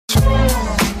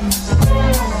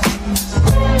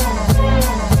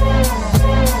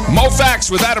Facts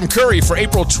with Adam Curry for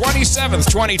April 27th,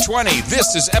 2020.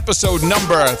 This is episode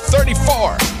number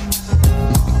 34.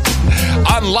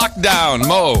 On lockdown,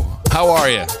 Mo, how are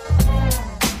you?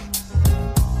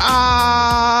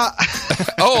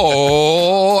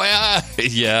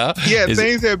 Yeah.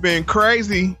 Things have been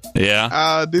crazy.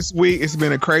 Yeah. This week, it's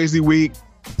been a crazy week.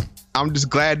 I'm just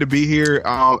glad to be here,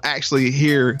 actually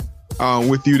here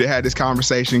with you to have this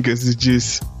conversation, because it's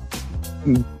just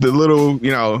the little,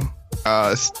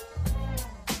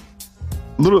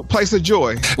 little place of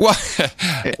joy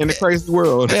in the crazy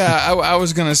world. Yeah, I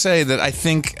was going to say that I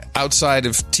think outside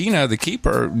of Tina, the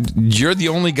keeper, you're the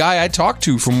only guy I talked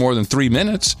to for more than 3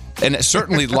 minutes. And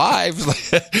certainly live.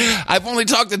 I've only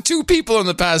talked to 2 people in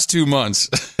the past 2 months.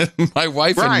 My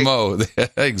wife and Mo.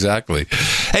 Exactly.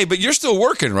 Hey, but you're still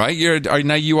working, right?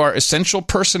 You are essential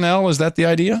personnel. Is that the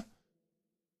idea?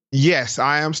 Yes,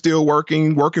 I am still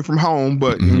working from home,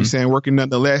 but you know what I'm saying, working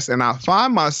nonetheless. And I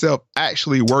find myself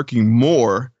actually working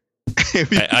more.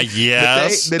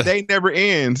 Yes. The day never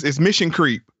ends. It's mission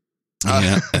creep.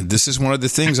 Yeah, and this is one of the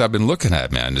things I've been looking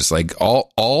at, man. It's like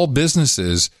all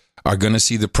businesses are going to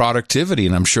see the productivity,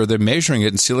 and I'm sure they're measuring it.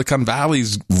 And Silicon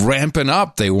Valley's ramping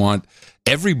up. They want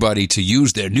everybody to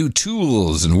use their new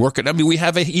tools and work it. I mean, we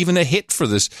have even a hit for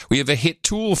this. We have a hit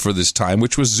tool for this time,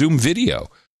 which was Zoom Video.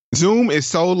 Zoom is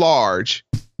so large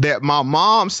that my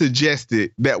mom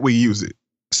suggested that we use it.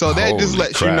 So that just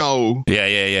lets you know. Yeah.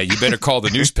 You better call the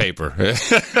newspaper. Let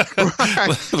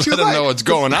them know what's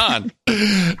going on. So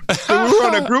we were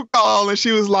on a group call, and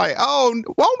she was like, "Oh,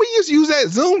 why don't we just use that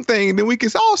Zoom thing? Then we can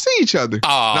all see each other."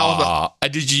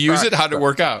 Did you use it? How'd it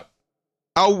work out?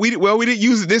 Oh, we didn't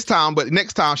use it this time, but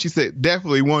next time she said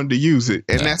definitely wanted to use it,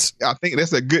 and I think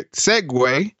that's a good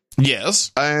segue.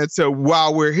 Yes. And so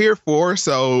while we're here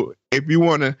so if you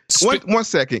want to, one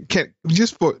second,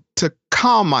 to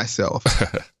calm myself,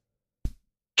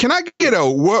 can I get a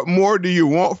what more do you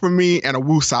want from me and a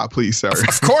woosah, please, sir?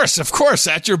 Of course,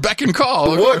 at your beck and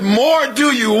call. What more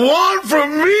do you want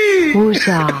from me?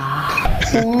 Woosah.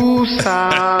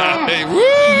 Woosah. Hey,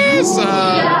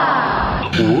 woosah.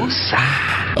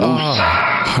 Woosah.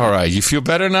 Oh. All right, you feel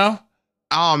better now?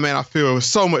 Oh, man, I feel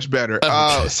so much better.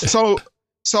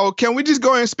 So can we just go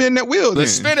ahead and spin that wheel then?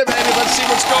 Let's spin it, baby. Let's see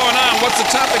what's going on. What's the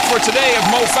topic for today of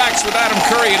Mo Facts with Adam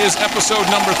Curry? It is episode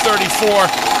number 34.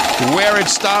 Where it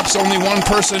stops, only one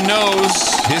person knows.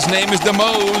 His name is the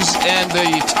Mose, and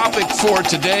the topic for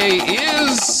today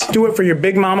is... Do it for your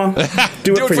big mama.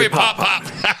 Do it for your pop.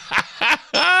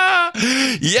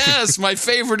 Yes, my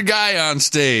favorite guy on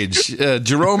stage,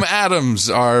 Jerome Adams,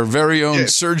 our very own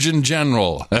Surgeon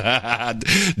General.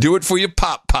 Do it for your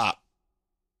pop.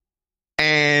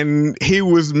 And he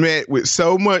was met with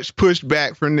so much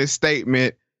pushback from this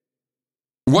statement.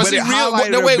 Was he real?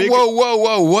 No, wait,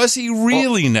 whoa. Was he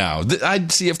really now?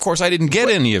 I'd see, of course, I didn't get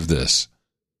any of this.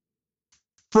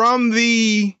 From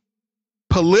the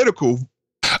political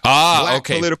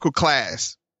political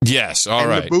class. Yes, all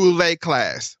right. The Boule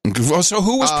class. Well, so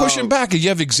who was pushing back? Do you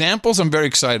have examples? I'm very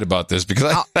excited about this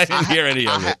because I didn't hear any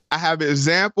of it. I have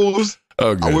examples.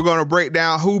 Oh, we're going to break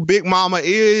down who Big Mama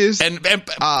is. And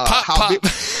pop.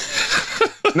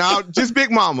 No, just Big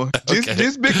Mama.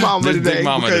 Just Big Mama today. Big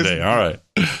Mama today, all right.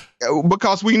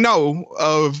 Because we know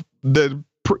of the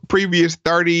previous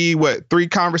 3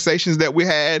 conversations that we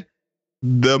had.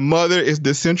 The mother is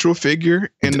the central figure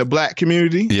in the Black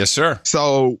community. Yes, sir.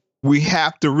 So we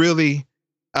have to really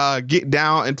get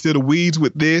down into the weeds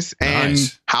with this and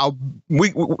how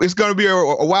it's going to be a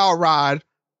wild ride.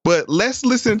 But let's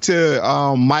listen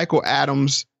to Michael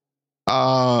Adams'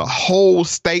 whole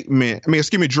statement.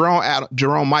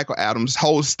 Jerome Michael Adams'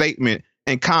 whole statement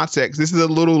in context. This is a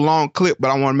little long clip,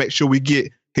 but I want to make sure we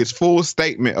get his full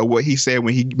statement of what he said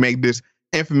when he made this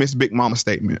infamous Big Mama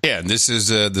statement. Yeah, and this is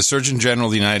the Surgeon General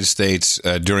of the United States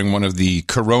during one of the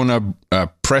Corona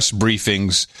press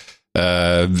briefings.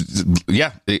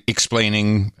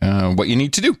 Explaining what you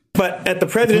need to do. But at the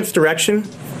president's direction,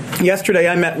 yesterday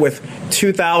I met with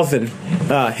 2,000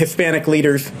 Hispanic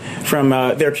leaders from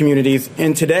their communities,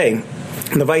 and today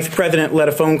the vice president led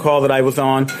a phone call that I was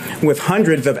on with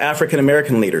hundreds of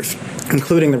African-American leaders,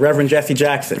 including the Reverend Jesse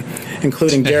Jackson,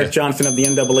 including Derek Johnson of the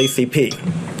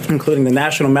NAACP, including the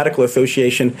National Medical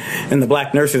Association and the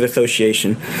Black Nurses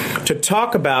Association, to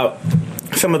talk about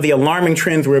some of the alarming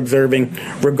trends we're observing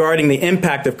regarding the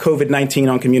impact of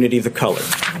COVID-19 on communities of color.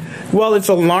 While it's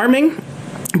alarming,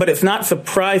 but it's not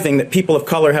surprising that people of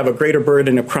color have a greater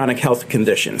burden of chronic health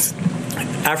conditions.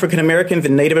 African Americans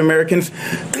and Native Americans,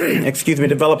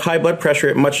 develop high blood pressure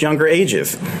at much younger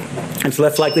ages. It's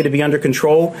less likely to be under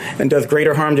control and does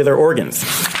greater harm to their organs.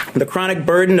 The chronic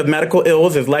burden of medical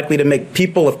ills is likely to make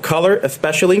people of color,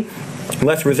 especially,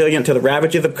 less resilient to the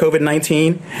ravages of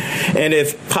COVID-19, and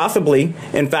is possibly,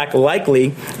 in fact, likely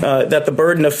that the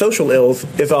burden of social ills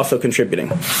is also contributing.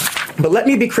 But let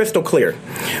me be crystal clear.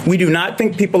 We do not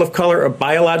think people of color are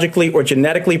biologically or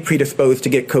genetically predisposed to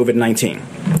get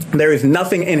COVID-19. There is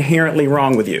nothing inherently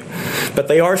wrong with you, but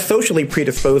they are socially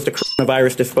predisposed to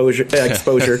coronavirus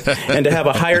exposure and to have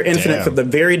a higher incidence of the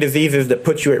very diseases that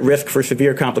put you at risk for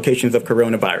severe complications of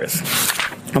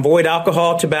coronavirus. Avoid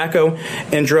alcohol, tobacco,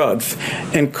 and drugs.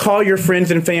 And call your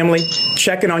friends and family.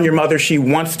 Check in on your mother. She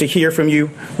wants to hear from you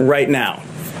right now.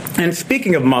 And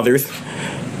speaking of mothers,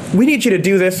 we need you to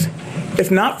do this,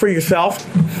 if not for yourself,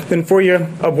 then for your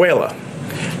abuela.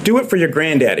 Do it for your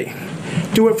granddaddy.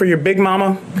 Do it for your big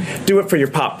mama. Do it for your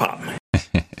pop-pop.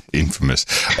 Infamous.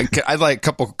 I'd like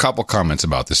a couple comments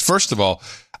about this. First of all,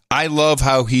 I love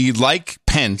how he, like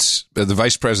Pence, the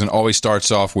vice president, always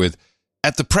starts off with,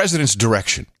 at the president's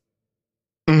direction.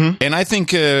 Mm-hmm. And I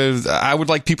think I would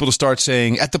like people to start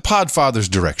saying, at the Podfather's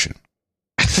direction.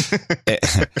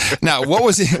 Now, what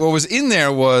was in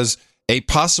there was a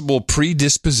possible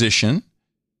predisposition,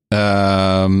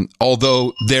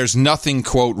 although there's nothing,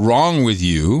 quote, wrong with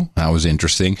you. That was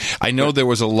interesting. I know there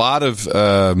was a lot of,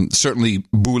 certainly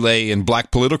Boulay and black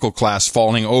political class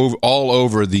falling all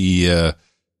over the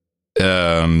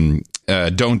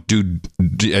don't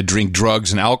drink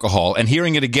drugs and alcohol, and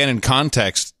hearing it again in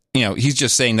context, he's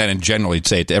just saying that in general. He'd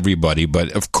say it to everybody,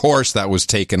 but of course that was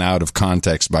taken out of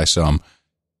context by some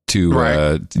to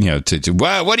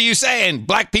what are you saying?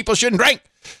 Black people shouldn't drink.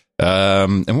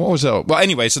 And what was that? Well,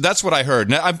 anyway, so that's what I heard.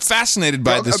 Now, I'm fascinated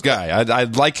by this guy. I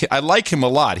like him a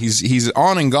lot. He's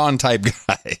on and gone type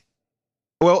guy.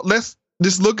 Well, let's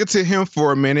just look into him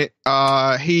for a minute.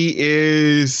 He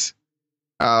is.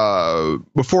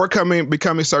 Before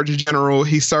becoming Surgeon General,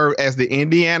 he served as the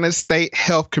Indiana State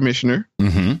Health Commissioner.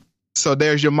 Mm-hmm. So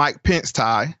there's your Mike Pence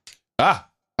tie.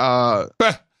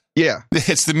 Yeah.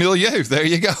 It's the milieu. There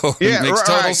you go. Yeah, it makes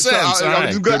total sense. So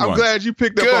I'm glad you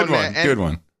picked up on that. Good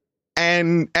one.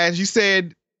 And as you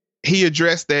said, he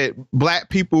addressed that black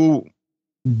people,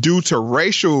 due to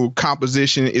racial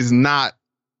composition, is not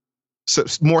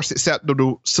more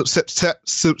susceptible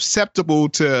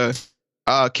to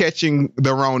catching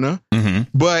the Rona, mm-hmm.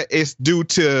 but it's due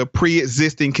to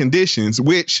pre-existing conditions,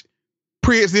 which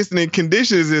pre-existing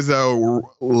conditions is a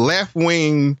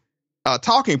left-wing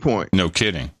talking point. No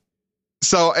kidding.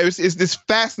 So it's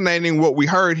fascinating what we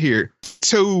heard here.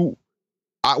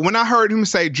 When I heard him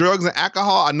say drugs and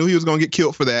alcohol, I knew he was going to get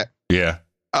killed for that. Yeah.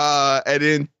 And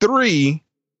then 3,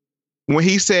 when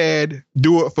he said,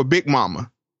 do it for Big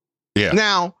Mama. Yeah.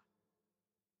 Now,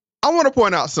 I want to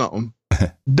point out something.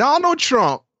 Donald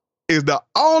Trump is the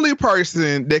only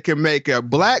person that can make a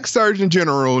black Surgeon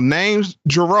General named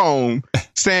Jerome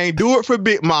saying do it for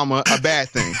Big Mama a bad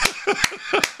thing.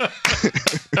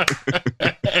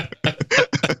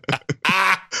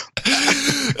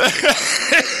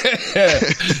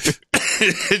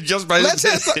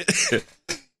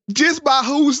 Just by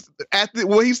who's at the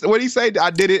what he said, I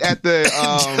did it at the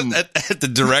at the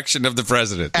direction of the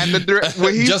president. And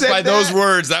when he just said by that, those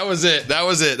words, that was it. That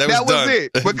was done.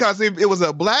 It. Because it was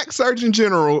a black Surgeon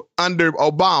General under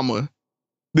Obama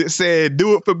that said,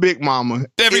 "Do it for Big Mama."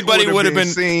 Everybody would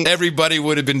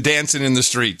have been dancing in the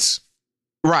streets.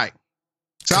 Right.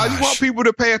 So I just want people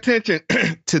to pay attention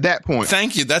to that point.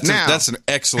 Thank you. That's an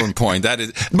excellent point. That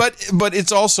is, but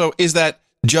it's also, is that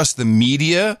just the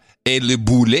media? Et le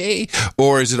boulet,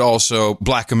 or is it also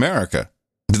Black America?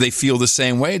 Do they feel the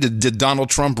same way? Did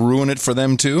Donald Trump ruin it for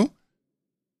them too?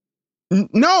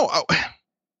 No.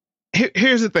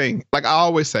 Here's the thing. Like I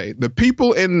always say, the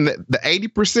people in the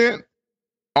 80%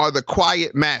 are the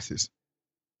quiet masses.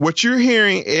 What you're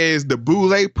hearing is the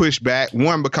boulet pushback.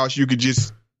 One, because you could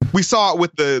we saw it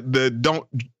with the don't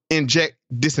inject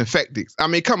disinfectants. I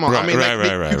mean, come on. Right,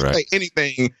 you can say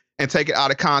anything and take it out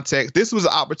of context. This was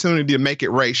an opportunity to make it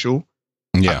racial.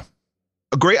 Yeah.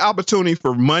 A great opportunity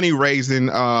for money raising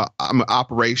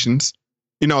operations.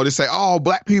 To say, oh,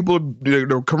 black people,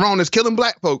 the corona's killing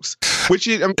black folks, which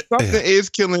is, something is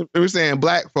killing, we're saying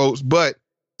black folks, but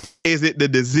is it the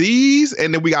disease?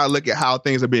 And then we got to look at how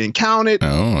things are being counted.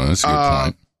 Oh, that's a good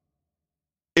point.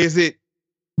 Is it,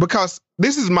 because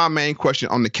this is my main question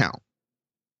on the count,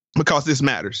 because this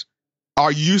matters.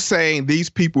 Are you saying these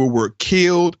people were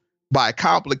killed by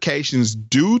complications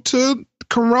due to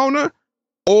corona,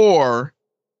 or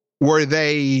were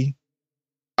they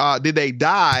did they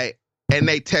die and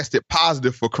they tested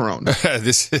positive for corona?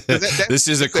 This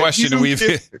is a question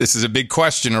this is a big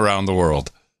question around the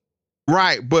world.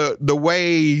 Right, but the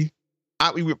way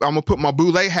I'm gonna put my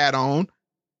Boulay hat on,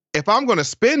 if I'm going to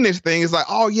spin this thing, it's like,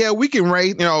 oh yeah, we can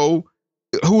raise,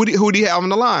 who do you have on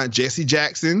the line? Jesse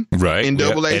Jackson, right?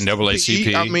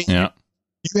 NAACP. I mean,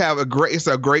 you have it's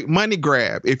a great money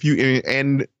grab if you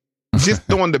and just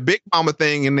throwing the Big Mama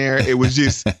thing in there, it was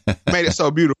just made it so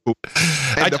beautiful.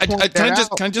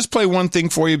 Can I just play one thing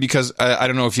for you, because I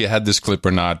don't know if you had this clip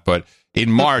or not, but in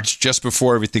March, just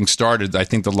before everything started, I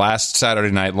think the last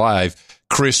Saturday Night Live,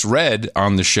 Chris Redd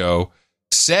on the show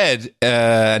said,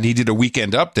 and he did a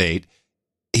weekend update.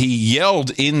 He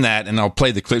yelled in that, and I'll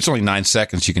play the clip. It's only 9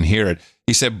 seconds. You can hear it.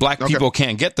 He said, black people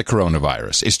can't get the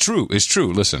coronavirus. It's true. It's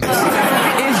true. Listen.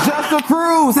 It's just a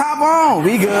cruise. Hop on.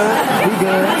 We good.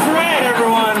 That's right,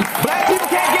 everyone. Black people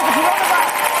can't get the coronavirus.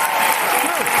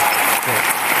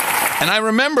 And I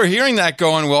remember hearing that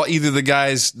going, well, either the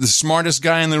guy's the smartest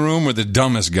guy in the room or the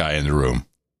dumbest guy in the room.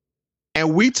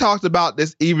 And we talked about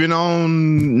this even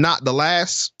on not the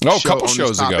last a couple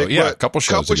shows ago. Yeah, a couple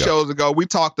shows ago. We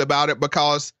talked about it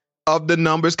because of the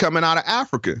numbers coming out of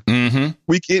Africa. Mm-hmm.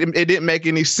 It didn't make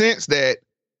any sense that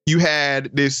you had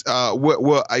this.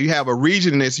 You have a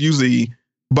region that's usually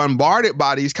bombarded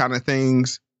by these kind of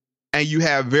things, and you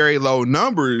have very low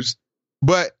numbers.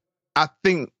 But I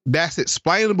think that's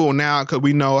explainable now because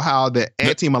we know how the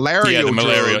anti-malarial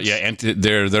drugs,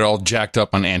 they're all jacked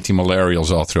up on anti-malarials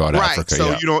all throughout Africa. So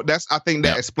I think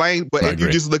that explains. But if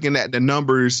you're just looking at the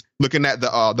numbers, looking at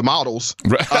the models,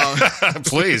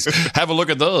 please have a look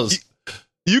at those.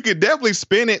 You could definitely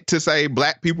spin it to say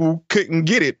black people couldn't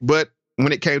get it, but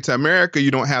when it came to America,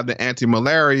 you don't have the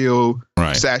anti-malarial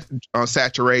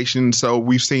saturation. So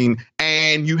we've seen,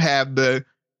 and you have the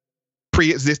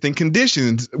pre-existing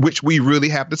conditions, which we really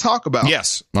have to talk about.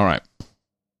 Yes. All right.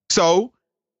 So,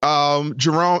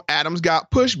 Jerome Adams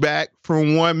got pushback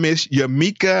from one Miss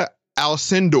Yamika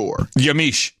Alcindor.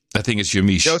 Yamiche. I think it's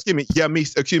Yamiche.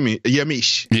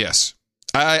 Yamiche. Yes.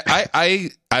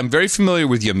 I'm very familiar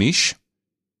with Yamiche.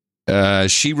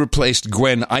 She replaced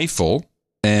Gwen Ifill,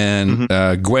 and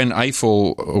Gwen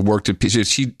Ifill worked at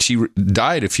she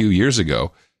died a few years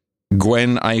ago.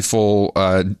 Gwen Ifill,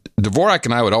 Dvorak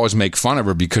and I would always make fun of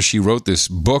her because she wrote this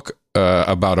book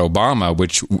about Obama,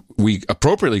 which we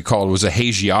appropriately called was a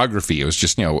hagiography. It was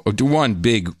just, one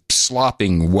big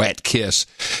slopping wet kiss.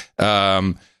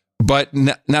 But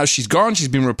now she's gone. She's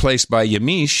been replaced by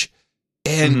Yamiche.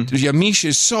 And Yamiche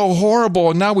is so horrible,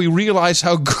 and now we realize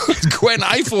how good Gwen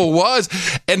Ifill was.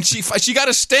 And she got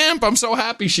a stamp. I'm so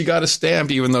happy she got a stamp,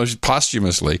 even though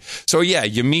posthumously. So yeah,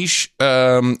 Yamiche,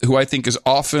 who I think is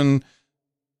often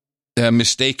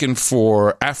mistaken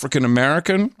for African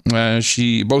American.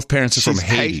 Both parents are from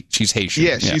Haiti. She's Haitian.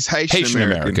 Yeah, she's Haitian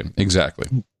American. Exactly.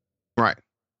 Right.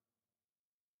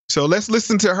 So let's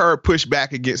listen to her push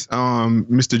back against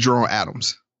Mr. Jerome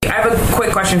Adams. I have a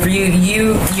quick question for you.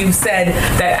 You said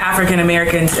that African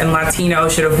Americans and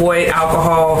Latinos should avoid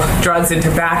alcohol, drugs, and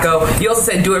tobacco. You also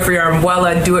said do it for your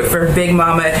abuela, do it for Big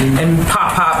Mama and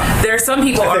Pop Pop. There are some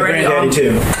people already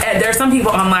there are some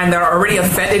people online that are already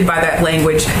offended by that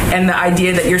language and the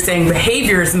idea that you're saying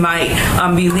behaviors might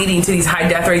be leading to these high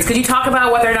death rates. Could you talk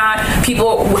about whether or not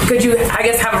could you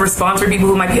have a response for people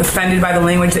who might be offended by the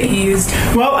language that you used?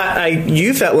 Well, I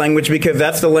use that language because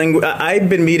that's the language. I've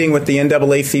been meeting with the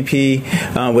NAACP,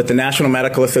 with the National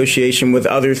Medical Association, with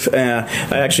others. I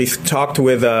actually talked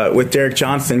with Derek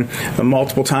Johnson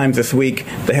multiple times this week,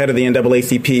 the head of the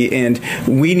NAACP, and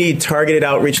we need targeted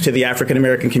outreach to the African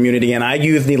American community, and I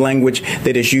use the language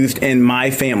that is used in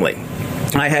my family.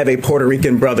 I have a Puerto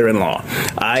Rican brother-in-law.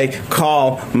 I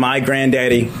call my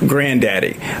granddaddy.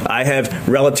 I have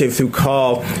relatives who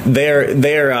call their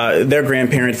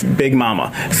grandparents Big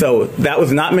Mama. So that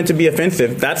was not meant to be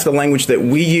offensive. That's the language that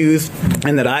we use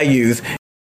and that I use.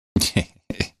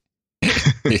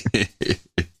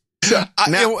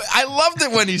 I loved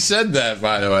it when he said that,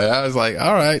 by the way. I was like,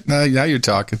 all right, now you're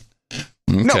talking.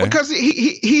 Okay. No, because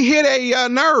he hit a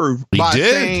nerve. He by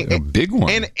did. Saying, a big one.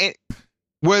 And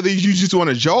whether you just want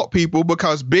to jolt people,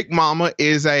 because Big Mama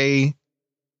is a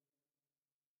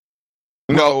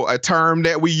term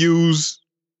that we use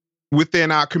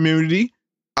within our community.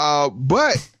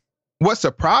 But what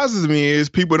surprises me is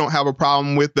people don't have a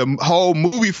problem with the whole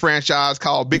movie franchise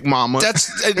called Big Mama. That's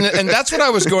what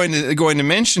I was going to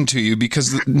mention to you,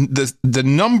 because the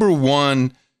number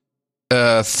one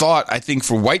thought, I think,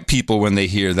 for white people when they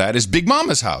hear that is Big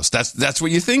Mama's house. That's what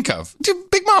you think of.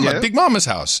 Big Mama, yeah. Big Mama's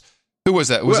house. Who was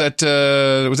that? Was that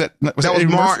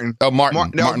Martin? Oh,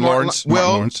 Martin Lawrence.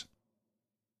 Well, Martin Lawrence.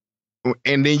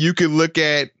 And then you could look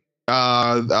at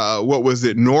What was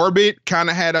it? Norbit kind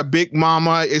of had a Big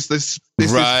Mama. It's this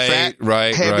fat,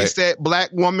 heavy set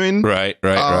black woman. Right.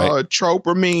 Trope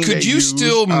or meme. Could you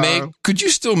still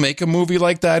make a movie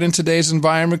like that in today's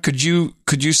environment? Could you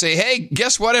say, hey,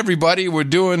 guess what, everybody? We're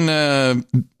doing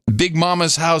Big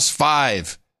Mama's House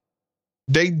 5.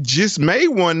 They just made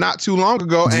one not too long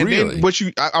ago, and really?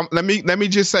 Then let me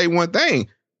just say one thing.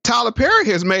 Tyler Perry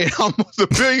has made almost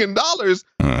 $1 billion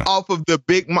off of the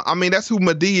Big Mama. I mean, that's who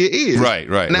Madea is.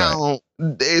 Right. Now,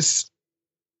 it's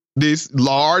this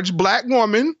large black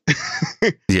woman,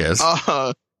 yes,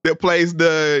 that plays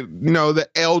the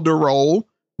elder role.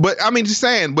 But I mean, just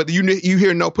saying. But you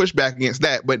hear no pushback against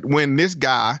that. But when this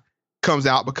guy comes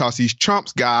out because he's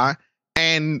Trump's guy,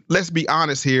 and let's be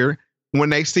honest here. When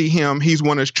they see him, he's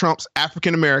one of Trump's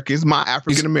African Americans, my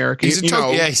African American. He's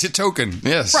a token.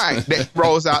 Yes. Right. That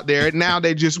rolls out there. Now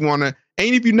they just want to.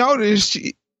 And if you notice,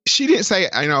 she didn't say,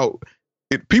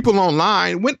 people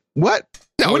online, when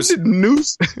did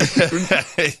news,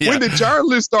 when did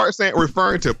journalists start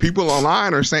referring to people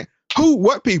online or saying,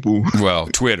 what people? Well,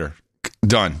 Twitter.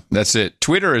 Done. That's it.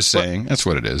 Twitter is saying, that's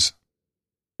what it is.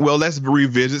 Well, let's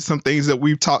revisit some things that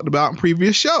we've talked about in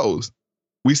previous shows.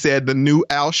 We said the new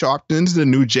Al Sharptons, the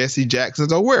new Jesse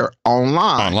Jacksons are where?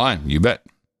 Online. Online, you bet.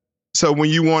 So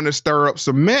when you want to stir up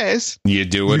some mess, you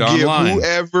do it online.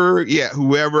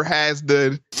 Whoever has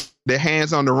the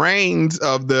hands on the reins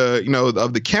of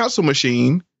the council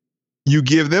machine, you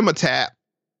give them a tap,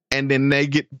 and then they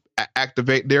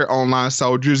activate their online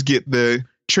soldiers, get the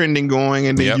trending going,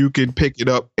 and then you can pick it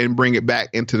up and bring it back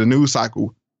into the news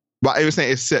cycle. But I was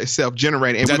saying it's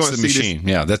self-generating. And that's the machine.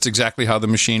 Yeah, that's exactly how the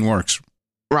machine works.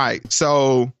 Right.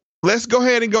 So let's go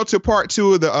ahead and go to part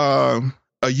 2 of the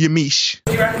Yamiche.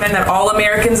 Do you recommend that all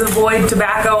Americans avoid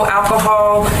tobacco,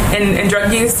 alcohol, and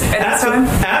drug use at this time?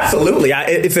 Absolutely.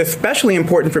 It's especially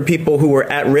important for people who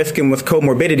are at risk and with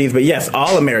comorbidities, but yes,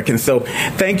 all Americans. So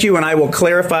thank you, and I will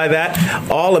clarify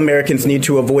that. All Americans need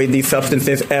to avoid these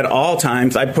substances at all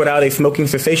times. I put out a smoking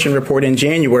cessation report in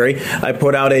January. I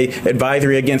put out a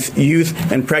advisory against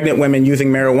youth and pregnant women using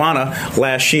marijuana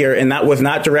last year, and that was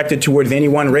not directed towards any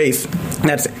one race.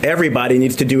 That's everybody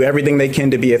needs to do everything they can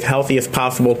to be as healthy as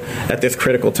possible at this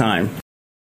critical time.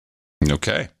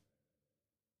 Okay.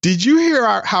 Did you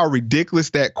hear how ridiculous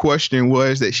that question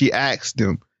was that she asked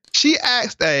him? She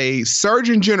asked a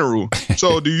surgeon general,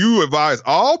 so do you advise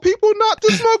all people not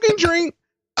to smoke and drink?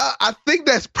 I think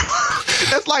that's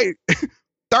like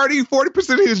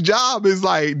 30-40% of his job is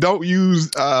like, don't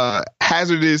use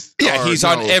hazardous. Yeah, he's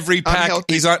on every pack.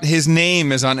 Unhealthy. His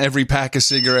name is on every pack of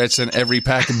cigarettes and every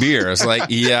pack of beer. It's like,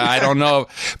 I don't know,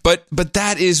 but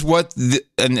that is what the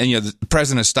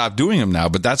president has stopped doing them now.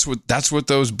 But that's what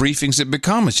those briefings have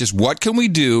become. It's just, what can we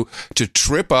do to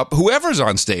trip up whoever's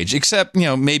on stage? Except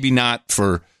maybe not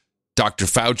for Dr.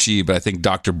 Fauci, but I think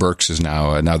Dr. Birx is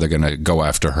now they're going to go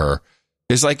after her.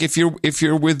 It's like if you're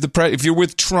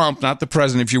with Trump, not the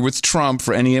president, if you're with Trump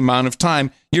for any amount of time,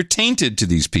 you're tainted to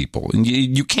these people, and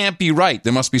you can't be right.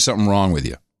 There must be something wrong with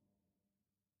you.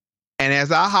 And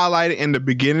as I highlighted in the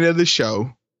beginning of the show,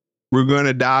 we're going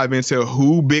to dive into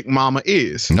who Big Mama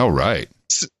is. No, right.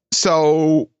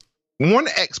 So one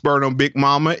expert on Big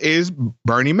Mama is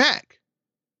Bernie Mac.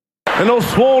 And those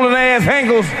swollen ass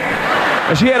ankles,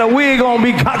 and she had a wig on,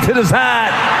 be cut to the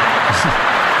side.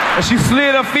 And she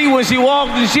slid her feet when she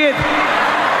walked and shit.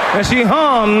 And she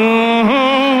hummed.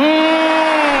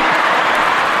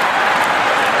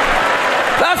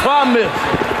 That's what I miss.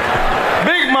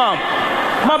 Big Mama.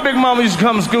 My Big Mama used to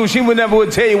come to school. She would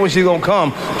tell you when she's going to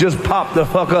come. Just pop the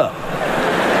fuck up.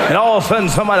 And all of a sudden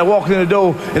somebody walked in the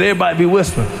door and everybody be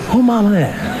whispering, who mama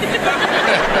that?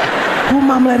 Who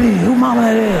mama that is? Who mama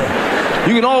that is?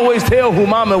 You can always tell who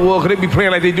mama was because they be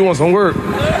playing like they doing some work.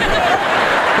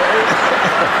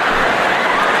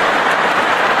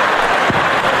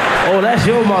 Oh, that's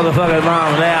your motherfucking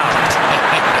mom now.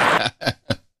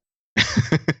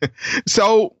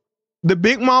 So the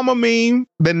Big Mama meme,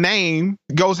 the name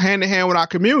goes hand in hand with our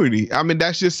community. I mean,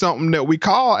 that's just something that we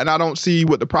call, and I don't see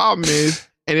what the problem is.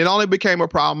 And it only became a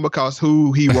problem because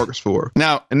who he works for.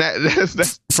 Now, and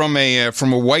that's from a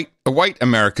white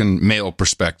American male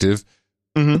perspective.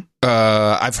 Mm-hmm.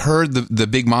 I've heard the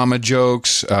Big Mama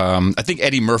jokes. I think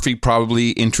Eddie Murphy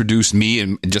probably introduced me,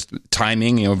 and just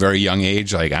timing, very young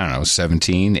age, like, I don't know,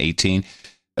 17, 18,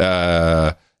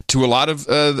 to a lot of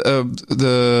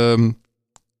the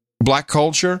black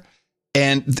culture.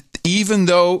 And even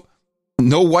though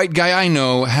no white guy I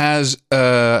know has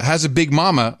a Big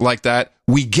Mama like that,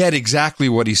 we get exactly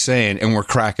what he's saying, and we're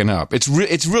cracking up. It's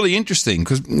really interesting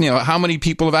because how many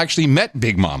people have actually met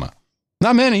Big Mama?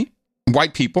 Not many.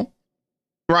 White people.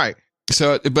 Right.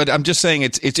 So, but I'm just saying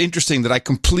it's interesting that I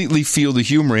completely feel the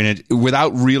humor in it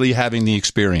without really having the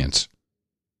experience.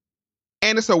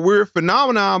 And it's a weird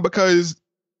phenomenon because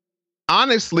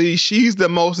honestly, she's the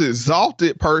most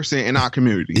exalted person in our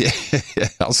community. Yeah,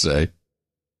 I'll say.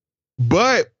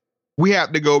 But we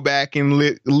have to go back and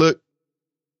look.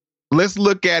 Let's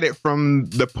look at it from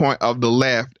the point of the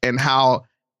left and how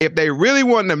if they really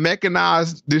wanted to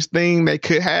mechanize this thing, they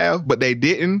could have, but they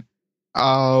didn't,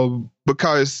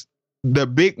 because the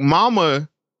Big Mama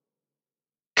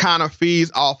kind of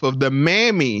feeds off of the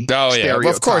mammy. Oh yeah, stereotype.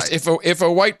 well, of course. If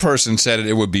a white person said it,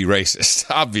 it would be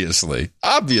racist. Obviously.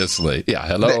 Yeah.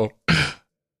 Hello.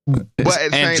 But at the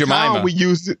same Jemima. time, we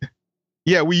use it.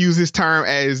 Yeah, we use this term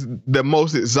as the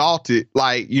most exalted,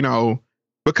 like, you know,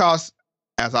 because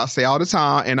as I say all the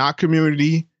time, in our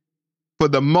community, for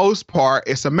the most part,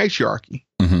 it's a matriarchy.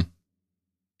 Mm-hmm.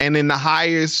 And in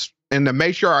the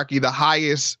matriarchy, the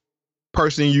highest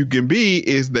person you can be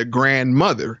is the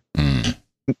grandmother. Mm.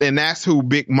 And that's who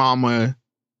Big Mama,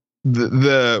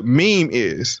 the meme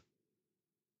is.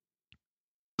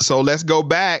 So let's go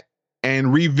back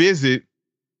and revisit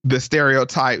the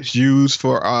stereotypes used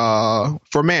for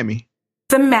mammy.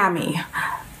 The mammy.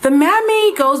 The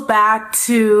mammy goes back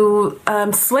to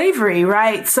slavery,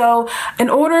 right? So in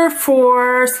order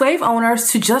for slave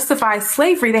owners to justify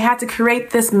slavery, they had to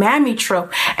create this mammy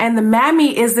trope. And the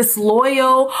mammy is this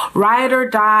loyal, ride or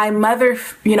die mother,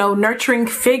 nurturing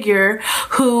figure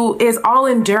who is all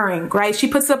enduring, right? She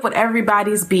puts up with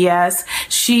everybody's BS.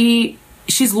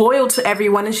 She's loyal to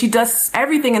everyone and she does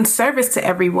everything in service to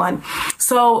everyone.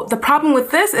 So the problem with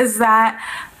this is that,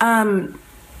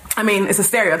 it's a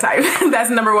stereotype. That's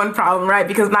number one problem, right?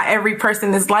 Because not every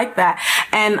person is like that.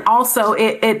 And also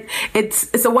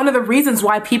it's one of the reasons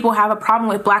why people have a problem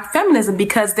with Black feminism,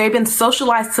 because they've been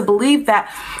socialized to believe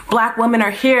that Black women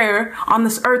are here on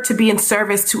this earth to be in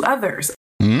service to others.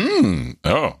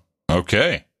 Oh,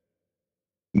 okay.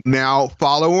 Now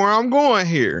follow where I'm going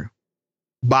here.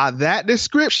 By that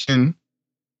description,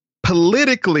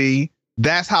 politically,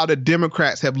 that's how the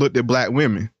Democrats have looked at Black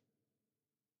women.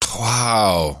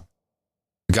 Wow.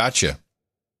 Gotcha.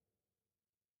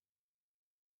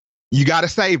 You got to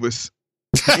save us.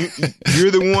 You're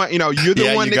the one, you're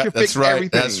the one that can fix everything.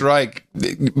 That's right.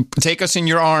 Take us in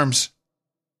your arms.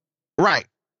 Right.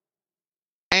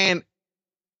 And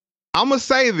I'm going to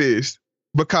say this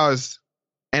because,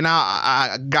 and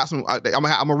I got some, I'm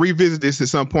going to revisit this at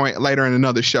some point later in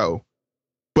another show.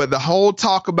 But the whole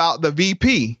talk about the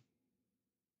VP,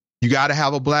 you got to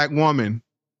have a Black woman.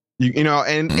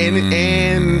 And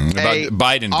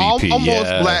Biden VP, almost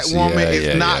Black woman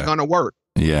is not going to work.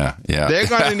 Yeah. They're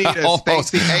going to need a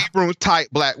Stacey Abrams type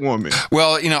Black woman.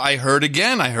 Well, I heard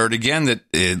again that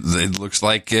it looks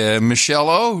like Michelle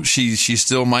O. She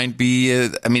still might be.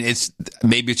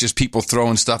 Maybe it's just people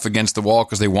throwing stuff against the wall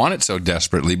because they want it so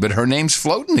desperately. But her name's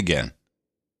floating again.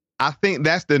 I think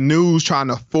that's the news trying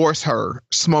to force her,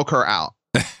 smoke her out,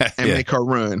 and make her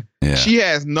run. Yeah. She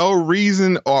has no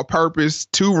reason or purpose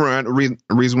to run. The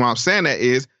reason why I'm saying that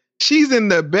is she's in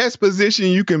the best position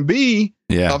you can be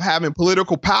of having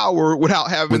political power without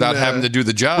having to do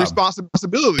the job.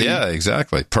 Responsibility. Yeah,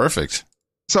 exactly. Perfect.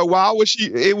 So why would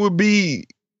she? It would be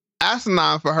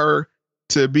asinine for her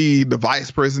to be the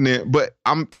vice president. But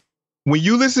when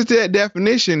you listen to that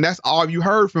definition, that's all you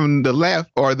heard from the left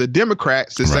or the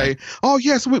Democrats to say, "Oh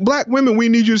yes, with Black women, we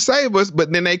need you to save us."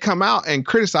 But then they come out and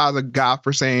criticize a guy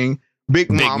for saying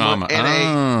Big Mama.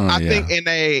 I think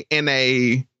in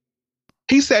a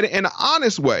he said it in an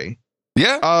honest way.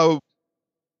 Yeah.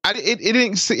 It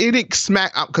didn't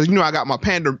smack out because I got my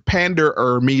pander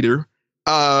meter.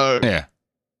 And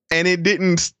it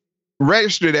didn't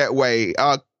register that way.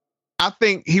 I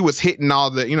think he was hitting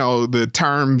all the the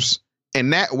terms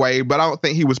in that way, but I don't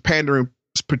think he was pandering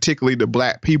particularly to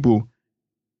Black people.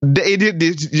 It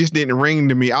just didn't ring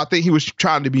to me. I think he was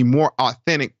trying to be more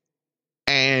authentic,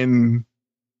 and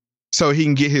so he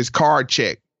can get his card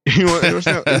checked. It was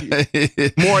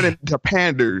more than to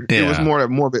pander. Yeah. It was more of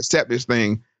an acceptance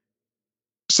thing.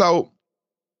 So,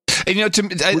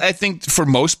 and, I think for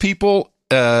most people,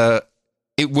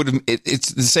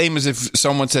 it's the same as if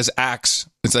someone says axe.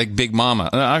 It's like Big Mama.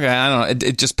 Okay, I don't know.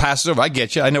 It just passes over. I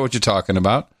get you. I know what you're talking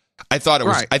about. I thought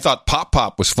I thought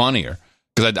Pop was funnier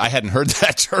because I hadn't heard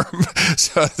that term.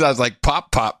 So I was like,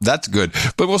 Pop, that's good.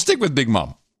 But we'll stick with Big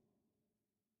Mama.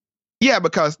 Yeah,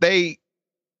 because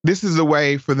this is a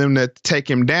way for them to take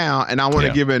him down. And I want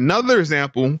to give another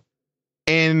example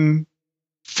in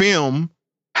film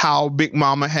how Big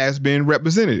Mama has been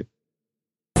represented.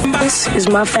 This is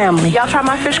my family. Y'all try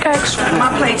my fish cakes?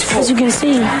 My plate's full. As you can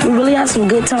see, we really had some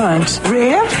good times.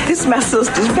 Red, this is my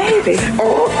sister's baby.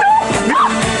 Oh, no.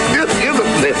 This is a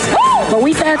blessing. But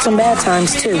we've had some bad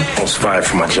times, too. I was fired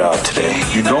from my job today.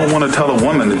 You don't want to tell a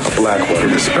woman, a black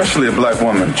woman, especially a black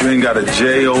woman, you ain't got a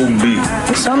J-O-B.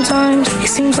 Sometimes it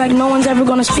seems like no one's ever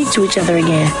going to speak to each other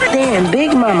again. Then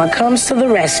Big Mama comes to the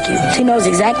rescue. She knows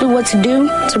exactly what to do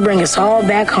to bring us all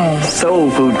back home.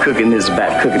 Soul food cooking is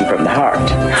about cooking from the heart.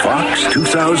 Fox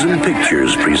 2000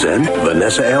 Pictures present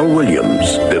Vanessa L.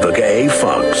 Williams, Vivica A.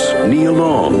 Fox, Neil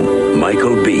Long,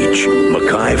 Michael Beach,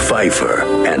 Mekhi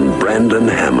Phifer, and Brandon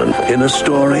Hammond in a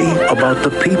story about the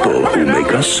people who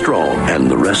make us strong and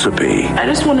the recipe. I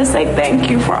just want to say thank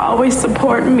you for always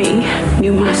supporting me.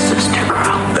 You my sister,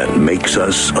 girl. That makes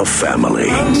us a family.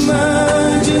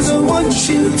 I just want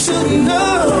you to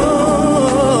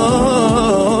know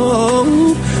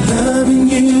loving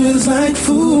you is like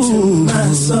food.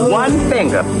 One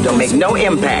finger don't make no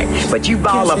impact, but you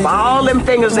ball up all them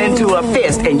fingers into a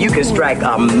fist and you can strike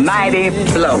a mighty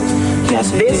blow. Now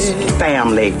this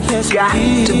family got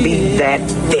to be that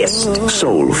fist.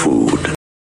 Soul food.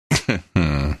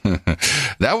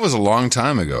 That was a long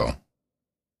time ago.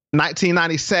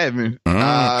 1997.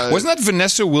 Wasn't that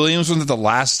Vanessa Williams? Wasn't that the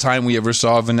last time we ever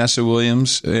saw Vanessa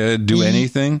Williams do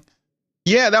anything?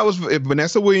 Yeah, that was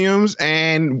Vanessa Williams,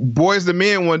 and Boys II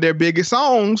Men, one of their biggest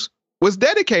songs, was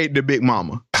dedicated to Big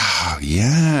Mama. Oh,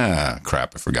 yeah.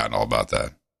 Crap, I've forgotten all about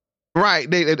that. Right.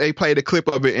 They played a clip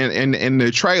of it in the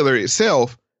trailer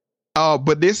itself.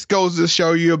 But this goes to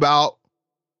show you about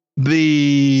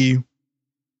the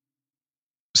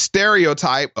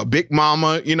stereotype of Big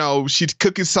Mama. You know, she's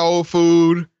cooking soul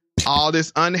food, all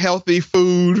this unhealthy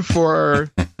food for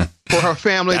her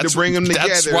family to bring them together.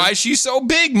 That's why she's so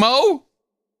big, Mo.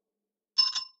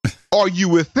 Or you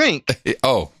would think.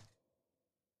 Oh.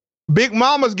 Big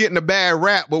Mama's getting a bad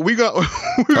rap, but we go.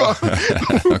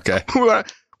 Okay.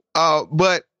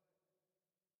 But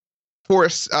for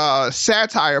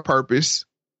satire purpose,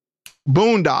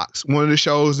 Boondocks, one of the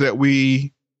shows that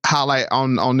we highlight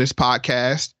on this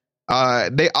podcast,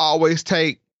 they always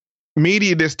take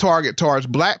media that's targeted towards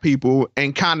black people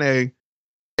and kind of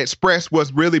express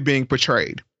what's really being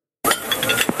portrayed.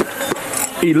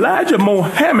 Elijah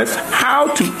Muhammad's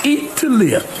How to Eat to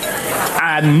Live.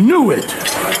 I knew it.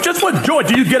 Just what joy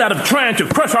do you get out of trying to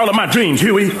crush all of my dreams,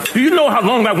 Huey? Do you know how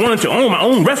long I wanted to own my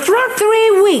own restaurant?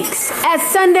 3 weeks at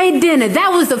Sunday dinner.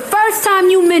 That was the first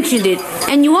time you mentioned it.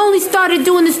 And you only started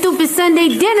doing the stupid Sunday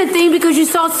dinner thing because you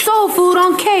saw Soul Food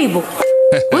on cable.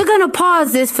 We're gonna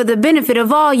pause this for the benefit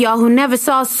of all y'all who never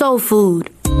saw Soul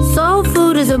Food. Soul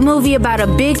Food is a movie about a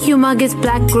big, humongous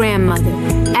black grandmother,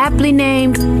 aptly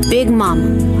named Big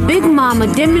Mama. Big Mama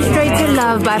demonstrates her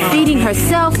love by feeding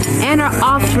herself and her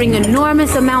offspring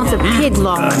enormous amounts of pig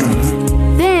lard.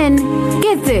 Then,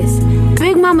 get this,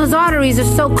 Big Mama's arteries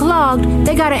are so clogged,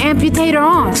 they gotta amputate her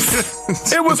arm.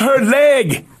 It was her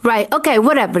leg. Right, okay,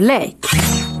 whatever, leg.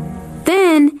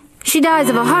 Then, she dies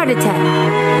of a heart attack.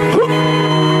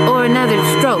 Or another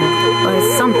stroke,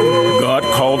 or something. God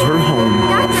called her home.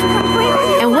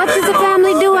 And what does the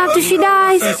family do after she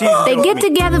dies? They get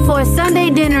together for a Sunday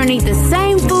dinner and eat the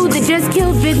same food that just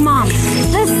killed Big Mama.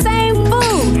 The same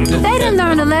food. They didn't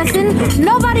learn a lesson.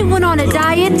 Nobody went on a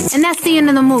diet, and that's the end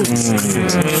of the movie.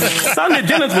 Sunday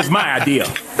dinners was my idea.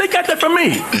 They got that from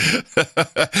me.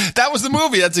 That was the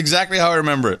movie. That's exactly how I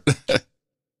remember it.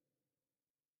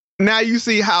 Now you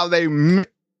see how they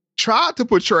tried to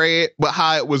portray it, but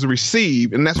how it was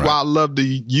received. And that's why I love to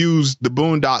use the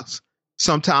Boondocks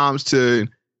sometimes to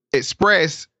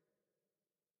express,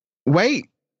 wait,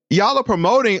 y'all are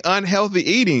promoting unhealthy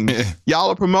eating. Y'all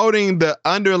are promoting the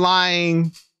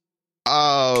underlying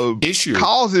issue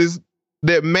causes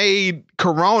that made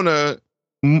Corona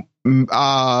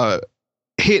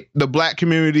hit the black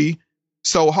community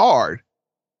so hard.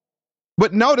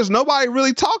 But notice nobody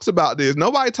really talks about this.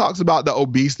 Nobody talks about the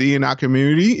obesity in our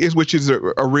community, which is a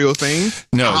real thing.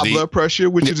 No, high blood pressure,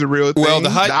 which is a real thing. Well,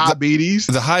 diabetes.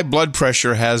 The high blood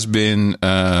pressure has been.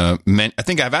 I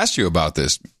think I've asked you about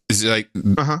this. Is it like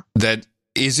that?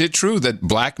 Is it true that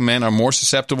black men are more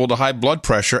susceptible to high blood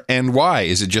pressure, and why?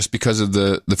 Is it just because of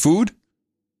the food?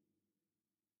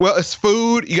 Well, it's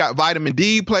food. You got vitamin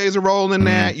D plays a role in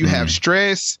that. You have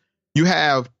stress. You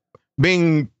have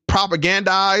being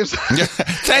propagandized.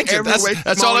 Thank you.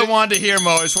 That's all I wanted to hear, Mo.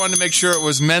 I just wanted to make sure it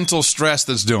was mental stress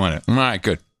that's doing it. All right,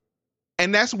 good.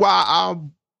 And that's why I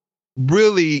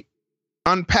really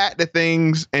unpack the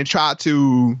things and try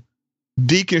to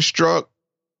deconstruct.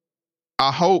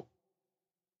 I hope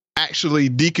actually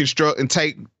deconstruct and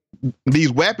take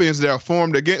these weapons that are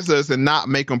formed against us and not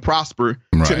make them prosper.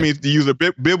 Right. To me, to use a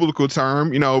biblical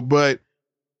term, but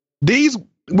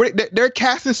they're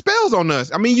casting spells on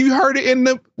us. I mean, you heard it in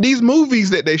these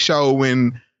movies that they show,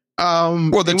 and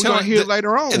they're telling you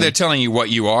later on. They're telling you what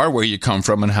you are, where you come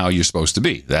from, and how you're supposed to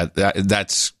be.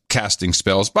 That's casting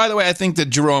spells. By the way, I think that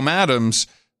Jerome Adams,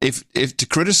 if to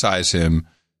criticize him,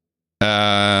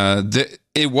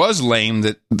 it was lame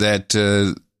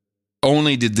that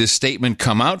only did this statement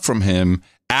come out from him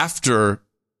after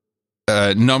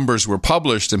numbers were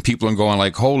published and people are going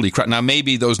like, holy crap. Now,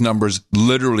 maybe those numbers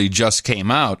literally just came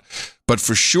out, but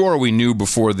for sure we knew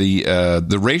before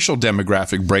the racial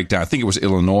demographic breakdown. I think it was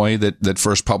Illinois that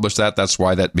first published that. That's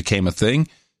why that became a thing.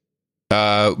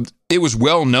 It was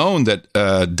well known that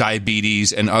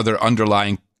diabetes and other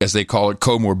underlying, as they call it,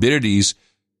 comorbidities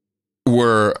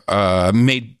were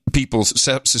made people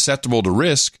susceptible to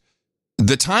risk.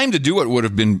 The time to do it would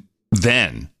have been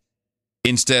then,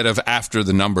 instead of after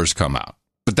the numbers come out.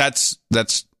 But that's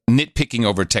nitpicking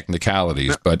over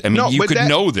technicalities. But I mean, you could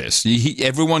know this.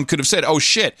 Everyone could have said, "Oh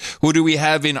shit, who do we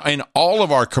have in all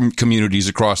of our communities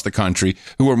across the country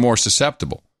who are more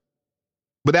susceptible?"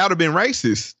 But that would have been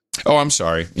racist. Oh, I'm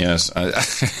sorry. Yes.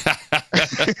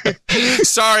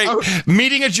 Sorry.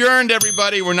 Meeting adjourned,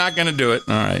 everybody. We're not going to do it.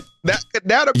 All right.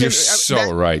 You're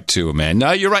so right, too, man.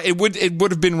 No, you're right. It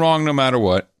would have been wrong no matter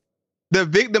what. The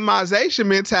victimization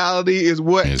mentality is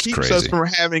what keeps us from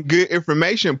having good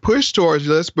information pushed towards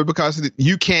us, but because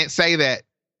you can't say that.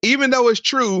 Even though it's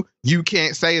true, you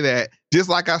can't say that. Just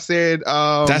like I said,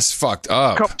 that's fucked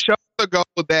up. A couple shows ago,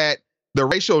 that the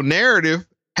racial narrative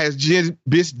has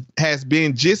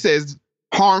been just as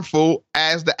harmful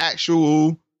as the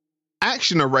actual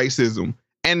action of racism.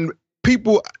 And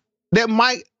people, that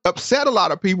might upset a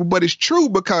lot of people, but it's true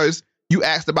because you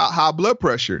asked about high blood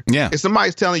pressure. Yeah. If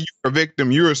somebody's telling you you're a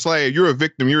victim, you're a slave, you're a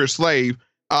victim, you're a slave.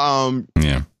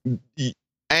 Yeah.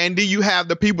 And do you have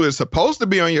the people that's supposed to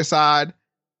be on your side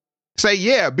say,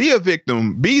 yeah, be a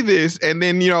victim, be this, and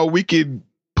then, we could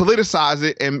politicize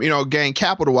it and, gain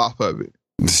capital off of it.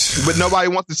 But nobody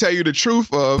wants to tell you the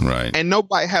truth of, right. And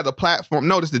nobody has a platform.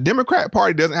 Notice the Democrat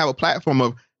Party doesn't have a platform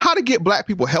of how to get black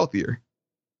people healthier.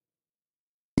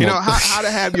 How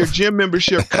to have your gym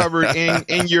membership covered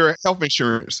in your health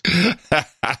insurance.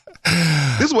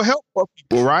 This will help more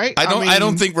people, right? I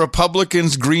don't think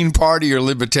Republicans, Green Party, or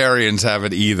Libertarians have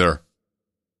it either.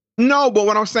 No, but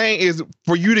what I'm saying is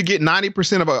for you to get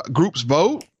 90% of a group's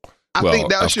vote, I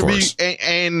think that should be,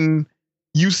 and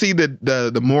you see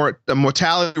the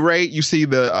mortality rate, you see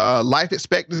the life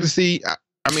expectancy.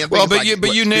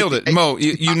 But you nailed it, Mo.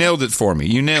 You nailed it for me.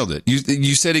 You nailed it.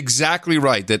 You said exactly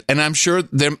right. And I'm sure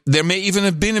there may even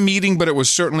have been a meeting, but it was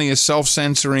certainly a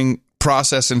self-censoring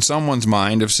process in someone's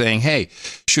mind of saying, "Hey,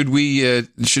 should we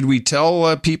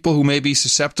tell people who may be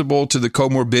susceptible to the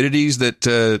comorbidities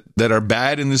that are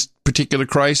bad in this particular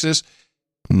crisis?"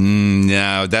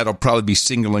 No, that'll probably be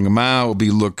singling them out. It'll be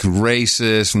look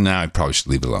racist. No, I probably should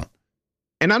leave it alone.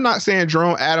 And I'm not saying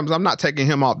Jerome Adams, I'm not taking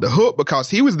him off the hook because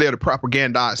he was there to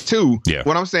propagandize too. Yeah.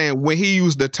 What I'm saying, when he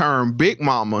used the term Big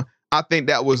Mama, I think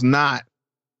that was not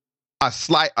a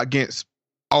slight against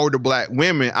older black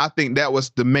women. I think that was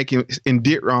to make him I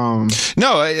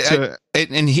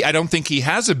don't think he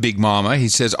has a big mama. He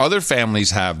says other families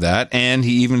have that, and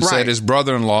he even said his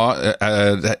brother-in-law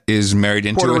is married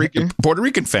into a Puerto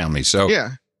Rican family. So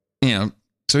so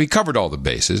he covered all the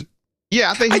bases. Yeah,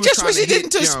 I think I just wish he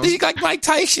didn't speak like Mike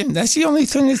Tyson. That's the only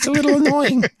thing that's a little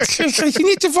annoying. He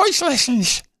needs the voice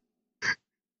lessons.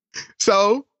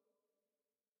 So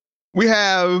we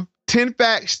have 10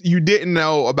 facts you didn't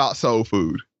know about soul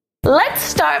food. Let's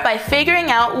start by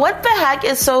figuring out what the heck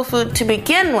is soul food to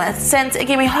begin with, since it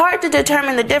can be hard to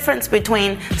determine the difference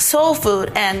between soul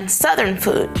food and Southern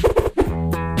food.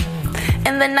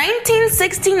 In the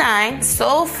 1969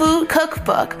 Soul Food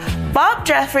Cookbook, Bob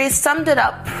Jeffries summed it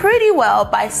up pretty well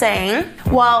by saying,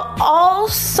 while all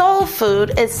soul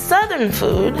food is Southern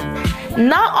food,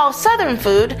 not all Southern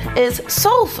food is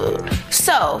soul food.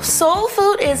 So, soul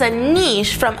food is a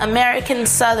niche from American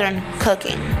Southern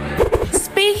cooking.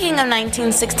 Speaking of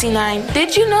 1969,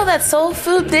 did you know that soul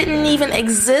food didn't even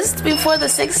exist before the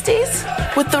 60s?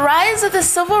 With the rise of the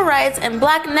civil rights and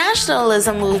black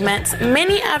nationalism movements,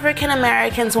 many African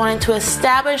Americans wanted to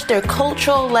establish their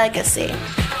cultural legacy.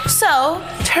 So,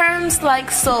 terms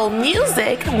like soul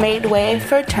music made way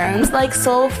for terms like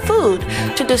soul food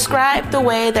to describe the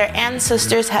way their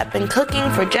ancestors have been cooking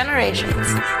for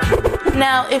generations.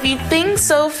 Now, if you think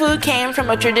soul food came from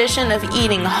a tradition of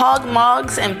eating hog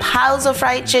mogs and piles of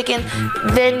fried chicken,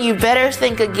 then you better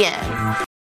think again.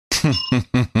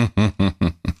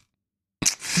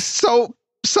 So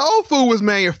soul food was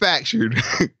manufactured.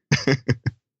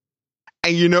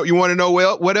 And you want to know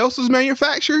what else was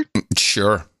manufactured?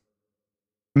 Sure.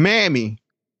 Mammy.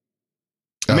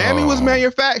 Mammy was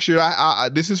manufactured.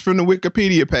 This is from the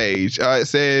Wikipedia page. It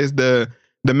says the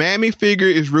mammy figure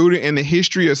is rooted in the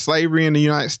history of slavery in the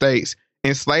United States.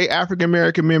 Enslaved African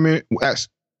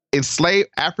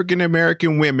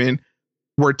American women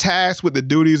were tasked with the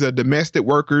duties of domestic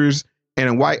workers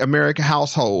in white American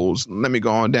households. Let me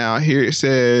go on down here. It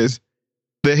says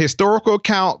the historical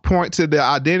account points to the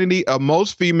identity of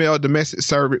most female domestic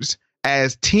servants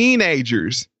as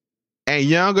teenagers and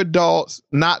young adults,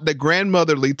 not the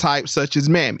grandmotherly type such as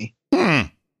Mammy.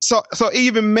 So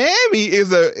even Mammy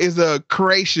is a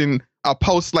creation, a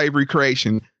post-slavery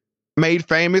creation, made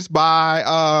famous by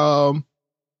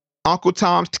Uncle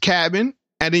Tom's Cabin,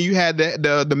 and then you had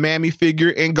the Mammy figure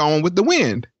in Gone with the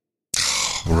Wind.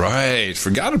 Right,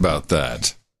 forgot about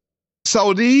that.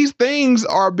 So these things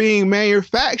are being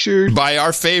manufactured by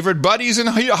our favorite buddies in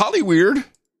Hollywood,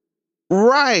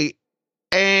 right?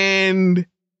 And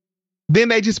then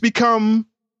they just become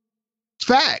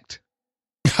fact.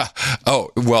 Oh,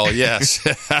 well, yes.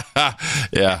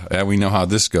 Yeah, we know how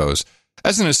this goes.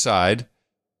 As an aside,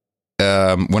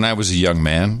 when I was a young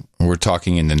man, we're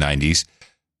talking in the 90s,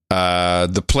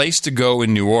 the place to go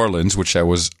in New Orleans, which I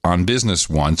was on business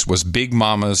once, was Big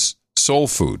Mama's Soul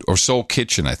Food, or Soul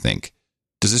Kitchen, I think.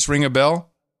 Does this ring a bell?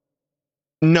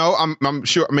 No, I'm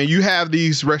sure. I mean, you have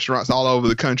these restaurants all over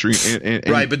the country, and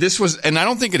right. But this was, and I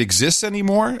don't think it exists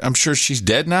anymore. I'm sure she's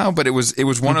dead now. But it was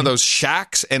one of those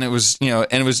shacks, and it was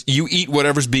you eat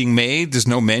whatever's being made. There's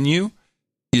no menu.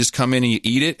 You just come in and you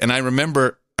eat it. And I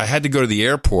remember I had to go to the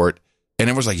airport, and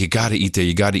it was like, you got to eat there.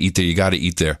 You got to eat there. You got to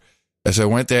eat there. And so I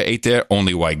went there, ate there.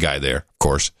 Only white guy there, of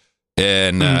course,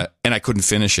 and I couldn't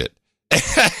finish it.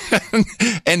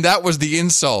 And that was the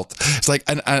insult. It's like,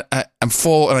 I'm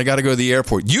full and I got to go to the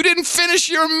airport. You didn't finish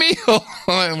your meal.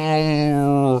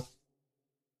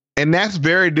 And that's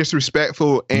very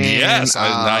disrespectful. And, yes,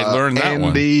 I learned that one.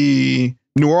 And the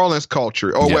New Orleans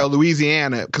culture, well,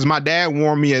 Louisiana, because my dad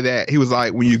warned me of that. He was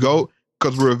like, when you go,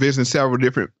 because we were visiting several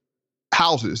different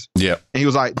houses. Yeah. And he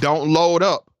was like, don't load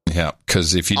up. Yeah,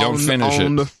 because if you don't finish it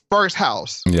on the first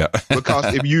house, yeah,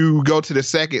 because if you go to the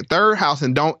second, third house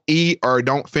and don't eat or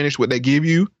don't finish what they give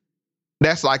you,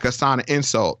 that's like a sign of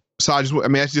insult. So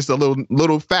that's just a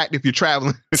little fact if you're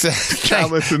traveling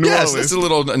to New Orleans. It's a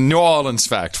little New Orleans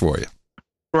fact for you,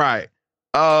 right?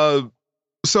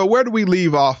 So where do we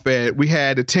leave off at? We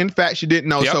had the 10 facts you didn't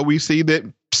know. Yep. So we see that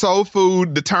soul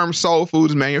food, the term soul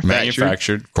food is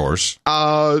manufactured, of course.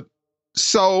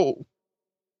 So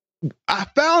I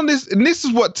found this, and this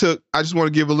is what took. I just want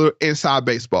to give a little inside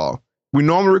baseball. We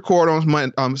normally record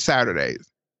on Saturdays,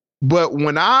 but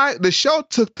when the show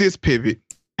took this pivot,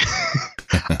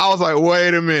 I was like,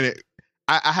 wait a minute,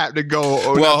 I have to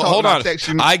go. Well, hold on.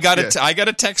 I got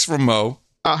a text from Mo.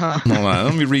 Hold on,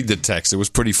 let me read the text. It was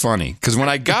pretty funny because when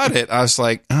I got it, I was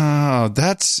like, oh,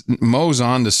 that's Mo's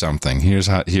onto something.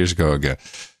 Here's go again.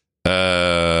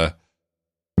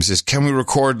 He says, can we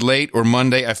record late or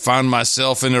Monday? I found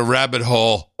myself in a rabbit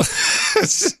hole.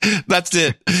 That's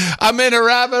it. I'm in a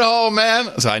rabbit hole,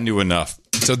 man. So I knew enough.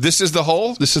 So this is the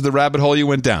hole? This is the rabbit hole you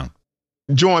went down?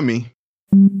 Join me.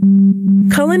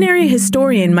 Culinary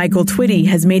historian Michael Twitty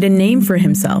has made a name for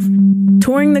himself,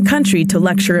 touring the country to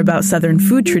lecture about Southern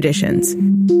food traditions.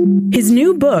 His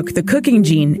new book, The Cooking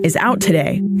Gene, is out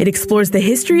today. It explores the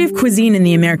history of cuisine in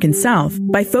the American South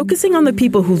by focusing on the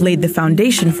people who laid the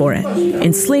foundation for it,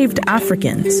 enslaved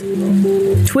Africans.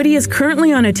 Twitty is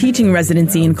currently on a teaching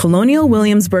residency in Colonial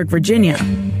Williamsburg, Virginia.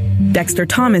 Dexter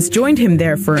Thomas joined him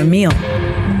there for a meal.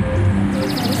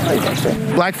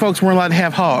 Black folks weren't allowed to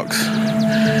have hogs,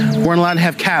 weren't allowed to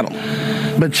have cattle.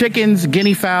 But chickens,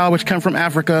 guinea fowl, which come from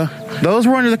Africa, those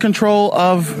were under the control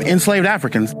of enslaved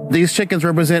Africans. These chickens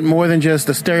represent more than just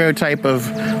the stereotype of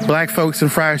black folks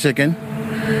and fried chicken.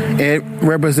 It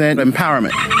represents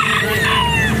empowerment.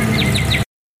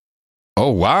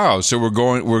 Oh, wow. So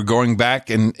we're going back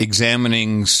and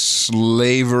examining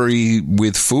slavery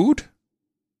with food?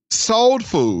 Sold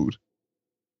food.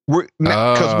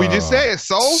 Because we just said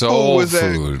soul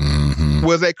food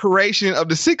was a creation of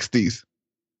the 60s.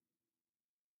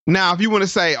 Now, if you want to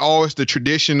say, oh, it's the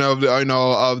tradition of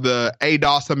the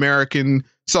ADOS American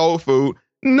soul food,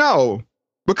 no,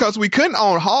 because we couldn't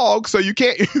own hogs, so you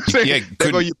can't. There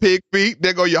go your pig feet.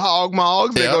 There go your hog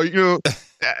mogs. There go your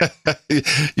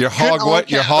hog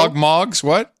what? Your hog mogs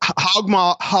what? Hog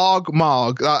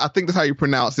mog. I think that's how you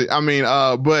pronounce it. I mean,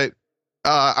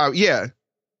 yeah.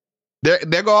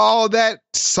 There go all that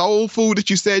soul food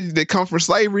that you said that come from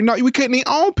slavery. No, we couldn't even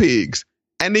own pigs,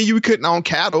 and then you couldn't own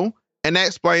cattle. And that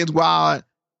explains why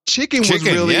chicken was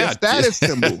really a status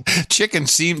symbol. Chicken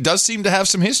does seem to have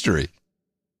some history.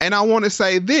 And I want to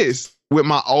say this, with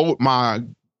my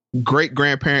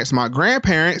great-grandparents, my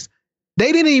grandparents,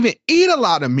 they didn't even eat a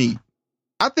lot of meat.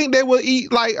 I think they would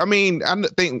eat I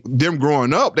think them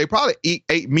growing up, they probably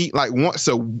ate meat like once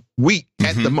a week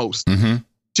at the most,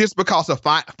 just because of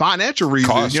financial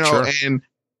reasons, sure.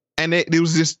 And it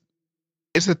was just,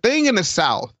 it's a thing in the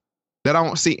South that I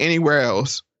don't see anywhere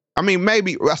else. I mean,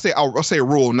 maybe I'll say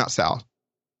rural, not South.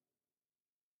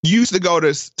 You used to go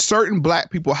to certain black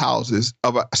people houses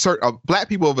black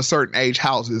people of a certain age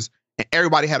houses, and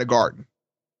everybody had a garden.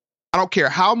 I don't care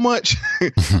how much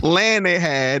land they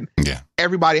had. Yeah.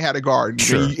 Everybody had a garden.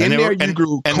 Sure. You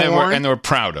grew corn. And they were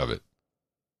proud of it.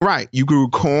 Right. You grew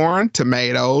corn,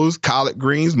 tomatoes, collard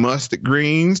greens, mustard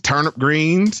greens, turnip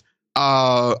greens,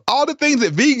 all the things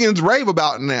that vegans rave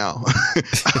about now.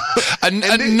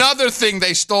 Another thing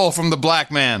they stole from the black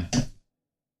man.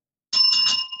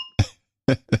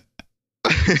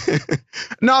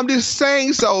 No, I'm just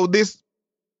saying. So this.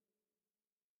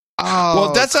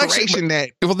 Well, that's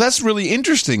that's really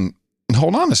interesting.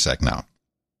 Hold on a sec now.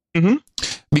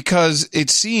 Because it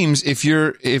seems if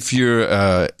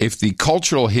the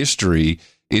cultural history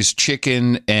is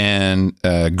chicken and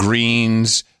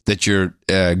greens that you're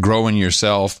growing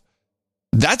yourself,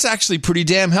 that's actually pretty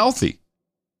damn healthy.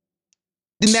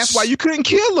 And that's why you couldn't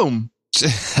kill them.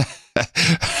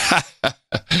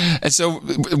 And so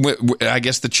I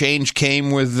guess the change came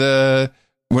with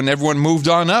when everyone moved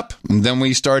on up, and then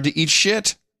we started to eat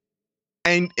shit.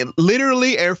 And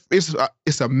literally,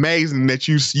 it's amazing that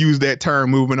you use that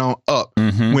term, moving on up.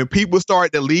 When people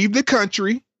started to leave the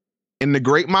country in the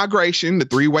Great Migration, the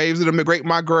 3 waves of the Great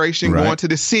Migration, going to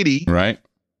the city,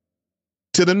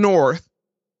 to the north,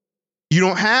 you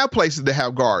don't have places to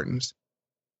have gardens.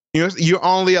 You're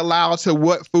only allowed to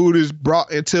what food is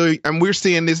brought into, and we're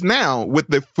seeing this now with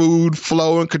the food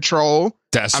flow and control.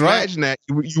 That's Imagine that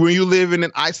when you live in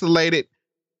an isolated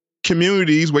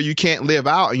communities where you can't live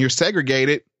out and you're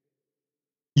segregated,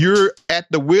 you're at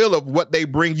the will of what they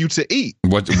bring you to eat.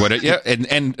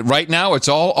 And right now it's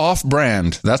all off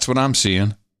brand. That's what I'm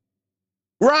seeing.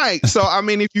 Right. So I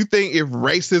mean, if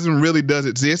racism really does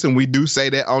exist, and we do say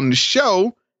that on the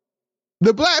show,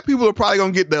 the black people are probably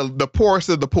gonna get the poorest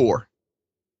of the poor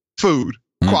food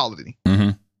quality.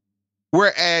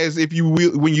 Whereas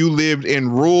when you lived in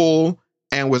rural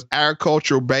and was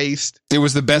agricultural based, it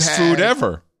was the best food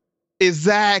ever.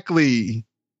 Exactly.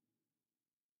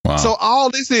 Wow. So all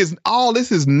this is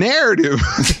narrative.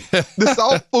 The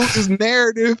soul food is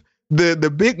narrative.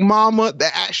 The Big Mama, the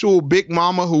actual Big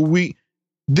Mama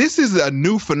this is a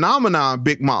new phenomenon,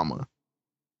 Big Mama.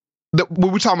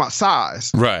 When we're talking about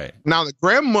size. Right. Now the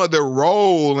grandmother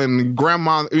role and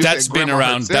grandma that's been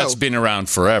around herself. That's been around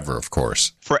forever, of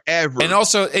course. Forever. And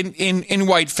also in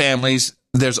white families,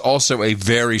 there's also a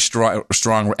very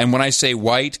strong, and when I say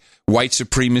white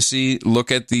supremacy, look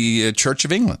at the Church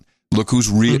of England. Look who's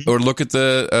or look at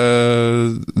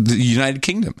the United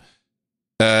Kingdom.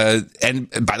 And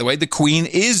by the way, the Queen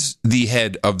is the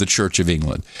head of the Church of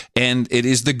England, and it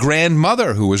is the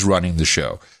grandmother who is running the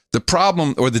show. The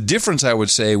problem, or the difference, I would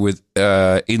say, with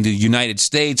in the United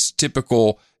States,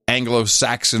 typical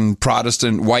Anglo-Saxon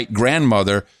Protestant white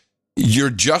grandmother, you're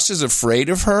just as afraid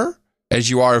of her as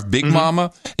you are of Big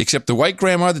Mama, except the white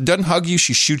grandmother doesn't hug you,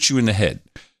 she shoots you in the head.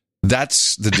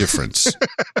 That's the difference.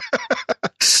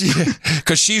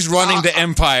 Because she's running the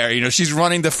empire, she's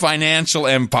running the financial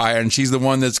empire, and she's the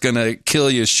one that's going to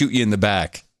kill you, shoot you in the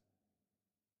back.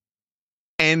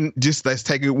 And just let's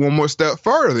take it one more step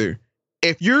further.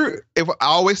 If I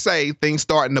always say things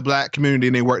start in the black community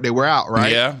and they work their way out,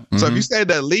 right? Yeah. So if you say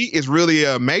the elite is really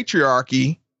a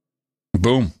matriarchy,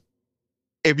 boom.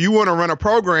 If you want to run a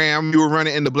program, you will run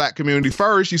it in the black community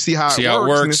first. You see how it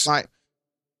works. And it's like,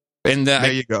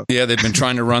 there you go. Yeah, they've been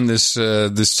trying to run this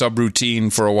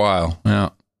subroutine for a while. Yeah.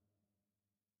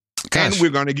 Gosh. And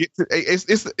we're going to get to this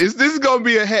is going to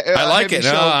be a I like it.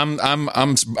 Show. No,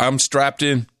 I'm strapped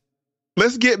in.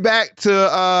 Let's get back to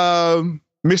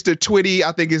Mr. Twitty,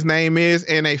 I think his name is,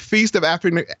 and a Feast of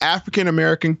African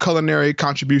American Culinary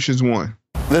Contributions 1.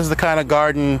 This is the kind of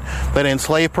garden that an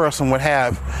enslaved person would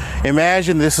have.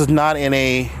 Imagine this is not in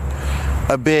a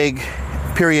big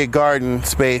period garden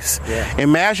space. Yeah.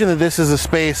 Imagine that this is a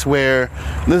space where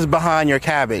this is behind your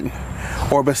cabin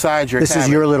or beside your cabin. This is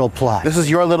your little plot. This is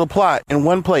your little plot in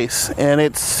one place. And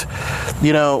it's,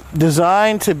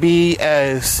 designed to be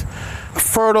as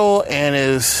fertile and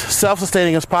as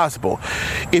self-sustaining as possible.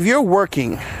 If you're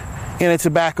working in a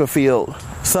tobacco field,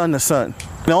 sun to sun,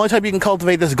 the only time you can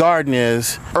cultivate this garden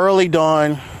is early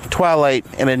dawn, twilight,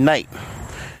 and at night.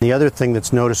 The other thing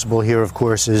that's noticeable here, of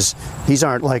course, is these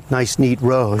aren't like nice, neat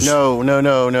rows. No.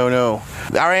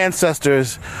 Our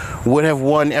ancestors would have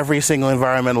won every single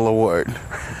environmental award.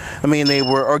 I mean, they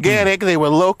were organic, they were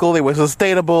local, they were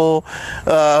sustainable,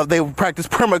 they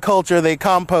practiced permaculture, they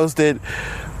composted.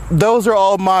 Those are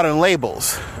all modern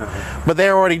labels, but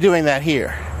they're already doing that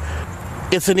here.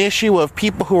 It's an issue of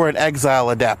people who are in exile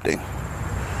adapting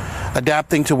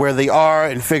to where they are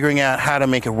and figuring out how to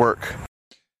make it work.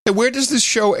 Hey, where does this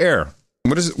show air?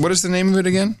 What is the name of it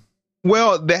again?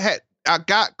 Well, I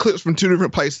got clips from 2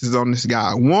 different places on this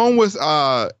guy. One was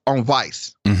on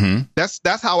Vice. Mm-hmm.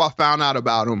 That's how I found out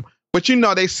about him. But they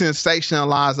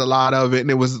sensationalized a lot of it, and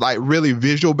it was like really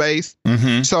visual based.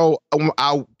 Mm-hmm. So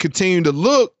I continued to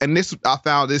look, and I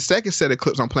found this second set of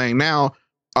clips I'm playing now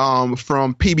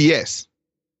from PBS.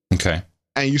 Okay.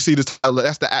 And you see that's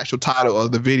the actual title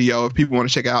of the video. If people want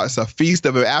to check it out, it's a feast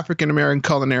of African American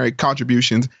culinary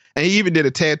contributions. And he even did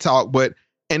a TED talk. But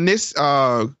in this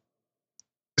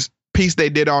piece they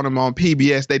did on him on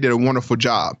PBS, they did a wonderful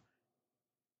job.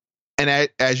 And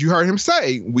as you heard him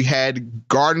say, we had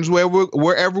gardens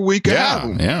wherever we could have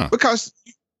them. Yeah. Because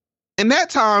in that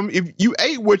time, if you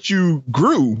ate what you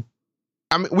grew,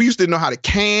 I mean, we used to know how to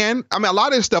can. I mean, a lot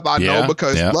of this stuff I know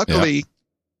because luckily,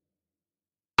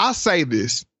 I say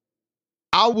this,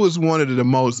 I was one of the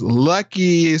most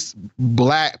luckiest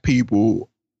Black people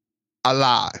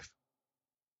alive.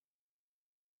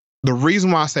 The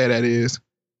reason why I say that is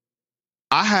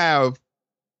I have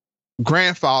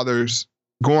grandfathers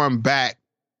going back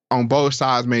on both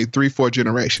sides, maybe 3-4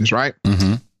 generations, right?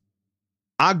 Mm-hmm.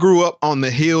 I grew up on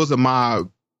the heels of my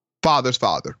father's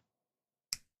father.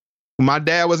 When my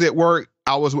dad was at work,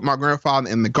 I was with my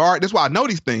grandfather in the garden. That's why I know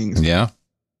these things. Yeah.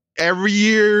 Every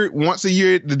year, once a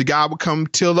year, the guy would come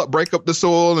till up, break up the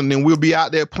soil, and then we'll be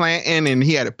out there planting. And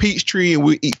he had a peach tree, and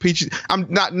we eat peaches. I'm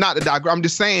not the diagram. I'm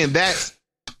just saying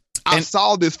I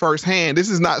saw this firsthand. This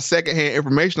is not secondhand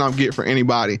information I'm getting from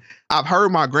anybody. I've heard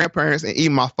my grandparents and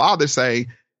even my father say,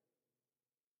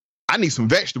 I need some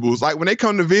vegetables. Like when they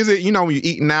come to visit, when you're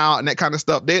eating out and that kind of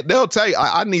stuff, they'll tell you,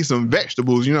 I need some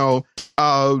vegetables.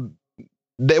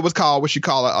 That was called what you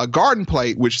call a garden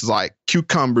plate, which is like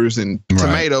cucumbers and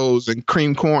tomatoes and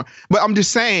cream corn. But I'm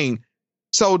just saying,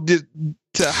 so to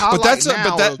highlight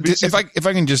if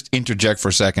I can just interject for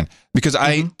a second, because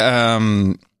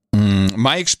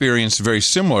my experience is very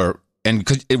similar, and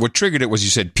what triggered it was you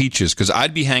said peaches, because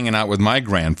I'd be hanging out with my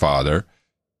grandfather,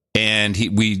 and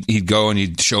he'd go and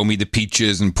he'd show me the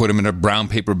peaches and put them in a brown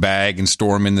paper bag and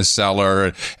store them in the cellar,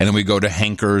 and then we go to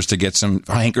Hankers to get some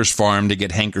Hankers Farm to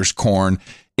get Hankers corn.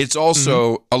 It's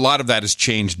also a lot of that has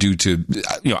changed due to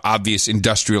obvious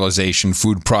industrialization,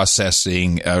 food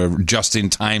processing, just in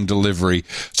time delivery.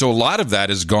 So a lot of that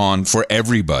is gone for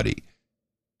everybody.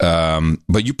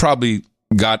 But you probably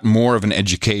got more of an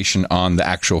education on the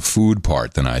actual food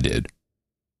part than I did.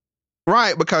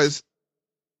 Right, because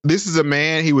this is a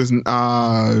man, he'd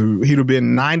have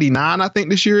been 99, I think,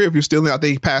 this year. If you're still, I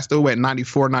think he passed away at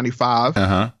 94, 95.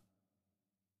 Uh-huh.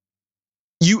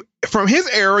 From his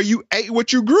era, you ate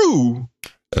what you grew.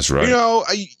 That's right.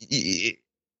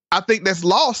 I think that's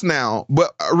lost now.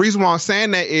 But a reason why I'm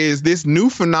saying that is this new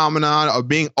phenomenon of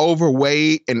being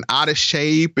overweight and out of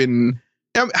shape, and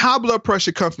high blood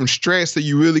pressure comes from stress, so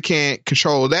you really can't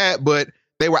control that. But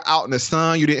they were out in the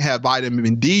sun. You didn't have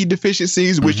vitamin D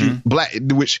deficiencies, which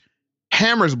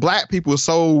hammers Black people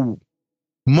so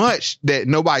much that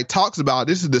nobody talks about.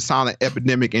 This is the silent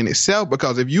epidemic in itself,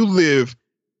 because if you live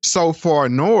so far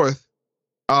north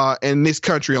in this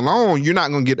country alone, you're not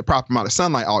going to get the proper amount of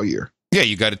sunlight all year. Yeah,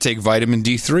 you got to take vitamin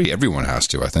D3. Everyone has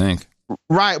to, I think.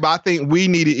 Right, but I think we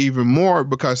need it even more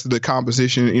because of the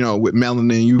composition, with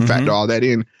melanin, you factor all that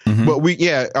in. Mm-hmm. But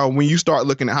when you start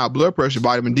looking at high blood pressure,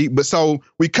 vitamin D, but so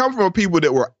we come from people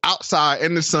that were outside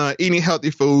in the sun, eating healthy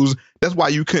foods. That's why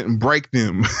you couldn't break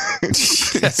them.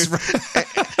 That's right.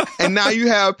 And now you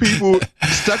have people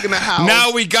stuck in the house.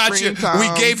 Now we got you. Time. We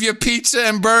gave you pizza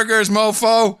and burgers,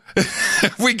 mofo.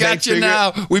 We got you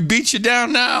now. We beat you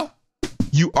down now.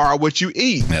 You are what you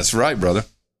eat. That's right, brother.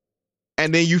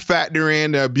 And then you factor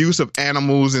in the abuse of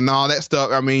animals and all that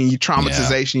stuff. I mean, you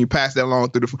traumatization, you pass that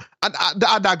along through the...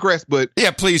 I digress, but...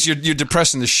 Yeah, please, you're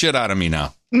depressing the shit out of me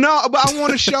now. No, but I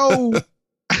want to show...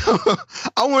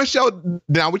 Now we're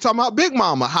talking about Big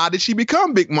Mama. How did she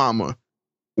become Big Mama?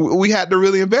 We had to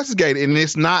really investigate it, and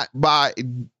it's not by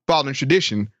following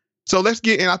tradition. So let's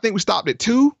get in. I think we stopped at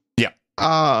 2. Yeah.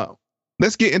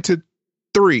 Let's get into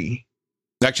 3.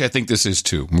 Actually, I think this is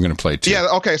 2. We're going to play 2. Yeah,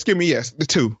 okay, excuse me, yes, the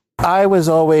 2. I was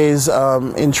always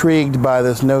intrigued by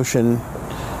this notion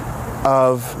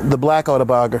of the Black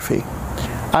autobiography.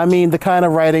 I mean, the kind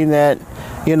of writing that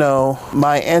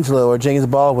Maya Angelou or James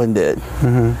Baldwin did.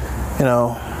 Mm-hmm.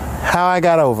 How I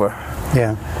got over.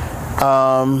 Yeah.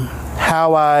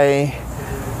 How I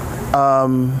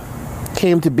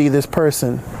came to be this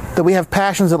person. That we have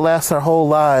passions that last our whole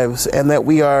lives, and that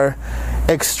we are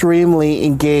extremely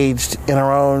engaged in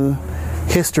our own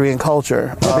history and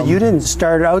culture. But you didn't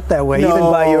start out that way, even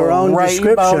by your own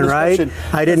description, right?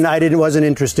 I wasn't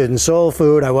interested in soul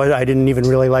food. I didn't even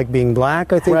really like being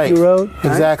black, I think you wrote. Right?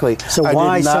 Exactly. So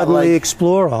why suddenly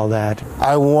explore all that?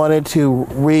 I wanted to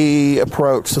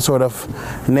reapproach the sort of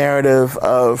narrative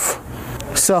of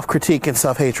self-critique and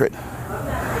self-hatred,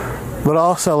 but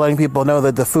also letting people know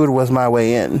that the food was my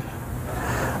way in.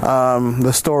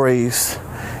 The stories,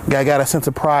 I got a sense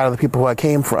of pride of the people who I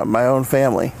came from, my own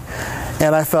family.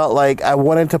 And I felt like I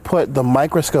wanted to put the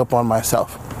microscope on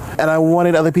myself. And I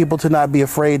wanted other people to not be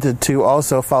afraid to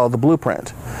also follow the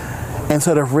blueprint and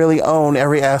sort of really own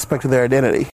every aspect of their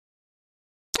identity.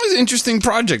 It's an interesting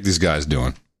project this guy's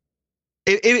doing.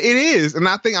 It is, and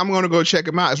I think I'm going to go check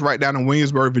him out. It's right down in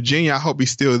Williamsburg, Virginia. I hope he's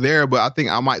still there, but I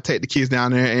think I might take the kids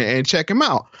down there and check him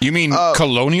out. You mean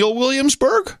Colonial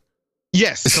Williamsburg?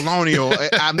 Yes, Colonial.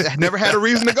 I've never had a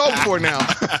reason to go before now.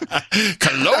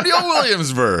 Colonial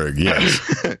Williamsburg, yes.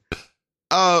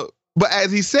 But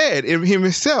as he said,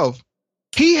 himself,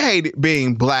 he hated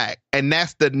being black, and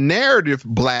that's the narrative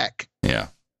black. Yeah.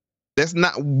 That's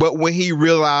not, but when he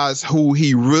realized who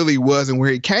he really was and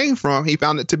where he came from, he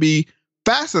found it to be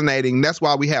fascinating. That's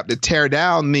why we have to tear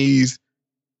down these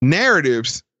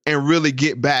narratives and really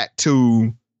get back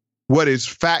to what is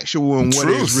factual and what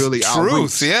is really our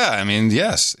roots. Yeah, I mean,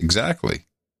 yes, exactly.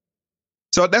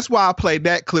 So that's why I played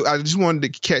that clip. I just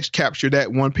wanted to capture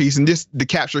that one piece and just to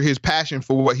capture his passion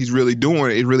for what he's really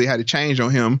doing. It really had to change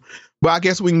on him. But I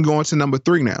guess we can go on to number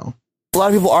 3 now. A lot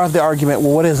of people have the argument,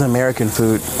 well, what is American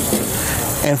food?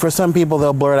 And for some people,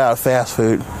 they'll blurt out fast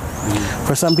food.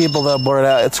 For some people, they'll blurt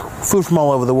out it's food from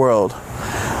all over the world.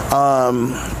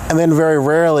 And then very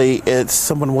rarely,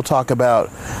 someone will talk about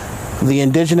the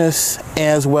indigenous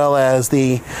as well as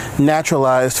the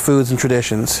naturalized foods and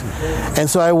traditions. And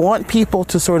so I want people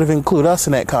to sort of include us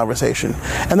in that conversation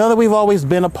and know that we've always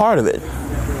been a part of it.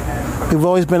 We've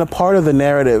always been a part of the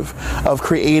narrative of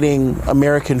creating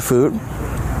American food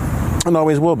and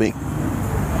always will be.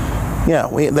 Yeah,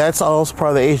 that's also part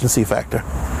of the agency factor,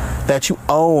 that you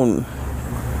own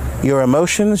your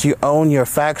emotions, you own your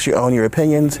facts, you own your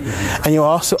opinions, and you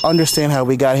also understand how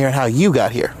we got here and how you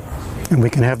got here. And we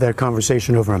can have that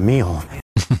conversation over a meal.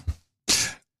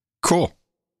 Cool.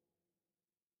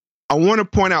 I want to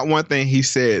point out one thing he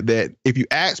said, that if you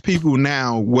ask people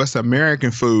now what's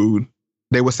American food,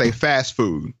 they would say fast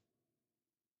food.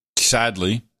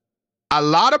 Sadly. A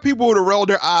lot of people would have rolled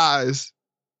their eyes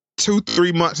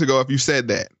 2-3 months ago if you said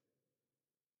that.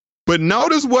 But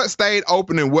notice what stayed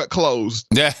open and what closed.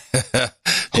 Yeah.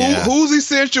 Who's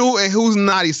essential and who's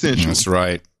not essential. That's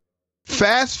right.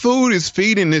 Fast food is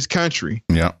feeding this country.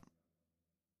 Yeah.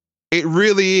 It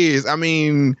really is. I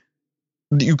mean,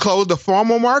 you close the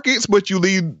farmer markets, but you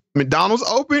leave McDonald's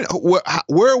open.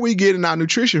 Where are we getting our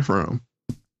nutrition from?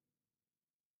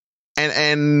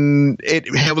 And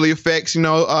it heavily affects,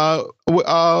 the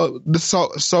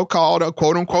so-called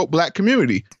quote unquote black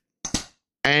community.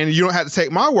 And you don't have to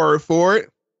take my word for it.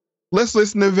 Let's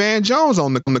listen to Van Jones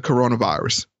on the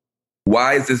coronavirus.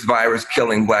 Why is this virus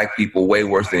killing black people way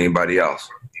worse than anybody else?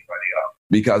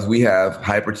 Because we have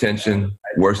hypertension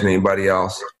worse than anybody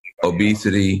else,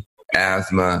 obesity,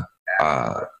 asthma,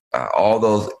 all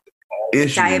those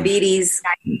issues.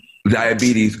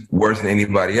 Diabetes worse than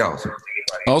anybody else.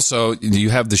 Also, you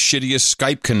have the shittiest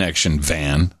Skype connection,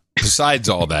 Van, besides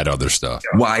all that other stuff.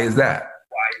 Why is that?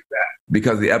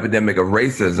 Because the epidemic of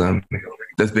racism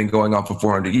that's been going on for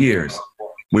 400 years,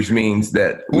 which means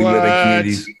that we live in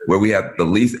communities where we have the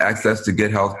least access to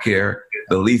good health care,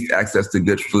 the least access to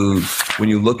good food. When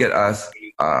you look at us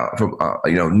from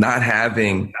not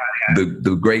having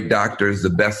the great doctors, the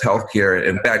best health care.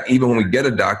 In fact, even when we get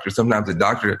a doctor, sometimes the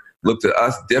doctor looks at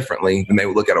us differently than they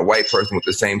would look at a white person with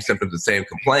the same symptoms, the same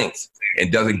complaints,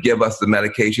 and doesn't give us the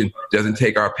medication, doesn't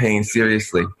take our pain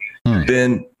seriously.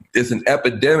 Then it's an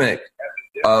epidemic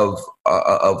of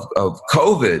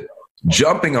COVID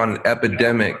jumping on an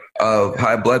epidemic of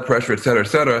high blood pressure, et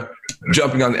cetera,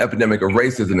 jumping on the epidemic of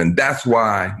racism. And that's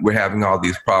why we're having all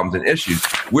these problems and issues.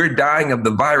 We're dying of the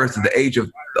virus at the age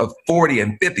of 40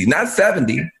 and 50, not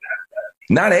 70,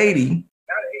 not 80,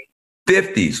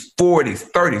 50s,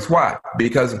 40s, 30s. Why?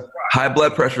 Because high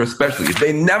blood pressure, especially.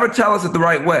 They never tell us it the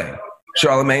right way,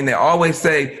 Charlamagne. They always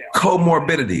say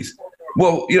comorbidities.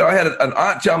 Well, I had an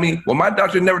aunt tell me, well, my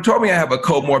doctor never told me I have a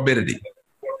comorbidity.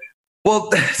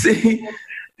 Well, see,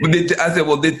 I said,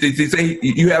 well, did he say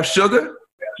you have sugar?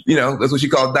 You know, that's what she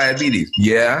calls diabetes.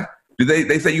 Yeah. Did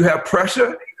they say you have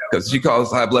pressure? Because she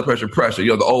calls high blood pressure, you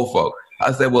know, the old folk.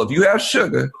 I said, well, if you have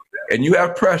sugar and you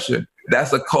have pressure,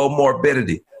 that's a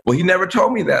comorbidity. Well, he never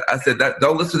told me that. I said,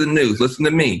 don't listen to the news. Listen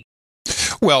to me.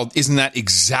 Well, isn't that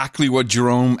exactly what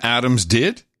Jerome Adams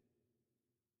did?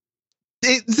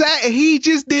 Exactly. He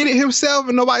just did it himself,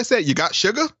 and nobody said, you got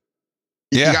sugar?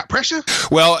 Yeah. You got pressure?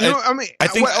 Well, you know, I mean, I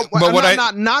think, I'm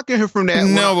not knocking him from that.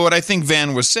 No, but what I think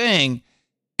Van was saying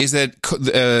is that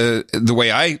the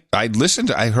way I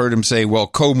listened, I heard him say, well,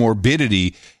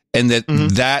 comorbidity, and that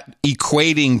that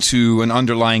equating to an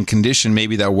underlying condition,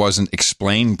 maybe that wasn't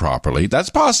explained properly.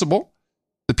 That's possible.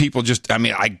 The people just, I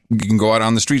mean, you can go out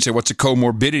on the street and say, what's a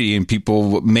comorbidity? And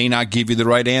people may not give you the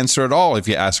right answer at all. If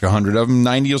you ask 100 of them,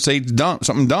 90 will say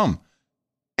something dumb.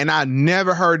 And I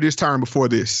never heard this term before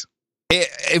this.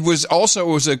 It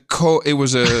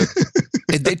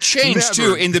changed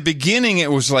too. In the beginning,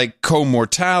 it was like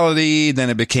comortality. Then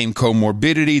it became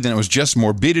comorbidity. Then it was just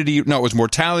morbidity. No, it was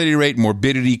mortality rate,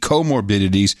 morbidity,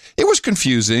 comorbidities. It was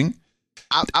confusing.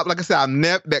 Like I said, I've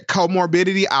never that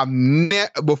comorbidity.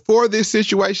 Before this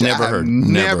situation,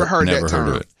 never heard that term.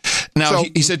 Heard of it. Now so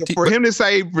he said for him to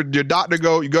say for your doctor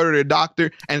you go to the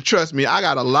doctor, and trust me, I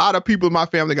got a lot of people in my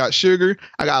family got sugar.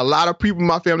 I got a lot of people in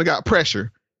my family got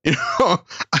pressure. You know,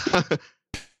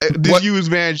 use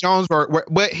Van Jones for,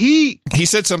 but he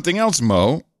said something else,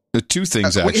 Mo. The two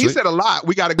things actually. He said a lot.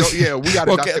 We got to go. Yeah, we got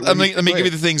to. Okay, let me give you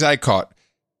the things I caught.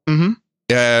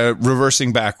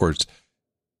 Reversing backwards.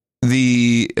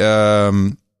 He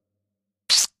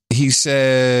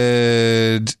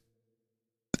said,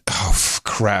 oh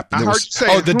crap! I heard you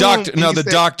say the doctor. No, the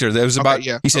doctor. That was about.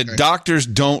 He said doctors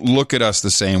don't look at us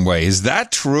the same way. Is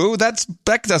that true? That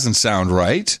doesn't sound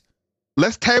right.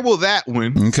 Let's table that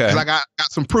one. Okay, I got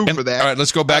some proof for that. All right,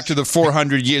 let's go back to the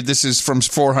 400 years. This is from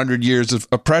 400 years of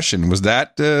oppression. Was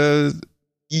that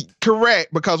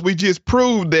correct? Because we just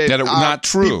proved that it was not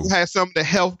true. People had some of the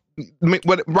health.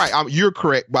 Right, you're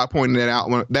correct by pointing that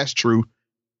out. That's true.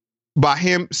 By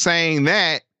him saying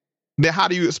that, then how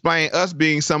do you explain us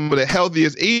being some of the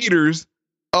healthiest eaters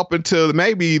up until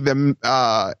maybe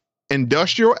the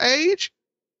industrial age?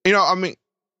 You know, I mean,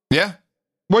 yeah.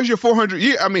 Where's your 400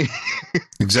 years? I mean,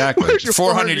 exactly.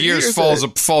 400 years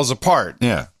falls apart.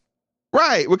 Yeah,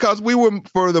 right. Because we were,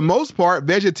 for the most part,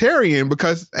 vegetarian.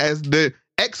 Because as the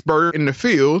expert in the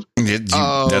field,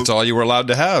 that's all you were allowed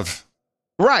to have.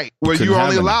 Right. Well, you're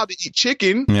only allowed to eat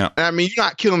chicken. Yeah. I mean, you're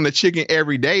not killing the chicken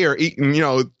every day or eating,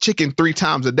 chicken 3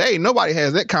 times a day. Nobody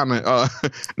has that kind of,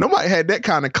 nobody had that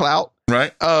kind of clout.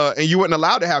 Right. And you weren't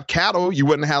allowed to have cattle. You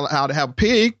wouldn't have allowed to have a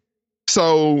pig.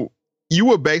 So you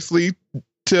were basically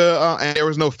and there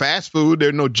was no fast food. There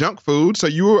was no junk food. So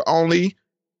you were only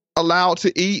allowed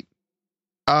to eat,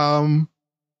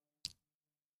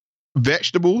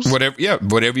 vegetables.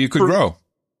 Whatever you could grow.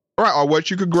 Right, or what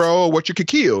you could grow, or what you could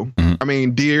kill. Mm-hmm. I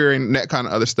mean, deer and that kind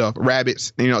of other stuff,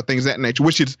 rabbits, things of that nature,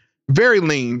 which is very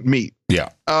lean meat. Yeah.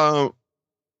 But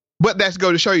that's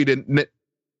go to show you that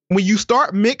when you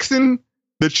start mixing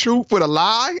the truth with a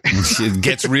lie, it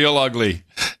gets real ugly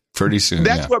pretty soon.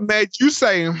 That's what made you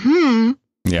say,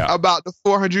 about the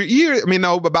 400 years. I mean,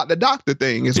 no, about the doctor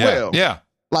thing as well. Yeah.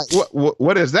 Like,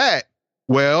 what is that?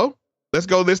 Well, let's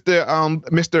go list the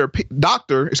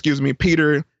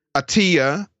Peter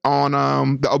Attia on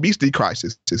the obesity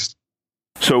crisis.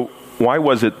 So why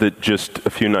was it that just a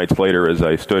few nights later, as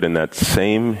I stood in that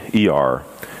same ER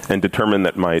and determined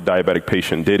that my diabetic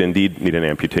patient did indeed need an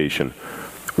amputation,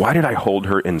 why did I hold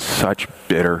her in such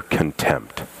bitter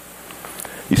contempt?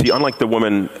 You see, unlike the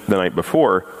woman the night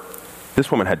before,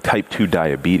 this woman had type 2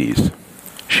 diabetes.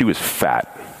 She was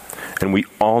fat. And we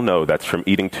all know that's from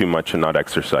eating too much and not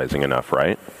exercising enough,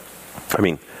 right? I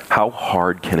mean, how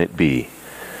hard can it be?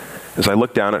 As I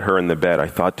looked down at her in the bed, I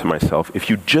thought to myself, if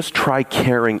you just try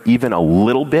caring even a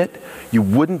little bit, you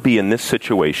wouldn't be in this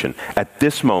situation at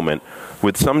this moment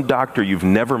with some doctor you've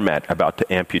never met about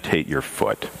to amputate your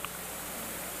foot.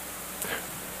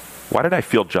 Why did I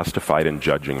feel justified in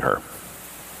judging her?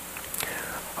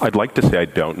 I'd like to say I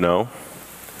don't know,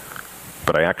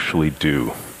 but I actually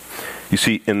do. You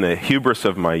see, in the hubris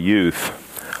of my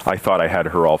youth, I thought I had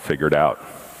her all figured out.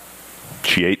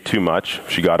 She ate too much.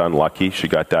 She got unlucky. She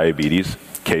got diabetes.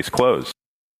 Case closed.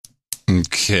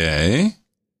 Okay.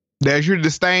 There's your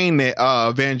disdain that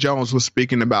Van Jones was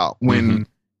speaking about when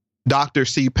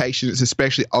doctors see patients,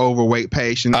 especially overweight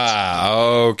patients.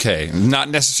 Okay. Not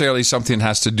necessarily something that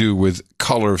has to do with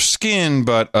color of skin,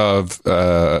 but of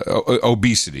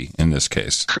obesity in this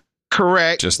case.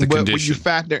 Correct. Just the but condition. When you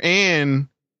factor in,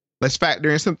 let's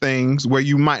factor in some things where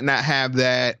you might not have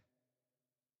that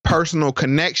personal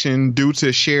connection due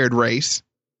to shared race.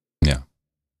 Yeah.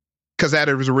 Because that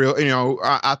is real,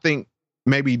 I think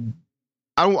maybe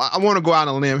I want to go out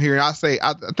on a limb here. And I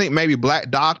think maybe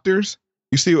black doctors,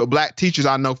 you see with black teachers,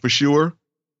 I know for sure,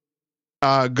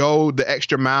 go the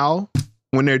extra mile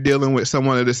when they're dealing with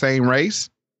someone of the same race,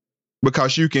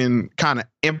 because you can kind of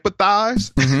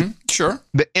empathize. Mm-hmm. Sure.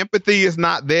 The empathy is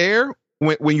not there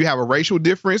when you have a racial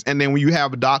difference. And then when you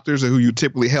have doctors who you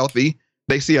typically healthy,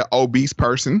 they see an obese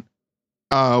person,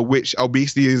 which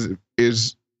obesity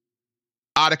is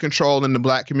out of control in the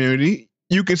black community.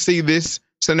 You can see this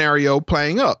scenario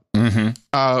playing up.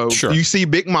 Mm-hmm. Sure. You see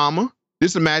Big Mama.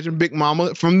 Just imagine Big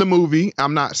Mama from the movie.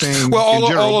 I'm not saying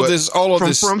all of this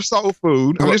from Soul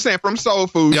Food. I'm just saying from Soul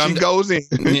Food. She goes in.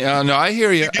 Yeah, no, I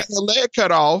hear you. She gets her leg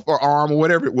cut off or arm or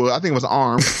whatever it was. I think it was an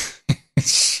arm.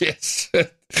 Shit,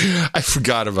 I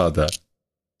forgot about that.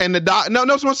 And the doc, no,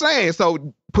 that's what I'm saying.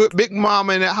 So put Big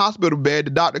Mama in that hospital bed.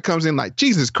 The doctor comes in like,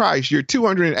 Jesus Christ, you're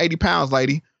 280 pounds,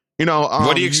 lady.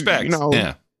 What do you expect?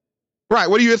 Yeah. Right.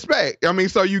 What do you expect? I mean,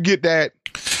 so you get that.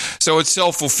 So it's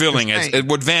self-fulfilling.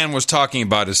 What Van was talking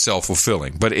about is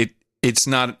self-fulfilling, but it's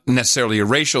not necessarily a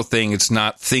racial thing. It's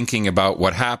not thinking about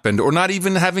what happened, or not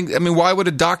even having. I mean, why would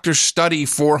a doctor study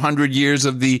 400 years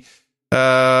of the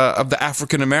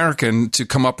African American to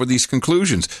come up with these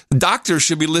conclusions? Doctors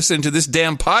should be listening to this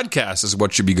damn podcast. Is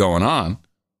what should be going on.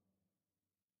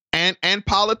 And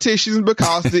politicians,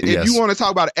 because if Yes. you want to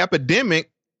talk about an epidemic,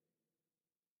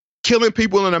 killing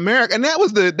people in America, and that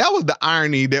was the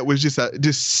irony that was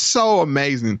just so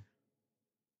amazing.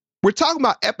 We're talking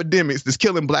about epidemics that's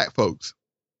killing black folks,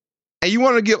 and you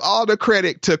want to give all the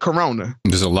credit to Corona.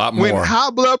 There's a lot more. When high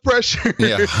blood pressure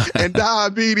and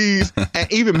diabetes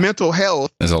and even mental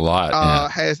health, there's a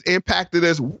lot has impacted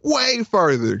us way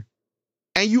further.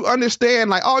 And you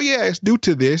understand, like, oh yeah, it's due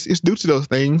to this, it's due to those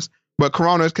things. But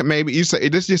Corona is maybe you say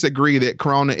let's just agree that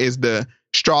Corona is the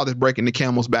straw that's breaking the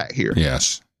camel's back here.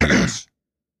 Yes.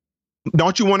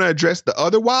 Don't you want to address the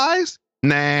otherwise?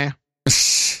 Nah.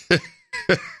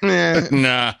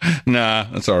 Nah,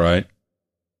 that's all right.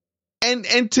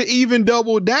 And to even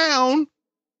double down,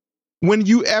 when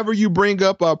you bring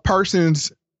up a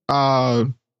person's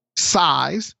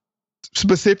size,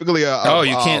 specifically you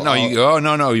can't.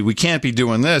 No, we can't be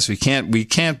doing this. We can't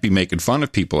be making fun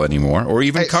of people anymore, or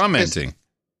even commenting.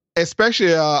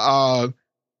 Especially a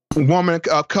woman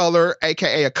of color,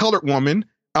 aka a colored woman.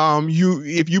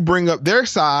 If you bring up their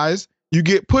size, you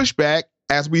get pushback,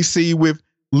 as we see with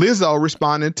Lizzo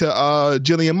responding to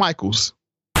Jillian Michaels.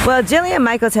 Well, Jillian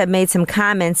Michaels had made some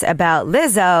comments about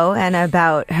Lizzo and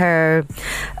about her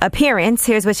appearance.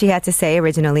 Here's what she had to say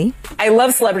originally. I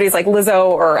love celebrities like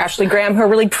Lizzo or Ashley Graham who are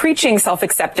really preaching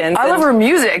self-acceptance. I love her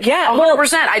music. Yeah.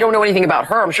 100%. I don't know anything about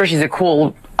her. I'm sure she's a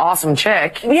cool, awesome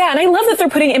chick. Yeah, and I love that they're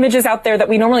putting images out there that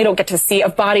we normally don't get to see,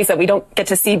 of bodies that we don't get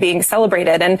to see being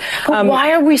celebrated. And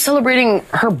why are we celebrating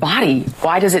her body?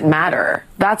 Why does it matter?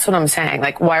 That's what I'm saying.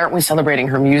 Like, why aren't we celebrating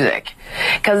her music?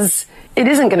 Because it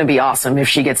isn't going to be awesome if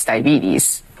she gets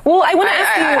diabetes. Well, I want to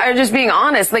ask you... I'm just being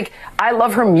honest. Like, I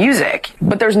love her music,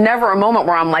 but there's never a moment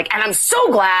where I'm like, and I'm so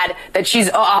glad that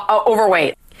she's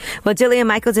overweight. Well, Jillian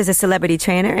Michaels is a celebrity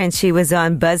trainer, and she was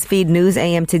on BuzzFeed News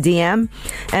AM to DM,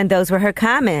 and those were her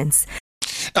comments.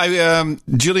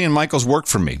 Jillian Michaels worked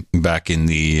for me back in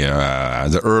the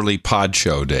early Pod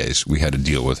Show days. We had to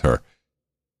deal with her.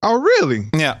 Oh, really?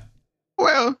 Yeah.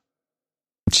 Well,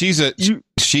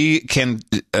 she can.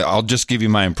 I'll just give you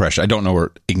my impression. I don't know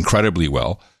her incredibly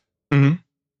well. Mm-hmm.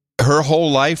 Her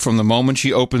whole life, from the moment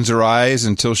she opens her eyes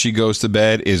until she goes to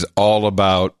bed, is all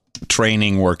about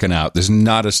training, working out. There's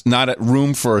not a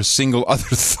room for a single other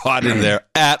thought in there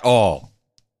at all.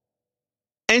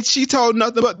 And she told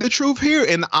nothing but the truth here,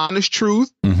 and the honest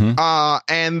truth. Mm-hmm.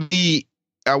 And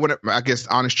I guess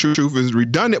honest truth is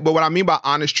redundant, but what I mean by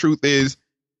honest truth is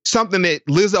something that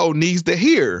Lizzo needs to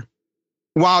hear.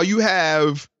 While you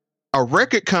have a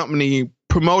record company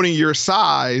promoting your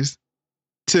size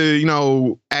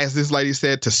to, as this lady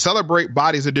said, to celebrate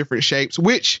bodies of different shapes,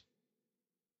 which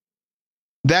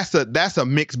that's a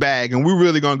mixed bag. And we're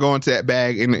really going to go into that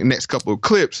bag in the next couple of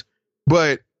clips.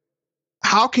 But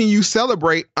how can you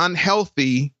celebrate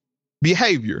unhealthy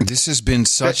behavior? This has been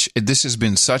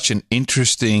such an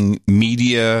interesting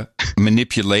media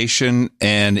manipulation,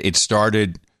 and it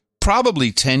started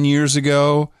probably 10 years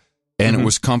ago. And it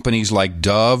was companies like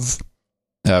Dove,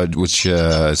 which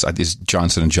is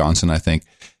Johnson & Johnson, I think,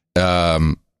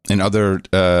 and other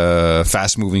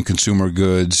fast-moving consumer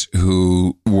goods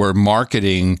who were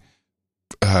marketing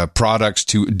products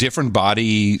to different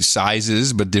body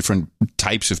sizes, but different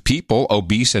types of people,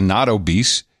 obese and not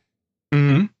obese.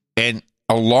 Mm-hmm. And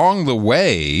along the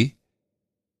way,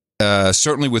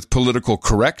 certainly with political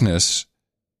correctness,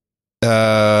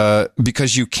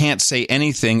 because you can't say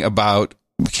anything about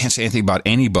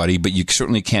anybody, but you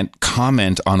certainly can't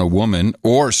comment on a woman,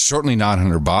 or certainly not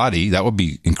on her body. That would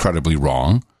be incredibly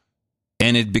wrong.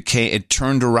 And it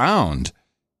turned around,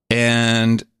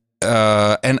 and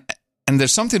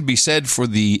there's something to be said for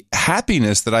the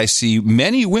happiness that I see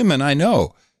many women I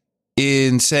know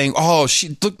in saying, "Oh,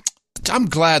 I'm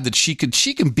glad that she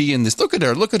can be in this. Look at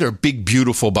her big,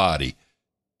 beautiful body."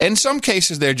 In some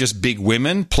cases, they're just big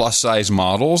women, plus size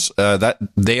models. That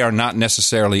they are not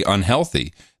necessarily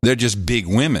unhealthy. They're just big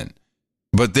women.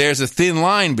 But there's a thin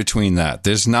line between that.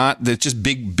 They're just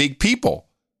big people.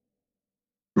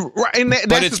 Right, and that's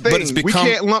the thing. But it's become,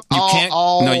 we can't lump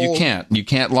No, you can't. You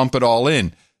can't lump it all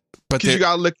in. But you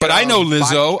gotta look. But I know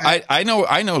Lizzo. I know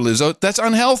Lizzo. That's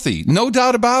unhealthy, no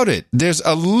doubt about it. There's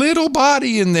a little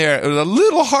body in there, a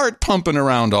little heart pumping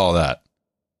around all that.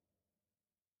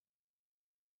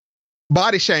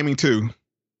 Body shaming too.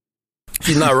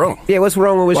 She's not wrong. Yeah, what's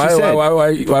wrong with what she said? Why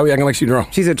are we acting like she's wrong?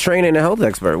 She's a trainer and a health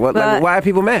expert. Why are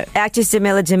people mad? Actress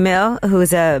Jamila Jamil,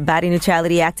 who's a body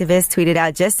neutrality activist, tweeted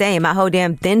out, "Just saying, my whole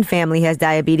damn thin family has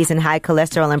diabetes and high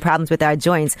cholesterol and problems with our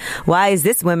joints. Why is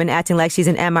this woman acting like she's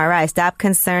an MRI? Stop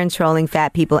concern trolling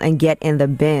fat people and get in the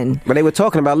bin." But they were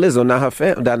talking about Lizzo, not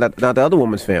her not the other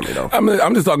woman's family, though.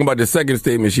 I'm just talking about the second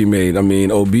statement she made. I mean,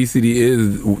 obesity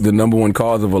is the number one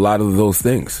cause of a lot of those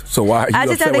things. So why are you I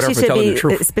just upset thought with that her for she telling the should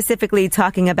be truth? specifically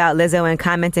talking about Lizzo and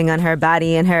commenting on her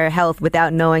body and her health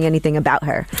without knowing anything about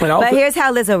her. But here's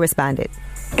how Lizzo responded.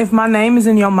 If my name is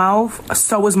in your mouth,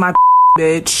 so is my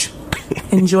bitch.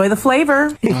 Enjoy the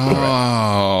flavor.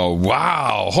 Oh,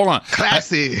 wow. Hold on.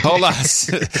 Classy. Hold on.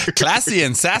 Classy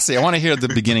and sassy. I want to hear the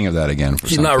beginning of that again.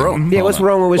 She's not wrong. Yeah, what's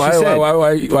wrong with what she said? Why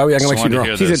are we acting like she's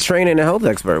wrong? She's a trainer and a health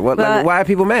expert. Why are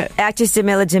people mad? Actress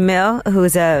Jamila Jamil,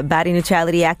 who's a body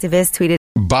neutrality activist, tweeted,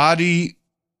 "Body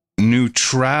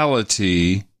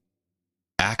neutrality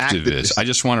activist." I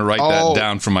just want to write that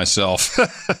down for myself.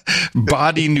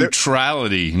 Body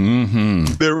neutrality. Mm-hmm.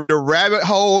 The rabbit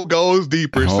hole goes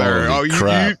deeper, sir.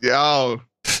 Crap.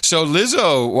 So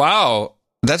Lizzo, wow,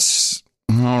 that's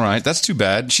all right. That's too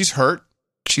bad. She's hurt.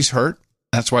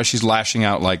 That's why she's lashing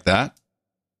out like that.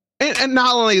 And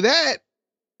not only that,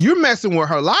 you're messing with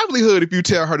her livelihood if you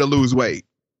tell her to lose weight.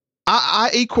 I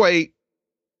equate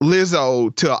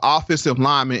Lizzo to an offensive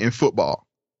lineman in football.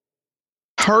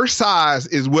 Her size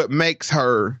is what makes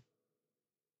her.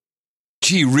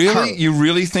 Gee, really? You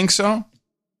really think so?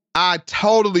 I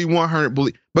totally want her to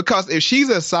believe, because if she's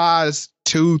a size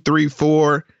 2, 3,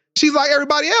 4, she's like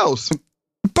everybody else.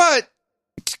 But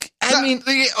I mean,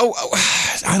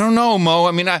 I don't know, Mo.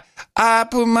 I mean, I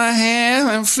put my hand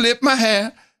and flip my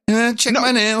hair and check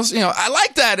my nails. I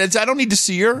like that. I don't need to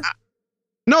see her.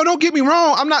 No, don't get me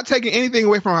wrong. I'm not taking anything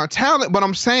away from her talent, but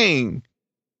I'm saying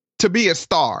to be a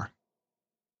star,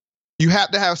 you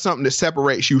have to have something that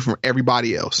separates you from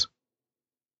everybody else.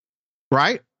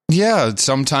 Right? Yeah,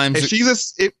 sometimes if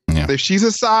she's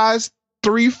a size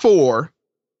 3, 4,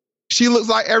 she looks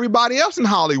like everybody else in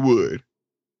Hollywood.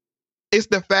 It's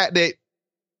the fact that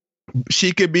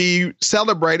she could be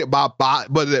celebrated by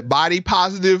body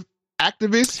positive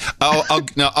activists.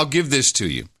 I'll give this to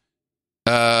you.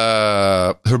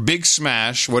 Her big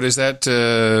smash. What is that?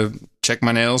 Check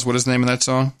My Nails. What is the name of that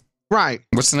song? Right.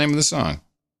 What's the name of the song?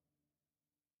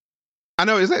 I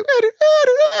know it's like.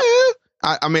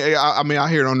 I mean, I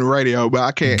hear it on the radio, but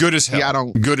I can't. Good as hell. Yeah, I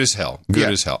don't. Good as hell. Good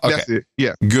as hell. Okay. That's it.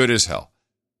 Yeah. Good as hell.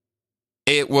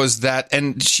 It was that,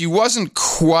 and she wasn't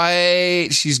quite.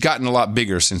 She's gotten a lot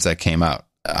bigger since that came out.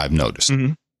 I've noticed.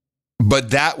 Mm-hmm.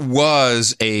 But that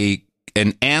was an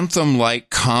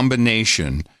anthem-like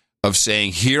combination of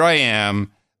saying, "Here I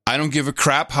am. I don't give a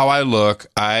crap how I look.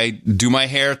 I do my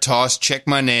hair toss, check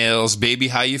my nails, baby,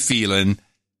 how you feeling?"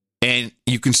 And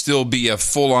you can still be a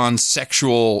full-on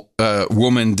sexual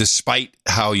woman despite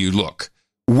how you look.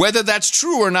 Whether that's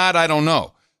true or not, I don't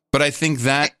know. But I think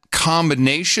that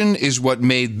combination is what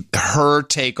made her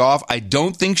take off. I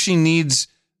don't think she needs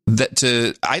that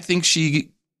to. I think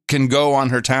she can go on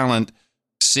her talent,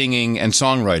 singing and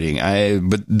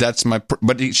songwriting. But that's my.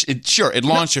 But it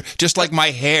launched her, just like my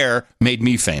hair made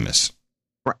me famous.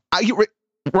 Right.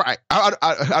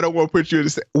 I don't want to put you in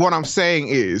this. What I'm saying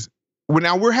is,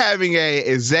 now we're having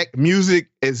a music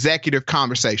executive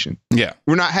conversation. Yeah.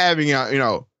 We're not having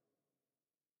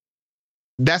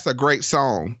that's a great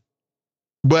song,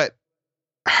 but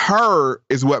her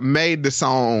is what made the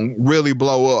song really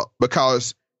blow up,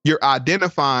 because you're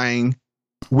identifying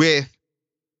with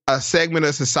a segment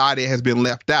of society that has been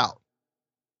left out.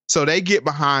 So they get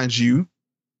behind you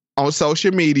on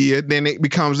social media, then it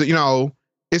becomes,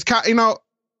 it's kind of,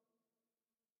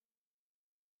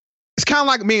 kind of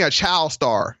like being a child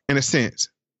star in a sense.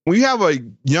 When you have a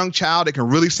young child that can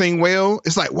really sing well,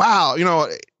 it's like, wow, you know,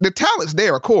 the talent's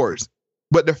there, of course,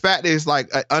 but the fact is like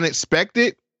an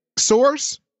unexpected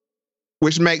source,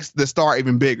 which makes the star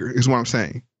even bigger, is what I'm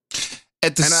saying.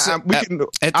 Because I'm going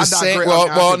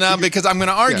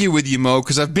to argue with you, Mo,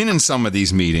 because I've been in some of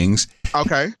these meetings.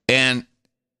 Okay. And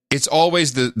it's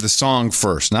always the song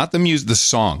first, not the music, the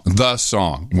song.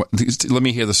 Let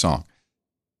me hear the song.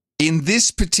 In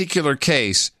this particular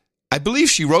case, I believe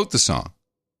she wrote the song.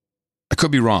 I could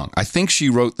be wrong. I think she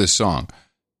wrote this song.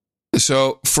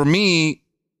 So for me,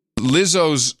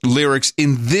 Lizzo's lyrics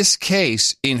in this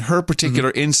case, in her particular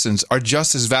instance, are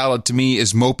just as valid to me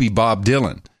as mopey Bob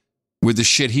Dylan with the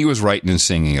shit he was writing and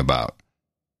singing about.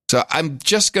 So I'm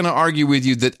just going to argue with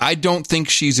you that I don't think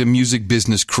she's a music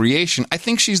business creation. I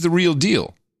think she's the real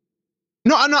deal.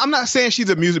 No, I'm not saying she's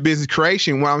a music business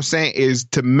creation. What I'm saying is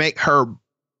to make her,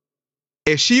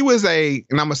 if she was and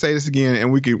I'm going to say this again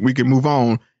and we can move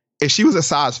on. If she was a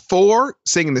size 4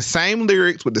 singing the same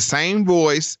lyrics with the same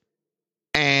voice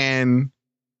and,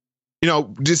 you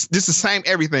know, just the same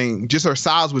everything, just her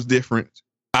size was different.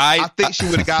 I think she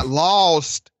would have got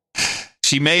lost.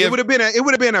 She may have. It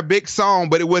would have been a big song,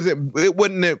 but it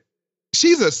wouldn't have.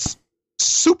 She's a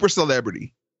super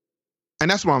celebrity.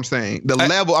 And that's what I'm saying. The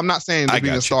level, I'm not saying to be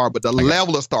a star, but the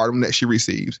level of stardom that she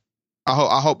receives.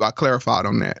 I hope I clarified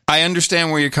on that. I understand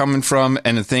where you're coming from.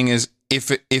 And the thing is, if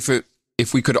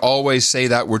we could always say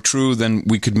that were true, then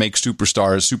we could make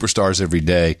superstars every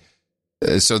day.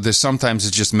 So there's sometimes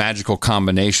it's just magical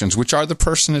combinations, which are the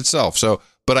person itself. So,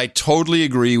 but I totally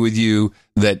agree with you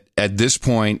that at this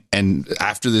point and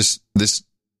after this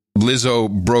Lizzo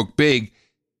broke big,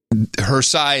 her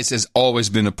size has always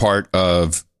been a part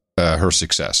of her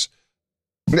success.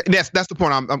 That's the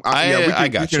point. I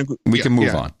got you. We can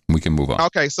move on. We can move on.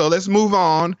 Okay, so let's move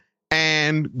on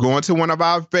and go into one of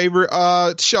our favorite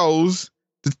shows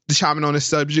to chime in on this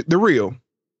subject, The Real.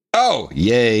 Oh,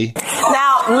 yay.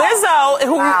 Now, Lizzo,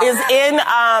 who is in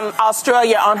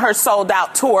Australia on her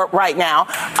sold-out tour right now,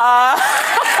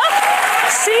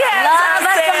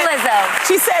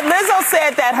 Lizzo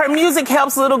said that her music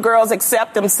helps little girls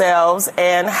accept themselves,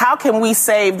 and how can we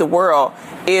save the world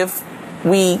if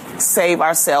we save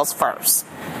ourselves first?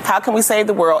 How can we save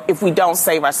the world if we don't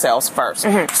save ourselves first?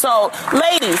 Mm-hmm. So,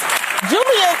 ladies,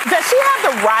 Julia, does she have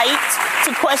the right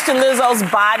to question Lizzo's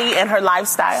body and her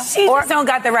lifestyle? She just don't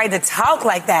got the right to talk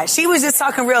like that. She was just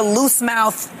talking real loose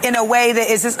mouth in a way that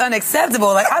is just unacceptable.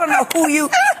 Like, I don't know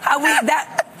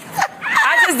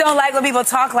I just don't like when people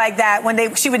talk like that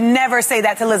she would never say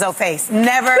that to Lizzo face.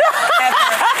 Never, ever,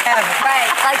 ever. Right.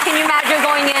 Like, can you imagine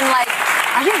going in like,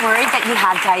 are you worried that you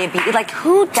have diabetes? Like,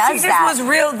 who does that? She just was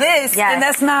real this, and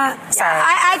that's not... Sorry.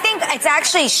 I think it's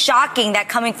actually shocking that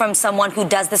coming from someone who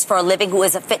does this for a living, who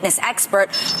is a fitness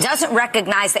expert, doesn't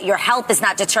recognize that your health is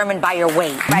not determined by your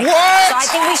weight. Right? What? So I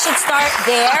think we should start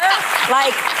there.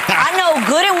 Like, I know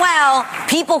good and well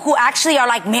people who actually are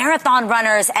like marathon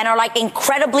runners and are like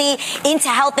incredibly into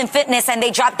health and fitness, and they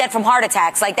drop dead from heart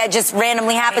attacks. Like, that just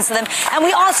randomly happens to them. And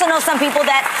we also know some people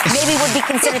that maybe would be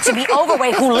considered to be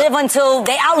overweight who live until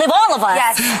they outlive all of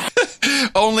us. Yes.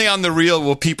 Only on The Real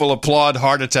will people applaud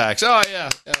heart attacks. Oh, yeah,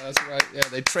 that's right. Yeah,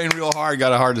 they train real hard,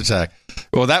 got a heart attack.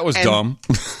 Well, that was dumb.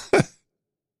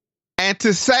 And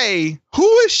to say,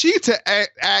 who is she to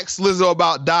ask Lizzo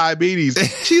about diabetes?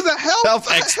 She's a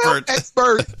health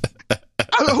expert.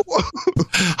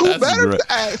 Who better to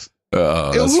ask?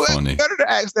 Oh, that's funny. Better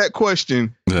to ask that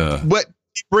question. Yeah. But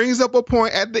he brings up a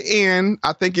point at the end.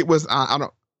 I think it was, I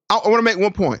want to make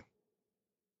one point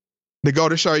to go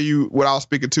to show you what I was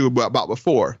speaking to about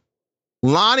before.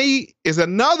 Lonnie is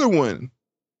another one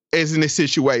is in this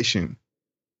situation.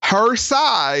 Her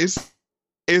size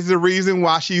is the reason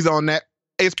why she's on that.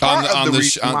 It's part of the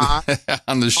reason why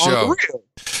on the show. On The Real.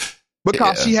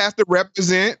 Because she has to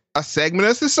represent a segment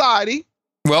of society.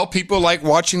 Well, people like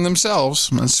watching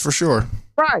themselves. That's for sure.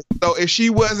 Right. So if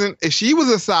she was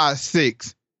a size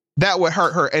 6, that would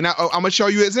hurt her. And I'm going to show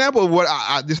you an example of what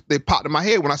they popped in my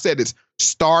head when I said this.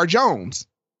 Star Jones.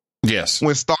 Yes.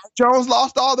 When Star Jones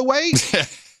lost all the weight.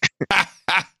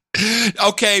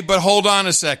 Okay, but hold on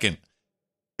a second.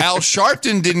 Al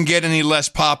Sharpton didn't get any less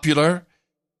popular.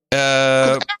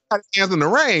 Hands in the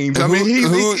range. I mean,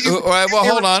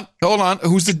 hold on.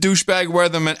 Who's the douchebag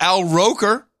weatherman? Al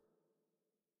Roker.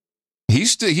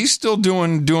 He's still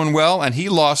doing well, and he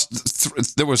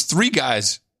lost. There was 3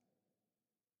 guys.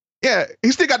 Yeah,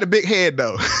 he still got the big head,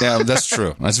 though. Yeah, that's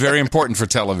true. That's very important for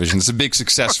television. It's a big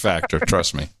success factor.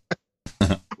 Trust me.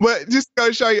 But just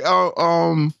to show you,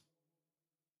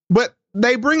 but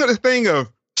they bring up the thing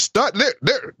of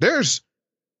there's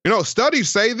Studies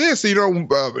say this.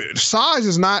 Size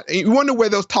is not. You wonder where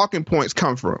those talking points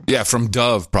come from. Yeah, from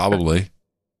Dove, probably.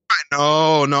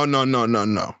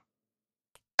 No.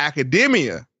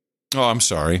 Academia. Oh, I'm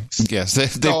sorry. Yes,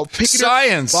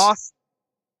 science.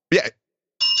 Yeah.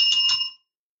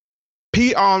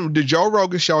 Pete on the Joe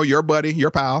Rogan show, your buddy,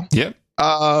 your pal. Yep.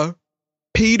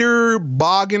 Peter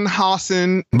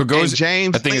Boggenhausen and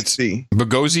James. I think Lindsay.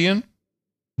 It's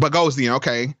Boghossian.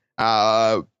 Okay.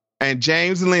 And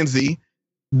James Lindsay,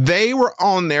 they were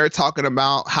on there talking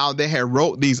about how they had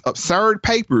wrote these absurd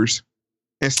papers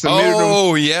and submitted them.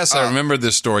 Oh, yes, I remember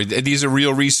this story. These are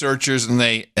real researchers, and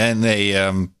they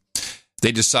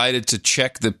decided to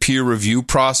check the peer review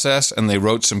process, and they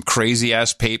wrote some crazy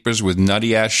ass papers with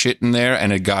nutty ass shit in there,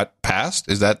 and it got passed.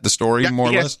 Is that the story, more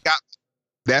or less?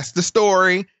 That's the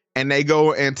story, and they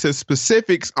go into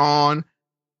specifics on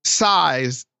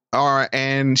size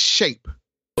and shape.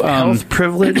 Health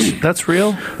privilege, that's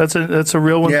real? That's a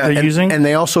real one they're using? And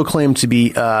they also claim to be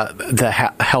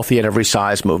the healthy at every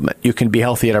size movement. You can be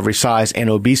healthy at every size, and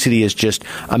obesity is just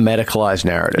a medicalized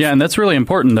narrative. Yeah, and that's really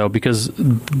important, though, because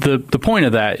the point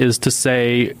of that is to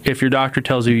say if your doctor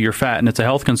tells you you're fat and it's a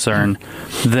health concern,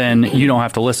 then you don't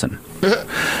have to listen.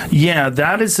 Yeah,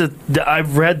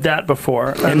 I've read that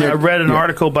before. And I read an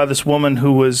article by this woman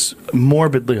who was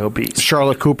morbidly obese.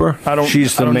 Charlotte Cooper? I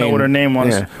don't know what her name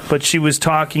was. Yeah. But she was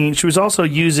talking, she was also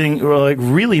using,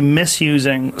 really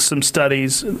misusing some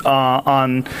studies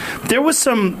on, there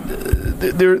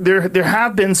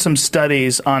have been some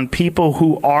studies on people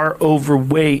who are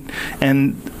overweight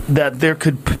and that there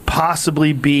could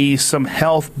possibly be some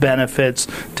health benefits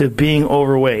to being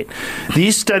overweight.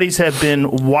 These studies have been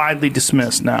widely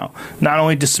dismissed now. Not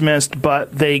only dismissed,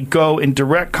 but they go in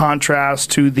direct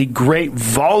contrast to the great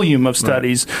volume of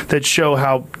studies that show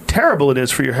how terrible it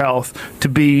is for your health to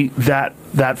be that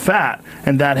fat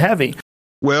and that heavy.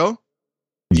 Well,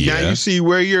 now you see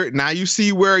where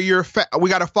you're fat. We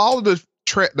got to follow the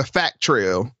fact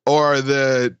trail or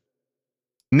the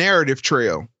narrative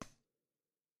trail.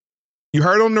 You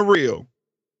heard on the reel.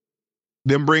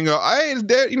 Then bring up,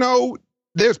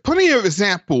 there's plenty of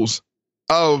examples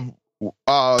of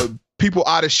people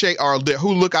out of shape or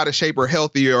who look out of shape or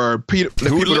healthy or people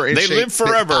that are in shape. They live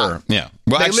forever. Yeah.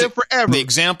 Well, they live forever. The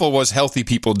example was healthy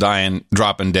people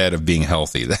dropping dead of being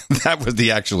healthy. That was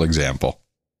the actual example.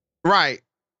 Right.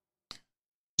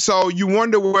 So you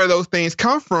wonder where those things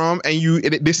come from, and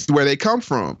this is where they come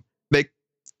from.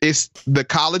 It's the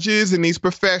colleges and these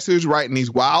professors writing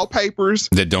these wild papers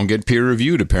that don't get peer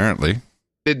reviewed. Apparently,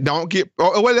 that don't get.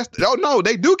 No,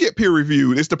 they do get peer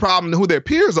reviewed. It's the problem who their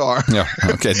peers are. Yeah.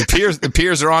 Okay. The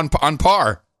peers are on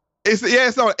par. It's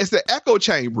the echo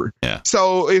chamber. Yeah.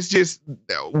 So it's just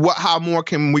how more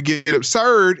can we get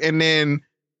absurd, and then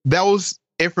those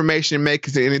information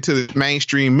makes it into the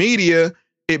mainstream media.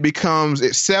 It becomes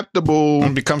acceptable.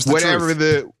 It becomes the whatever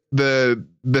truth.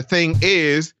 the thing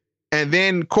is. And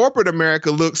then corporate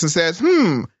America looks and says,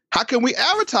 how can we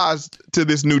advertise to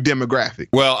this new demographic?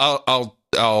 Well,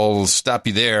 I'll stop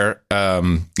you there.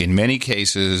 In many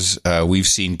cases, we've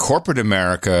seen corporate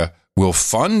America will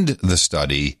fund the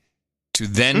study to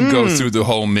then go through the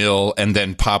whole mill and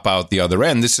then pop out the other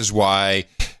end. This is why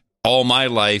all my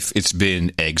life it's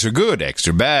been eggs are good, eggs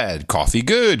are bad, coffee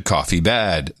good, coffee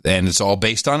bad. And it's all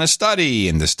based on a study.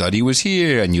 And the study was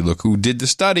here. And you look who did the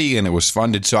study and it was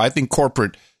funded. So I think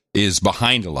corporate is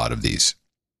behind a lot of these.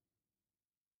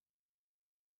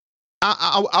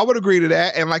 I would agree to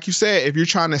that. And like you said, if you're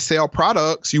trying to sell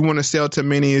products, you want to sell to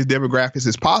many demographics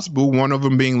as possible, one of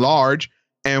them being large.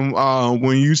 And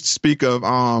when you speak of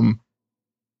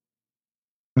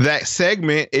that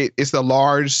segment, it's a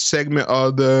large segment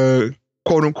of the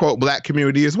quote unquote black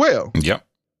community as well. Yep.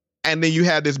 And then you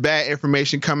have this bad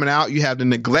information coming out. You have the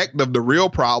neglect of the real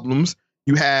problems.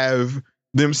 You have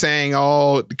them saying,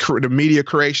 the media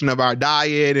creation of our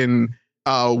diet and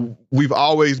we've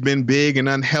always been big and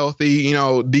unhealthy,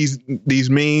 these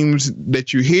memes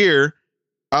that you hear.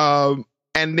 And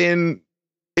then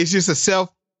it's just a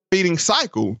self-feeding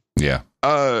cycle. Yeah.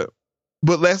 But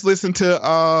let's listen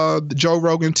to Joe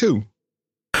Rogan too.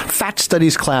 Fat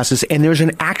studies classes, and there's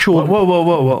an actual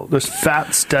whoa. There's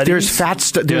fat studies. There's fat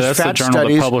studies. There's fat the journal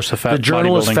studies. That published the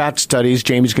journal is Fat Studies.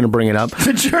 Jamie's going to bring it up.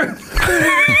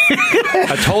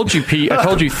 I told you, Pete. I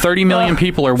told you 30 million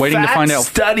people are waiting to find out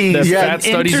studies. That fat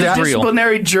studies is real.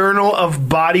 Interdisciplinary Journal of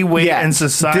Body Weight and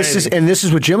Society. This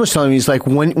is what Jim was telling me. He's like,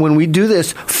 when we do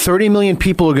this, 30 million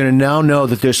people are going to now know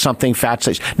that there's something Fat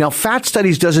Studies. Now, Fat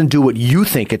Studies doesn't do what you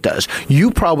think it does. You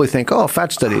probably think,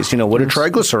 Fat Studies, what are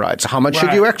triglycerides? How much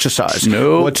should you you exercise?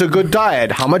 No. What's a good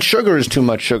diet? How much sugar is too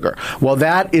much sugar? Well,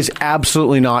 that is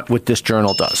absolutely not what this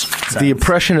journal does. The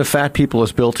oppression of fat people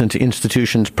is built into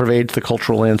institutions, pervades the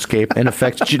cultural landscape, and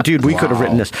affects, dude, we could have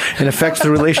written this, and affects the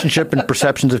relationship and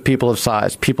perceptions of people of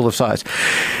size.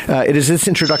 It is this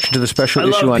introduction to the special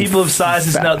issue on people of size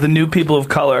is now the new people of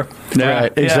color. Yeah,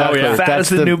 right, exactly. Fat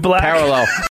That's is the new black. Parallel.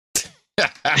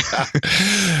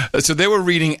 So they were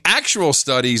reading actual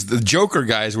studies. The Joker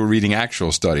guys were reading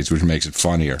actual studies, which makes it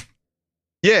funnier.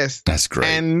 Yes. That's great.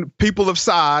 And people of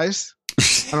size. I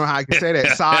don't know how I can say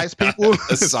that. Size people.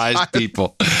 Size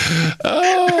people.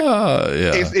 Oh,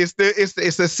 yeah.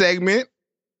 It's a segment.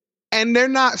 And they're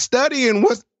not studying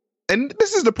what's, and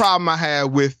this is the problem I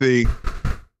have with the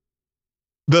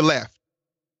left.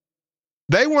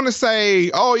 They want to say,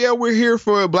 oh, yeah, we're here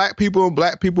for black people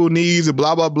needs, and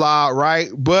blah, blah, blah, right?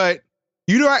 But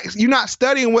you're not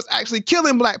studying what's actually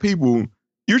killing black people.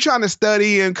 You're trying to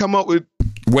study and come up with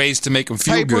ways to make them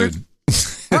feel good.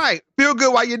 Right. Feel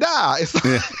good while you die. It's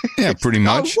like, yeah, pretty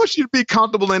much. I want you to be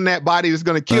comfortable in that body that's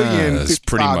going to kill you in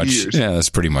 55 years. Yeah, that's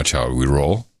pretty much how we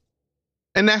roll.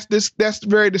 And that's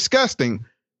very disgusting.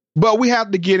 But we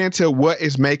have to get into what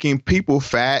is making people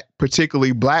fat,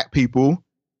 particularly black people.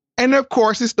 And of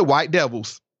course, it's the white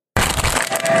devils.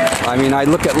 I mean, I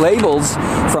look at labels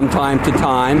from time to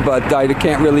time, but I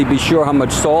can't really be sure how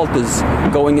much salt is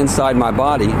going inside my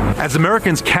body. As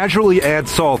Americans casually add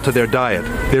salt to their diet,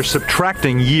 they're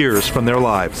subtracting years from their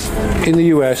lives. In the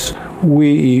U.S.,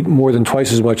 we eat more than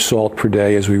twice as much salt per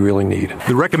day as we really need.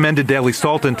 The recommended daily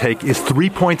salt intake is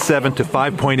 3.7 to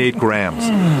 5.8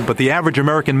 grams, but the average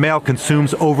American male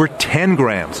consumes over 10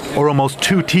 grams, or almost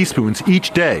 2 teaspoons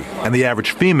each day, and the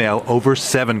average female over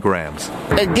 7 grams.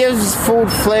 It gives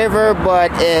food flavor, but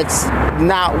it's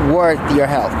not worth your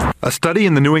health. A study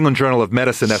in the New England Journal of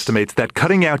Medicine estimates that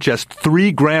cutting out just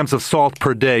 3 grams of salt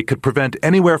per day could prevent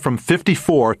anywhere from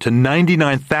 54 to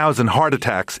 99,000 heart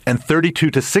attacks and 32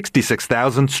 to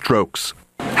 66,000 strokes.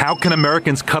 How can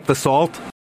Americans cut the salt?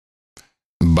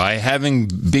 By having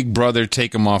Big Brother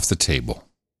take them off the table.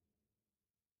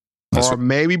 Or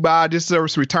maybe by just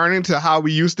returning to how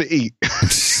we used to eat.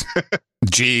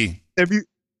 Gee.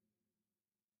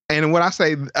 And when I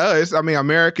say us, I mean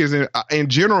Americans in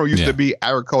general used to be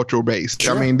agricultural based.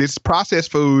 Sure. I mean, this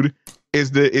processed food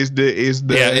is the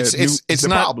it's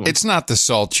not problem. It's not the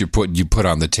salt you put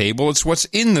on the table. It's what's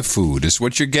in the food. It's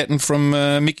what you're getting from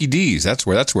Mickey D's. That's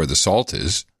where the salt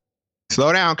is.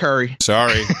 Slow down, Curry.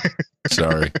 Sorry.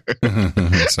 Sorry.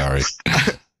 But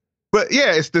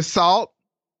yeah, it's the salt.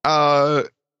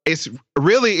 It's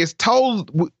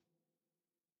told.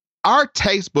 Our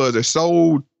taste buds are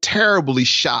so terribly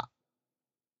shot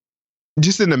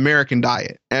just in the American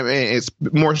diet. I mean, it's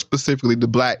more specifically the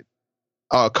black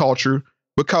culture,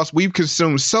 because we've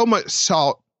consumed so much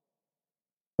salt.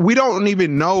 We don't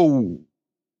even know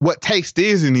what taste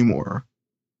is anymore.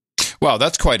 Wow,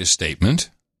 that's quite a statement.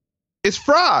 It's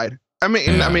fried. I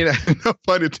mean, no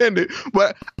pun intended,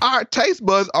 but our taste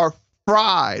buds are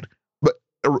fried. But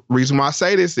the reason why I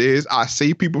say this is I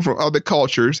see people from other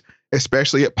cultures,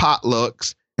 especially at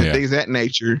potlucks and things of that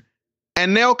nature,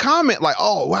 and they'll comment like,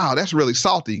 oh, wow, that's really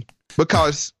salty,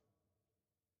 because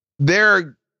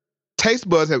their taste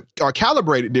buds are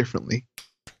calibrated differently.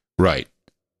 Right.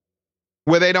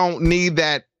 Where they don't need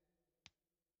that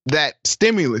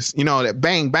stimulus, that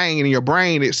bang, bang in your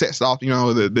brain. It sets off,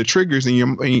 the triggers in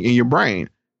your brain.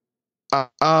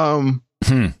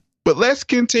 But let's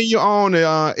continue on.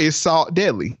 Is salt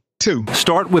deadly too?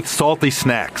 Start with salty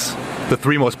snacks. The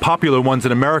 3 most popular ones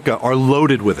in America are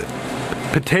loaded with it.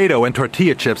 Potato and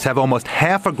tortilla chips have almost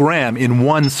half a gram in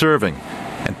one serving,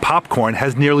 and popcorn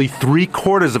has nearly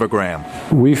 3/4 of a gram.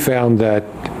 We found that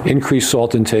increased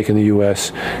salt intake in the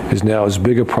U.S. is now as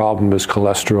big a problem as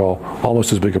cholesterol,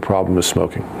 almost as big a problem as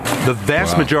smoking. The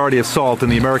vast majority of salt in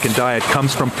the American diet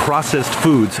comes from processed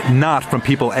foods, not from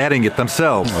people adding it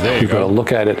themselves. We've got to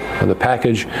look at it on the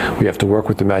package. We have to work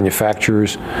with the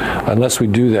manufacturers. Unless we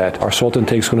do that, our salt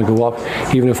intake is going to go up,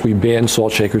 even if we ban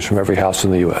salt shakers from every house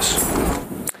in the U.S.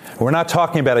 We're not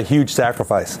talking about a huge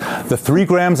sacrifice. The 3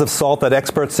 grams of salt that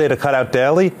experts say to cut out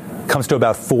daily comes to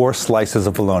about 4 slices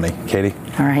of bologna. Katie?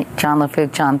 All right. John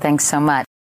LaFook. John, thanks so much.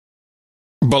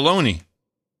 Bologna.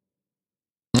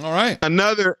 All right.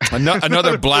 Another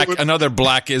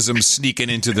blackism sneaking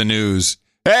into the news.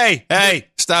 Hey,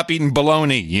 stop eating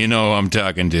bologna. You know who I'm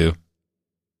talking to.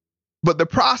 But the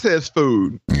processed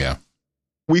food. Yeah.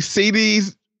 We see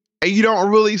these, and you don't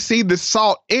really see the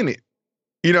salt in it.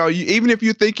 Even if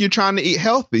you think you're trying to eat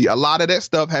healthy, a lot of that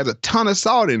stuff has a ton of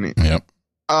salt in it. Yep.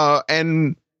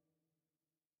 And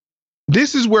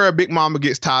this is where Big Mama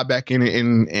gets tied back in it,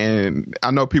 and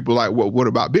I know people are like, what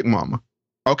about Big Mama?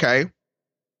 Okay.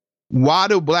 Why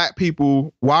are black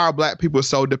people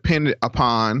so dependent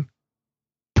upon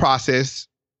processed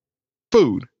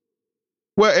food?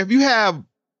 Well, if you have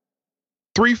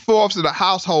 3/4 of the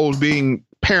households being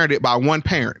parented by one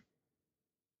parent,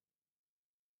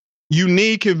 you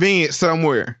need convenience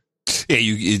somewhere. Yeah,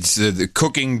 it's the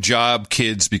cooking job,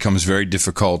 kids, becomes very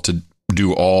difficult to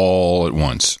do all at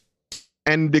once.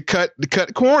 And to cut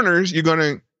corners, you're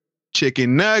gonna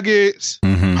chicken nuggets,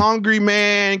 Hungry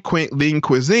Man, Lean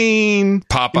Cuisine,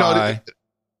 Popeye.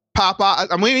 Popeye.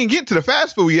 I mean, we didn't get to the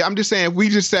fast food yet. I'm just saying, if we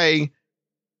just say,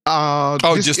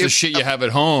 the shit you have at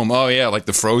home. Oh yeah, like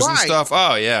the frozen stuff.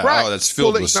 Oh yeah. Right. Oh, that's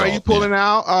filled with salt. You pulling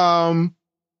out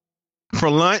for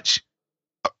lunch,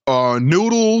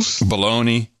 noodles,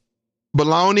 bologna,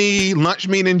 lunch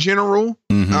meat in general.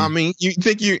 I mean, you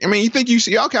think you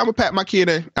see, okay, I'm gonna pack my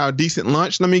kid a decent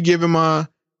lunch. Let me give him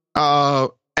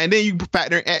and then you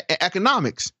factor in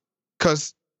economics,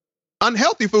 because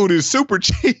unhealthy food is super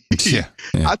cheap. Yeah.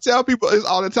 I tell people this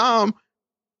all the time.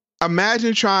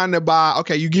 Imagine trying to buy,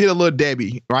 okay, you get a Little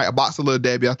Debbie, right? A box of Little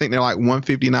Debbie. I think they're like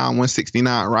 $159,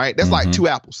 $169, right? That's like 2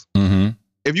 apples.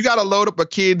 If you got to load up a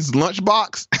kid's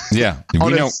lunchbox. Yeah.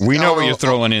 we know what you're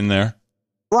throwing in there.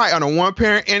 Right. On a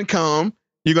one-parent income,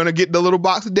 you're going to get the little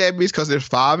box of Debbie's because there's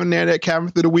 5 in there that carry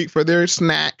through the week for their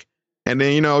snack. And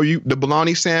then, the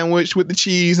bologna sandwich with the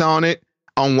cheese on it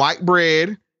on white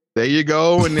bread. There you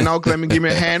go. And then, let me give me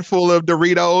a handful of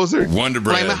Doritos or Wonder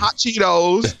Bread. Flamin' Hot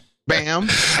Cheetos. Bam.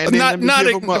 And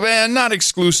then not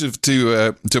exclusive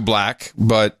to black,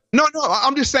 but no.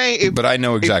 I'm just saying. But I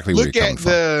know exactly where you're coming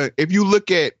from. If you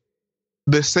look at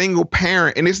the single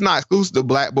parent, and it's not exclusive to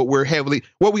black, but we're heavily.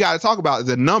 What we got to talk about is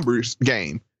a numbers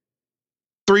game.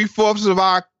 3/4 of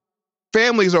our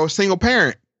families are single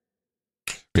parent.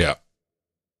 Yeah.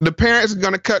 The parents are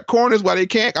going to cut corners while they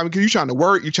can't. I mean, because you're trying to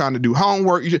work, you're trying to do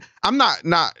homework. I'm not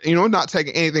not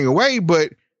taking anything away,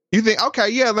 but you think, okay,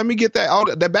 yeah, let me get that. Oh,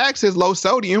 the bag says low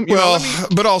sodium.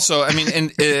 But also, I mean,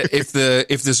 and if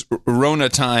this Rona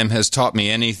time has taught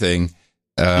me anything,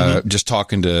 just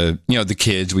talking to the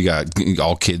kids, we got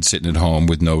all kids sitting at home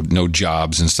with no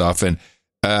jobs and stuff, and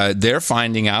they're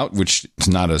finding out, which is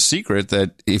not a secret,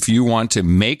 that if you want to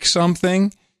make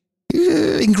something,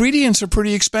 ingredients are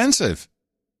pretty expensive.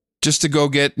 Just to go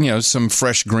get some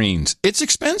fresh greens, it's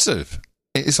expensive.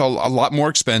 It's a lot more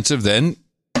expensive than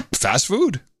fast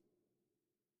food.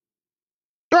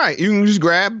 Right. You can just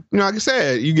grab, like I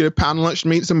said, you get a pound of lunch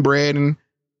meat, some bread, and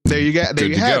there you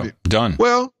have it. Done.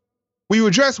 Well, we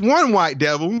addressed one white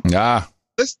devil.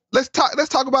 Let's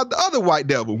talk about the other white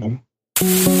devil.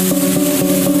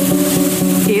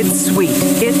 It's sweet.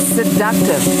 It's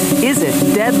seductive. Is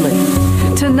it deadly?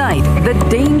 Tonight, the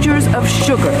dangers of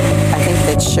sugar. I think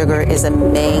that sugar is a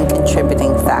main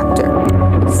contributing factor.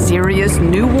 Serious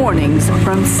new warnings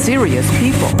from serious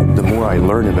people. The more I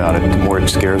learn about it, the more it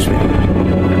scares me.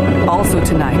 Also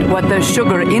tonight, what the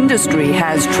sugar industry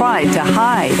has tried to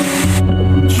hide.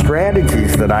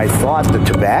 Strategies that I thought the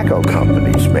tobacco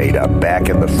companies made up back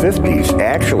in the 50s,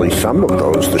 actually some of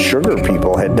those the sugar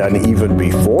people had done even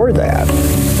before that.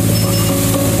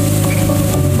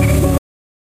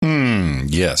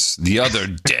 Yes, the other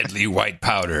deadly white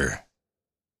powder.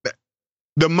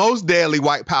 The most deadly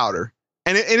white powder.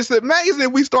 And it's amazing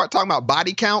if we start talking about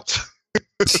body counts.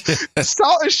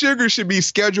 Salt and sugar should be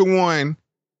Schedule 1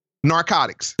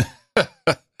 narcotics.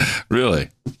 Really?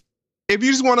 If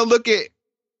you just want to look at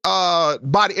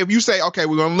body, if you say, okay,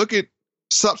 we're going to look at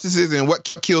substances and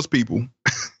what kills people.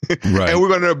 Right. And we're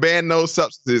going to ban those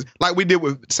substances like we did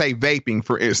with, say, vaping,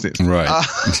 for instance. Right.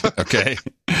 Okay.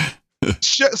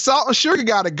 Salt and sugar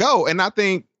got to go. And I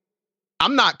think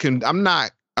I'm not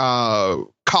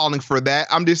calling for that.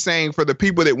 I'm just saying for the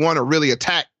people that want to really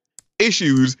attack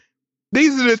issues,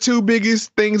 these are the two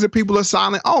biggest things that people are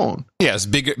silent on. Yes,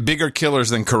 bigger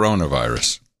killers than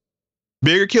coronavirus.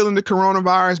 Bigger killing the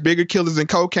coronavirus, bigger killers than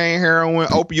cocaine, heroin,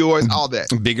 opioids, all that.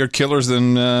 Bigger killers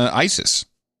than ISIS.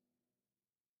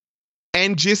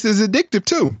 And just as addictive,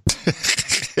 too.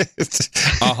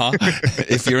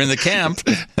 If you're in the camp.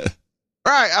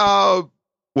 Right.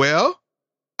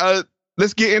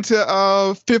 Let's get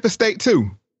into Fifth Estate,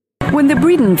 too. When the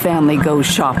Breeden family goes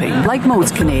shopping, like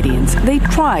most Canadians, they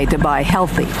try to buy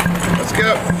healthy. Let's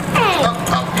go.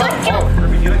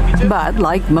 But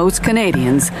like most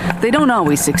Canadians, they don't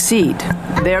always succeed.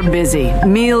 They're busy.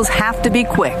 Meals have to be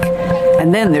quick.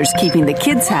 And then there's keeping the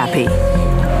kids happy.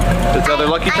 Are there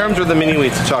Lucky Charms or the mini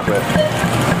wheats of chocolate?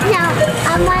 No,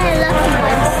 I want a Lucky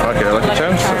ones. Okay, Lucky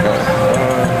Charms?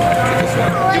 Okay.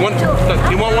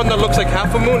 You want one that looks like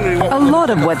half a moon. A lot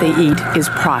of what they eat is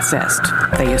processed.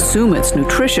 They assume it's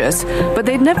nutritious, but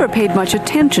they've never paid much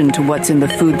attention to what's in the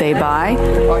food they buy,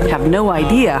 have no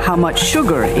idea how much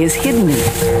sugar is hidden in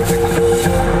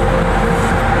it.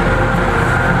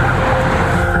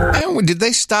 Did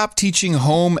they stop teaching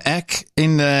home ec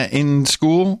in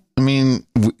school? I mean,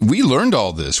 we learned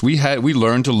all this. We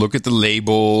learned to look at the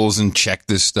labels and check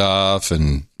this stuff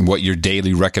and what your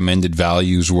daily recommended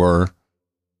values were.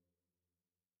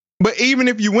 But even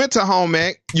if you went to home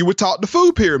ec, you were taught the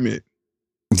food pyramid.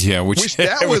 Yeah, which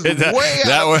that was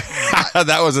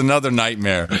that was another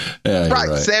nightmare. Yeah,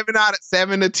 right, 7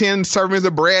 to 10 servings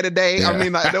of bread a day. Yeah. I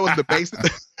mean, like, that was the basic.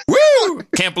 Woo!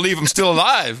 Can't believe I'm still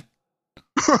alive.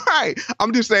 Right.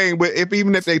 I'm just saying, but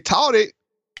even if they taught it,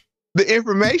 the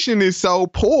information is so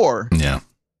poor. Yeah.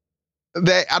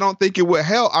 That I don't think it would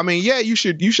help. I mean, yeah, you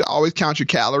should always count your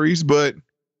calories, but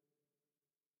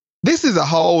this is a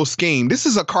whole scheme. This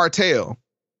is a cartel.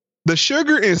 The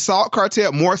sugar and salt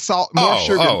cartel, more salt, more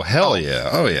sugar. Oh, hell yeah.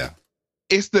 Oh, yeah.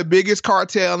 It's the biggest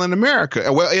cartel in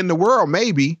America. Well, in the world,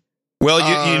 maybe. Well,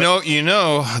 you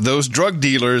know, those drug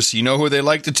dealers, you know who they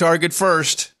like to target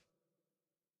first.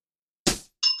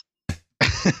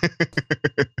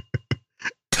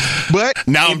 But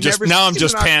now I'm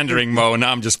just pandering, Mo.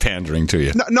 Now I'm just pandering to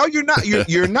you. No, you're not.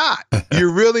 You're not.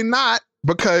 You're really not,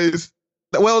 because,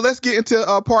 well, let's get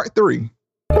into part 3.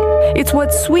 It's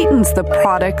what sweetens the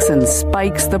products and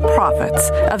spikes the profits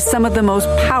of some of the most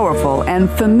powerful and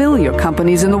familiar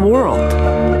companies in the world.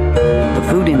 The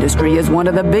food industry is one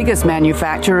of the biggest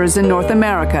manufacturers in North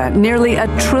America, nearly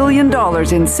 $1 trillion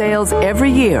in sales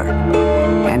every year.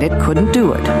 And it couldn't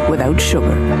do it without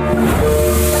sugar.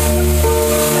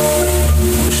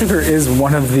 Sugar is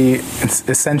one of the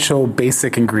essential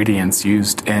basic ingredients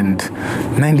used in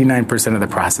 99% of the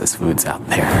processed foods out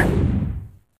there.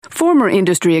 Former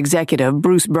industry executive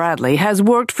Bruce Bradley has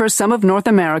worked for some of North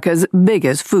America's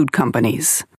biggest food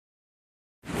companies.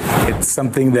 It's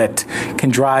something that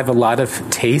can drive a lot of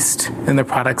taste in the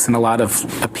products and a lot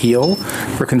of appeal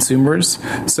for consumers.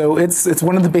 So it's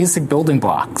one of the basic building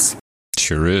blocks.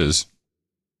 Sure is.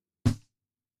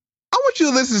 I want you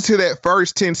to listen to that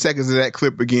first 10 seconds of that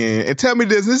clip again and tell me,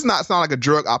 does this not sound like a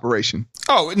drug operation?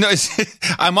 Oh, no,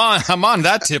 I'm on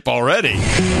that tip already.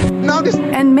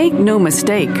 And make no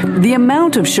mistake, the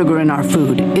amount of sugar in our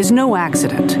food is no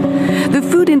accident. The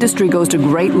food industry goes to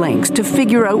great lengths to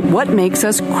figure out what makes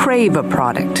us crave a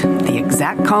product, the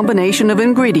exact combination of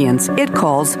ingredients it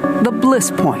calls the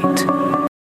bliss point.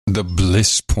 The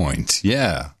bliss point,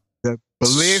 yeah. The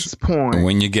bliss point.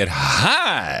 When you get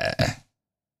high.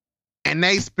 And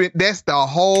that's the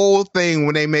whole thing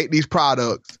when they make these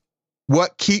products.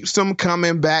 What keeps them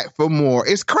coming back for more?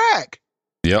 It's crack.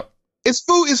 Yep. It's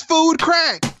food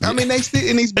crack. I mean, they sit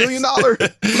in these $1 billion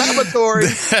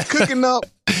laboratories cooking up.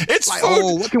 It's like,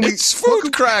 food. It's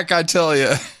food crack, I tell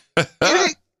you.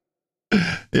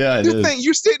 Yeah, it is.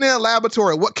 You're sitting in a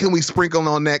laboratory. What can we sprinkle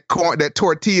on that corn, that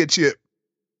tortilla chip?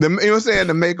 You know what I'm saying?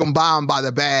 To make them buy them by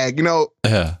the bag. You know.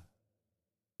 Yeah.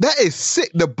 That is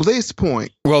sick. The bliss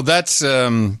point. Well, that's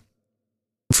for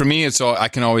me. It's all I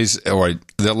can always. Or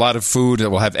a lot of food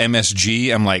that will have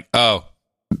MSG. I'm like, oh.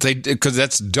 Because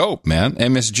that's dope, man.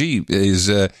 MSG is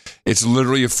it's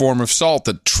literally a form of salt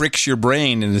that tricks your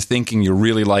brain into thinking you're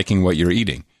really liking what you're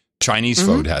eating. Chinese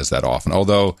food has that often,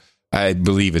 although I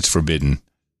believe it's forbidden,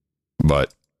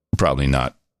 but probably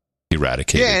not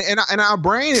eradicated. Yeah, and our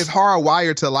brain is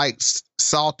hardwired to like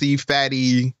salty,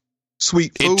 fatty,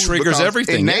 sweet food. It triggers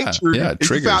everything. In nature, yeah, it triggers.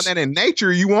 If you found that in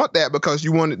nature, you want that because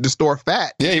you want it to store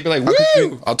fat. Yeah, you'd be like,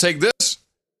 woo, I'll take this.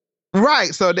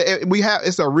 Right, so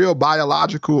it's a real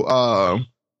biological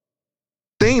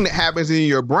thing that happens in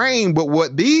your brain. But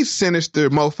what these sinister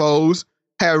mofos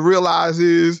have realized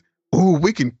is, ooh,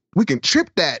 we can trip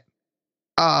that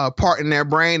part in their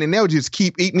brain, and they'll just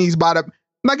keep eating these like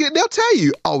they'll tell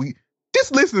you, oh,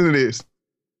 just listen to this.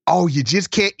 Oh, you just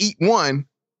can't eat one.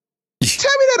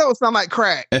 Tell me that don't sound like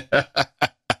crack.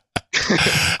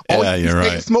 Yeah, you're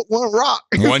right. Smoke one rock.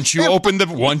 Once you open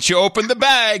the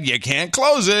bag, you can't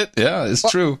close it. Yeah, it's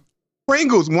true.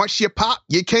 Pringles, once you pop,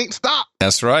 you can't stop.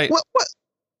 That's right. What?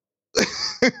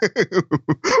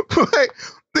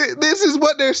 This is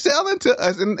what they're selling to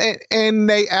us, and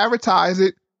they advertise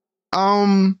it.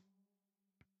 And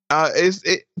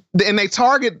they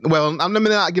target. Well, I'm gonna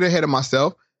not get ahead of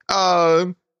myself.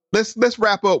 Let's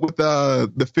wrap up with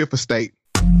the fifth estate.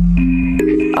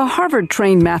 A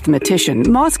Harvard-trained mathematician,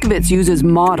 Moskowitz uses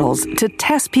models to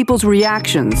test people's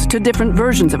reactions to different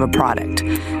versions of a product.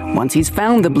 Once he's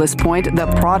found the bliss point, the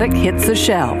product hits the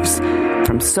shelves.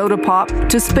 From soda pop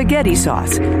to spaghetti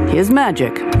sauce, his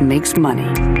magic makes money.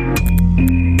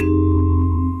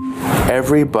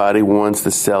 Everybody wants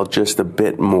to sell just a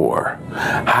bit more.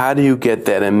 How do you get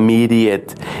that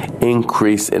immediate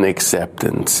increase in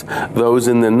acceptance? Those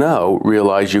in the know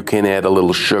realize you can add a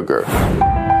little sugar.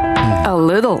 A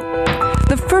little.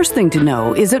 The first thing to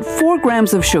know is that 4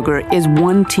 grams of sugar is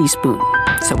 1 teaspoon.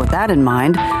 So with that in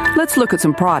mind, let's look at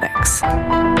some products.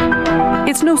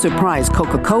 It's no surprise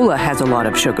Coca-Cola has a lot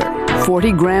of sugar.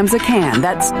 40 grams a can,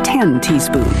 that's 10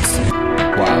 teaspoons.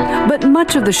 Wow. But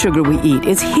much of the sugar we eat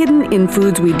is hidden in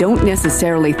foods we don't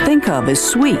necessarily think of as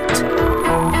sweet.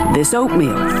 This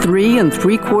oatmeal, 3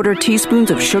 3/4 teaspoons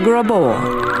of sugar a bowl.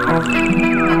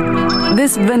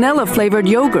 This vanilla-flavored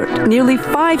yogurt, nearly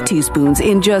 5 teaspoons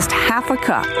in just half a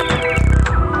cup.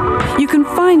 You can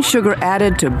find sugar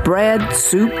added to bread,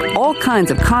 soup, all kinds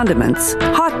of condiments,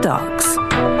 hot dogs.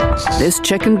 This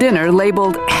chicken dinner,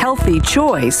 labeled Healthy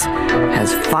Choice,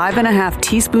 has 5.5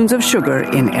 teaspoons of sugar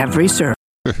in every serving.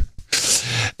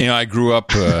 You know, I grew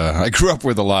up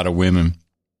with a lot of women.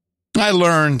 I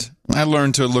learned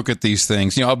to look at these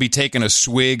things. You know, I'll be taking a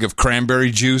swig of cranberry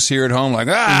juice here at home, like,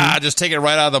 just take it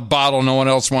right out of the bottle. No one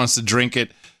else wants to drink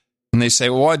it. And they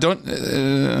say, well,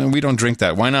 we don't drink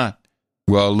that. Why not?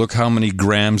 Well, look how many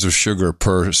grams of sugar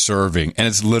per serving. And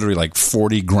it's literally like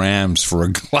 40 grams for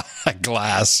a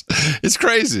glass. It's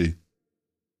crazy.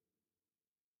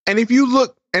 And if you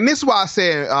look, and this is why I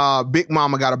said Big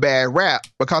Mama got a bad rap,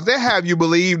 because they have you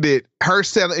believe that her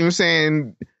selling, you know what I'm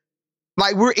saying,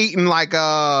 like we're eating like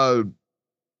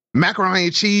macaroni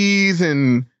and cheese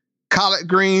and collard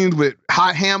greens with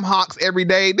hot ham hocks every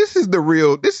day. This is the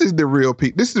real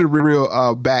people. This is the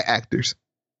real bad actors.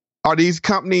 Are these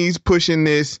companies pushing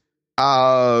this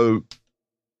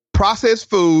processed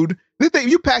food? This thing,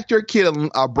 you packed your kid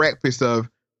a breakfast of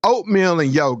oatmeal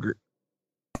and yogurt.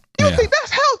 You think that's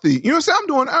healthy? You know what I'm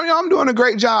saying? I'm doing a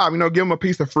great job. You know, give them a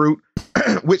piece of fruit,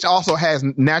 which also has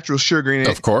natural sugar in it.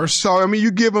 Of course. So I mean,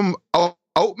 you give them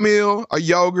oatmeal, a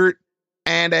yogurt,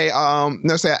 and a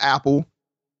let's say an apple.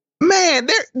 Man,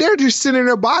 they're just sending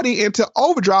their body into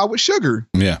overdrive with sugar.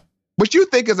 Yeah. But you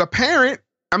think as a parent,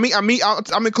 I'm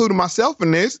including myself in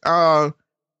this.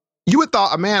 You would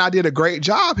thought, man, I did a great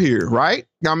job here, right?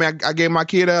 I mean, I gave my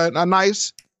kid a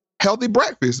nice, healthy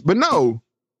breakfast, but no.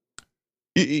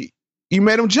 You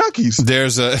made them junkies.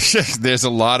 There's a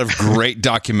lot of great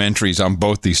documentaries on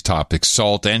both these topics,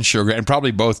 salt and sugar, and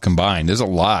probably both combined. There's a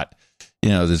lot.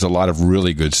 You know, there's a lot of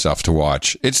really good stuff to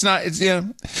watch. It's not just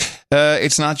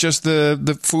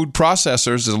the food processors.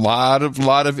 There's a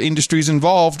lot of industries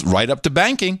involved, right up to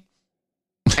banking.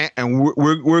 And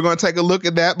we're going to take a look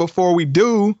at that before we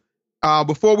do.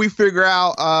 Before we figure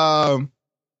out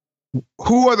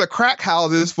who are the crack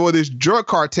houses for this drug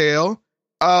cartel.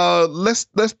 Let's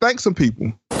thank some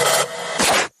people.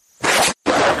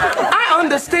 I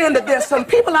understand that there's some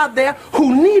people out there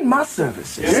who need my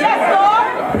services. Yes,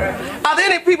 Lord. Are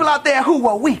there any people out there who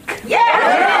are weak?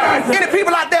 Yes. Any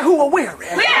people out there who are weary?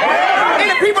 Yes.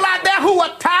 Any people out there who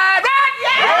are tired?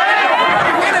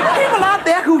 Yes. Any people out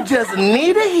there who just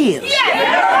need a heal?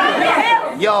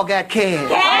 Yes. Y'all got cash?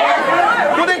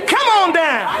 Yes. Well, then come on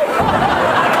down.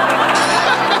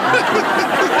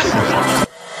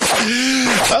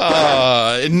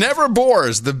 It never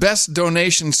bores. The best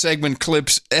donation segment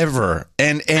clips ever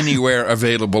and anywhere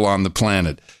available on the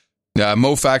planet.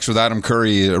 MoFax with Adam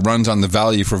Curry runs on the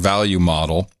value for value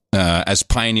model, as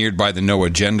pioneered by the No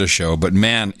Agenda show. But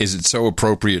man, is it so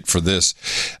appropriate for this.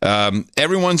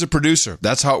 Everyone's a producer.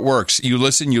 That's how it works. You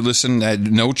listen,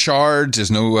 no charge.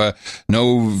 There's no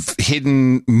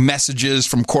hidden messages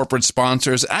from corporate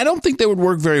sponsors. I don't think they would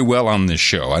work very well on this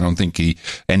show. I don't think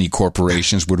any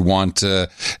corporations would want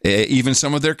even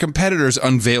some of their competitors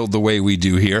unveiled the way we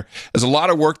do here. There's a lot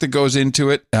of work that goes into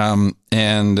it.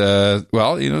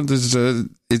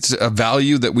 It's a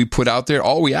value that we put out there.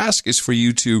 All we ask is for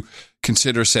you to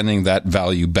consider sending that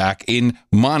value back in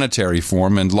monetary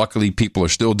form. And luckily, people are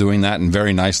still doing that, and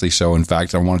very nicely so. In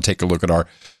fact, I want to take a look at our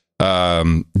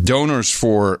donors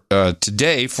for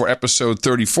today for episode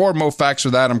 34, MoFax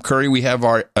with Adam Curry. We have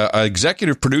our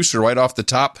executive producer right off the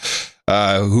top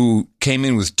who came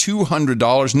in with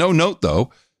 $200. No note,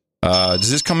 though. Does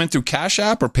this come in through Cash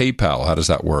App or PayPal? How does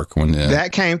that work?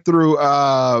 That came through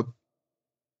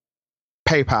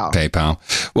PayPal.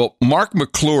 Well, Mark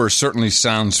McClure certainly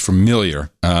sounds familiar.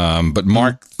 But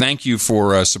Mark, thank you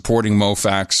for supporting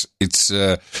MoFax. This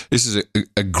is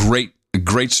a great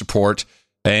support.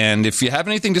 And if you have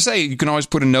anything to say, you can always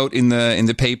put a note in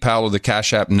the PayPal or the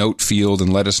Cash App note field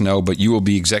and let us know. But you will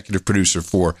be executive producer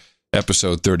for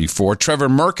episode 34. Trevor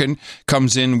Merkin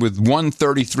comes in with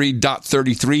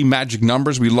 133.33 magic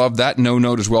numbers. We love that. No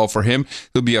note as well for him.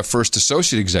 He'll be our first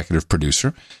associate executive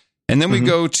producer. And then we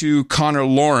go to Connor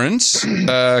Lawrence.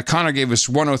 Connor gave us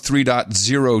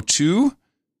 103.02.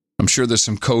 I'm sure there's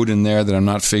some code in there that I'm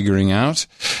not figuring out.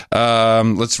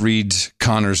 Let's read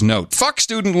Connor's note. Fuck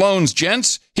student loans,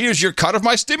 gents. Here's your cut of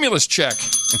my stimulus check.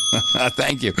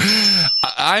 Thank you.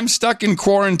 I'm stuck in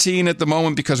quarantine at the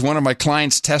moment because one of my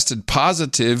clients tested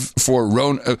positive for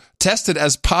tested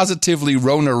as positively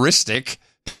Ronaristic.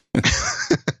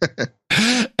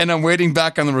 And I'm waiting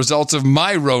back on the results of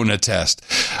my Rona test.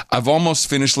 I've almost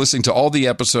finished listening to all the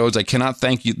episodes. I cannot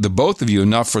thank you, the both of you,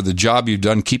 enough for the job you've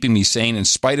done keeping me sane in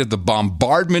spite of the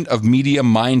bombardment of media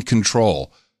mind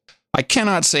control. I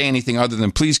cannot say anything other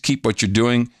than please keep what you're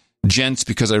doing, gents,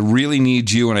 because I really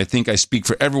need you, and I think I speak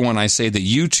for everyone. I say that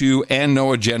you two and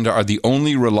No Agenda are the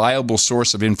only reliable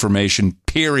source of information,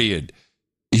 period.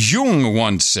 Jung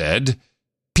once said,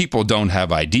 people don't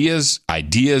have ideas,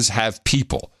 ideas have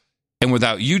people. And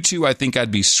without you two, I think I'd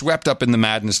be swept up in the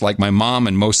madness like my mom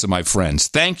and most of my friends.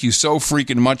 Thank you so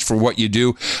freaking much for what you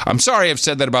do. I'm sorry I've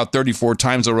said that about 34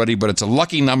 times already, but it's a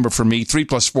lucky number for me. 3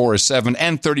 + 4 is 7,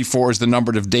 and 34 is the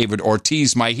number of David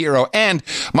Ortiz, my hero, and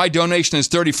my donation is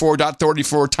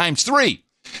 34.34 times 3.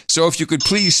 So if you could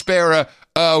please spare a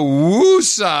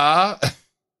woosah.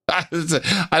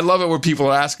 I love it where people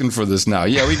are asking for this now.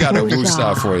 Yeah, we got a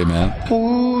woosah for you, man.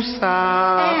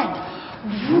 Woosah.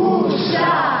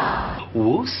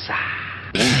 Woosah.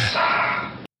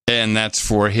 And that's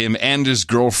for him and his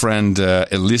girlfriend,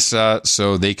 Elissa,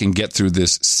 so they can get through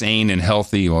this sane and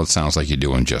healthy. Well, it sounds like you're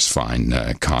doing just fine,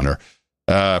 Connor.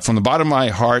 From the bottom of my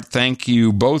heart, thank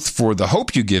you both for the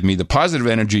hope you give me, the positive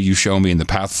energy you show me, and the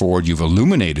path forward you've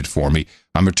illuminated for me.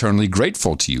 I'm eternally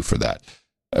grateful to you for that.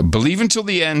 Believe until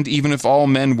the end, even if all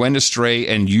men went astray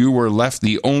and you were left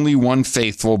the only one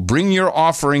faithful. Bring your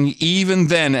offering even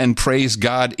then and praise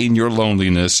God in your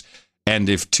loneliness. And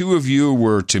if two of you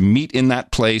were to meet in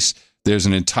that place, there's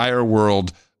an entire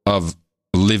world of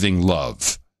living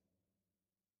love.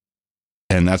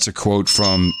 And that's a quote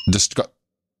from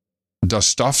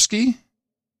Dostoevsky?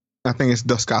 I think it's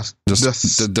Dostoevsky.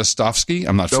 Dostoevsky?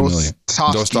 I'm not familiar.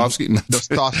 Dostoevsky?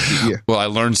 Dostoevsky, yeah. Well, I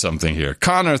learned something here.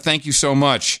 Connor, thank you so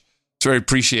much. It's very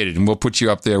appreciated. And we'll put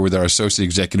you up there with our associate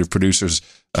executive producers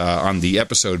on the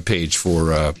episode page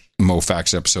for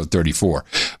MoFax episode 34.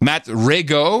 Matt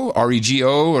Rego,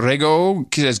 R-E-G-O,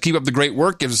 Rego, says, keep up the great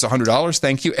work. Gives us $100.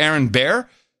 Thank you. Aaron Bear,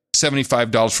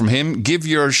 $75 from him. Give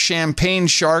Champagne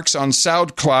Sharks on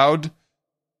SoundCloud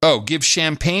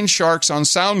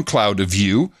a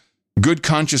view. Good,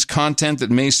 conscious content that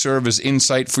may serve as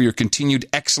insight for your continued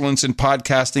excellence in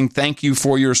podcasting. Thank you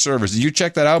for your service. Did you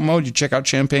check that out, Mo? Did you check out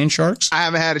Champagne Sharks? I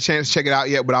haven't had a chance to check it out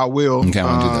yet, but I will. Okay,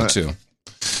 I'll do that too.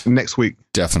 Next week.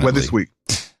 Definitely. Well, this week.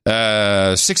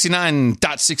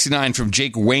 69.69 from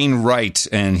Jake Wainwright,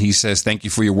 and he says, thank you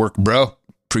for your work, bro.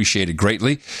 Appreciate it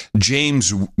greatly.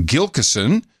 James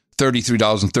Gilkison,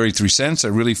 $33.33. I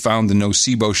really found the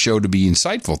Nocebo show to be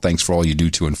insightful. Thanks for all you do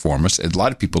to inform us. A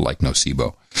lot of people like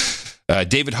Nocebo.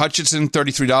 David Hutchinson,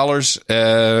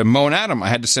 $33. Mo and Adam, I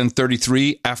had to send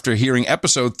 33 after hearing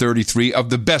episode 33 of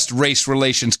the best race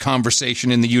relations conversation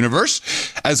in the universe.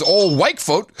 As old white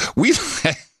folk, we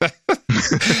love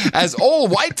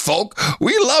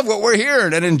what we're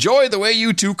hearing and enjoy the way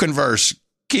you two converse.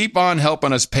 Keep on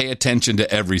helping us pay attention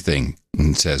to everything.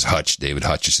 And says David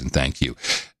Hutchison, thank you.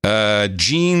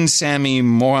 Jean Sammy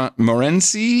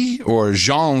Morency, or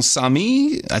Jean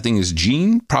Samy, I think is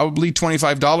Jean, probably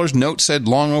 $25. Note said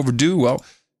long overdue. Well,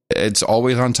 it's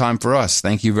always on time for us.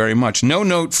 Thank you very much. No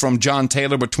note from John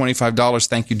Taylor, but $25.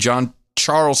 Thank you, John.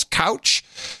 Charles Couch,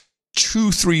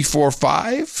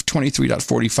 2345,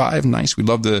 23.45. Nice. We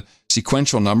love the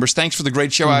sequential numbers. Thanks for the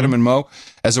great show, Adam and Mo.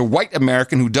 As a white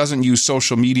American who doesn't use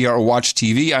social media or watch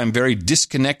TV, I'm very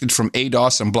disconnected from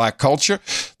ADOS and black culture.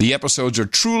 The episodes are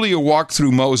truly a walk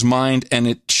through Mo's mind, and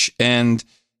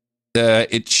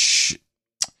the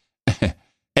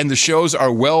shows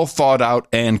are well thought out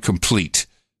and complete.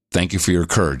 Thank you for your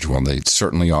courage. Well, they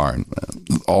certainly are. And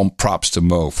all props to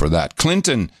Mo for that.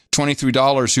 Clinton,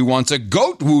 $23, who wants a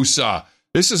goat woosah.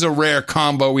 This is a rare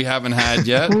combo we haven't had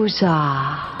yet.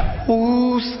 Woosah.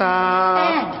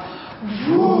 Woosah.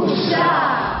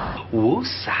 Woosah.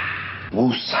 Woosah.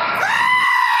 Woosah.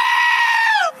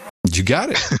 You got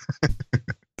it.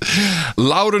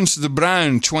 Lawrence the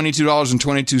Brown,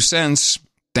 $22.22.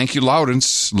 Thank you,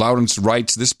 Lawrence. Lawrence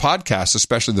writes, this podcast,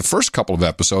 especially the first couple of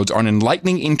episodes, are an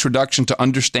enlightening introduction to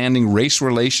understanding race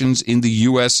relations in the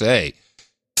USA.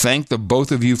 Thank the both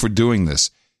of you for doing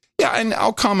this. Yeah, and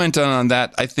I'll comment on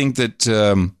that. I think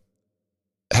that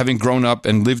having grown up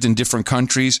and lived in different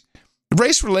countries,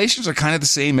 race relations are kind of the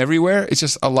same everywhere. It's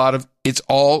just it's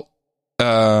all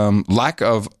lack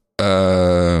of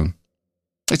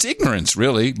It's ignorance,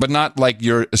 really, but not like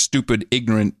you're a stupid,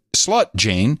 ignorant slut,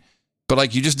 Jane, but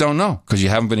like you just don't know because you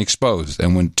haven't been exposed.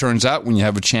 And when it turns out, when you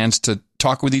have a chance to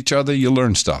talk with each other, you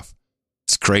learn stuff.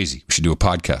 It's crazy. We should do a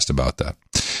podcast about that.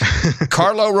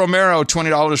 Carlo Romero,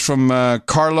 $20 from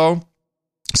Carlo.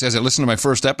 Says, I listened to my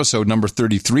first episode, number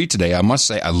 33 today. I must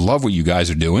say, I love what you guys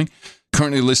are doing.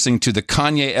 Currently listening to the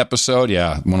Kanye episode.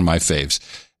 Yeah, one of my faves.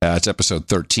 It's episode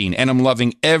 13. And I'm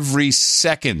loving every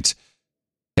second.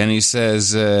 And he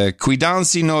says,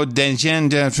 cuidanse no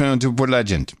dengente por la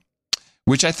gente,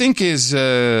 which I think is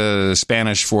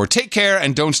Spanish for take care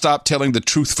and don't stop telling the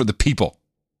truth for the people.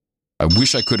 I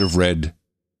wish I could have read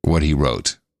what he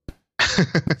wrote.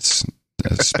 It's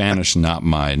Spanish, not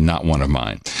one of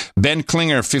mine. Ben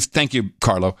Klinger, thank you,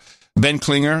 Carlo. Ben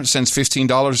Klinger sends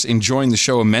 $15, enjoying the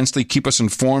show immensely. Keep us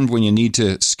informed when you need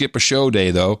to skip a show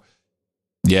day, though.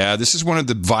 Yeah, this is one of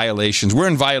the violations. We're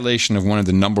in violation of one of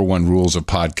the number one rules of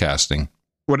podcasting.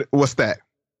 What's that?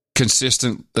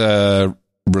 Consistent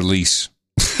release.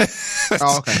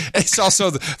 Oh, okay. It's also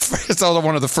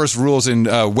one of the first rules in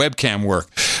webcam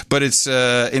work. But it's,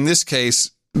 in this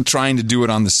case, trying to do it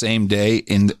on the same day,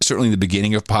 certainly in the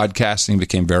beginning of podcasting,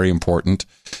 became very important.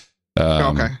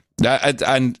 Okay.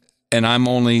 And I'm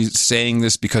only saying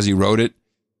this because he wrote it.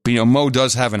 But, Mo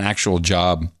does have an actual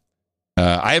job.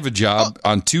 I have a job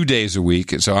on 2 days a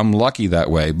week, so I'm lucky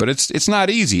that way. But it's not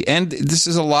easy. And this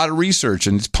is a lot of research,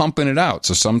 and it's pumping it out.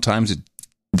 So sometimes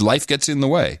life gets in the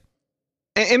way.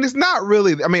 And it's not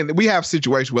really, I mean, we have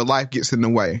situations where life gets in the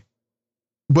way.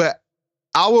 But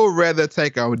I would rather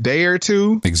take a day or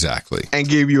two. Exactly. And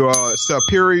give you a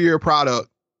superior product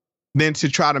than to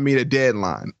try to meet a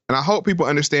deadline. And I hope people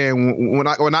understand when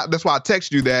I that's why I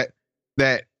texted you that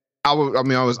I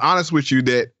was honest with you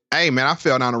that, hey man, I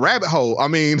fell down a rabbit hole. I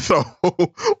mean, so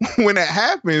when that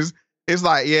happens, it's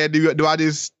like, yeah, do I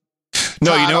just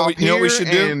No, you know what we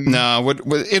should do? No,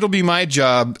 it'll be my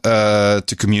job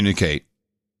to communicate.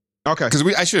 Okay. Because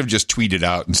I should have just tweeted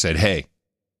out and said, hey,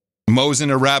 Mo's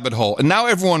in a rabbit hole. And now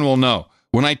everyone will know.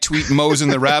 When I tweet Mo's in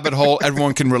the rabbit hole,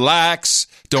 everyone can relax.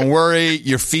 Don't worry.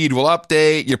 Your feed will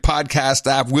update. Your podcast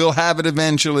app will have it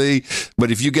eventually.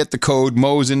 But if you get the code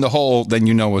Mo's in the hole, then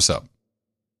you know what's up.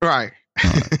 Right.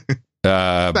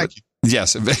 Thank you.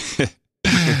 Yes.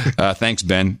 Thanks,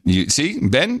 Ben. You see,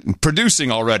 Ben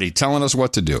producing already, telling us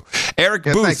what to do. Eric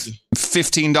Booth,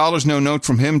 $15. No note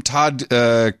from him. Todd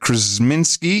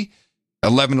Krasminski,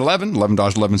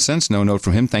 $11.11. No note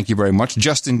from him. Thank you very much.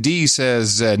 Justin D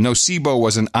says, Nocebo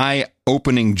was an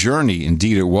eye-opening journey.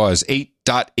 Indeed, it was.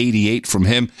 8.88 from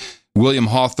him. William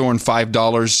Hawthorne,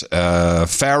 $5.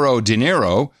 Faro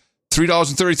Dinero,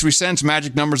 $3.33.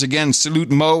 Magic numbers again. Salute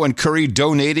Mo and Curry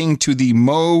donating to the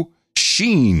Mo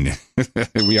Sheen.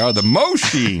 We are the Mo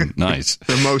Sheen. Nice.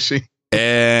 The Mo Sheen.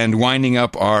 And winding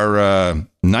up our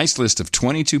nice list of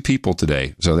 22 people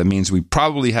today. So that means we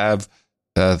probably have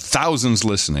thousands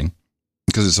listening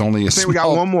because it's only a small... we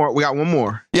got one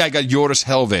more. Yeah, I got Joris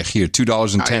Helweg here,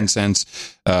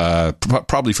 $2.10.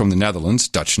 Probably from the Netherlands,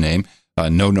 Dutch name.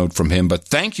 No note from him. But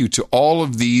thank you to all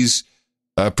of these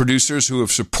producers who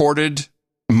have supported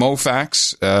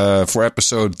MoFax for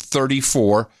episode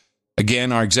 34.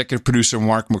 Again, our executive producer,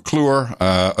 Mark McClure,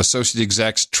 associate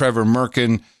execs, Trevor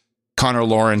Merkin, Connor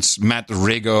Lawrence, Matt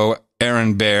Rego,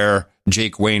 Aaron Bear,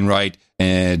 Jake Wainwright,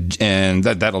 and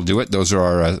that'll do it. Those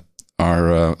are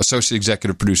our associate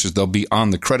executive producers. They'll be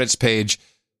on the credits page.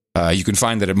 You can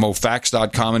find that at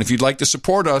mofax.com. And if you'd like to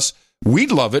support us,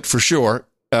 we'd love it for sure.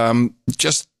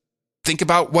 Just think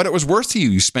about what it was worth to you.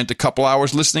 You spent a couple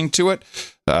hours listening to it.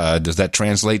 Does that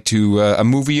translate to a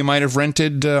movie you might have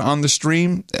rented on the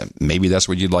stream? Maybe that's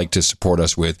what you'd like to support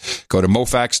us with. Go to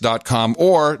mofax.com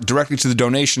or directly to the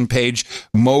donation page,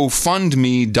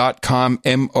 mofundme.com,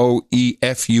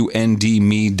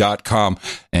 MOEFUND.me.com.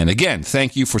 And again,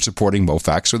 thank you for supporting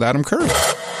MoFax with Adam Curry.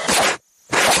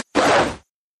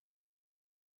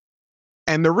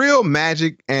 And the real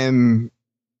magic and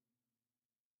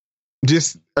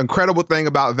just incredible thing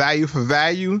about Value for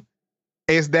Value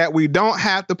is that we don't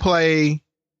have to play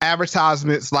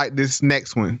advertisements like this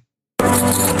next one.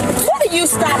 What are you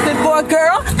stopping for,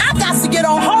 girl? I got to get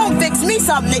on home, fix me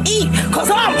something to eat, because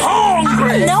I'm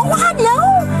hungry. I know.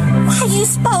 Why you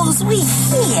suppose we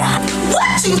here?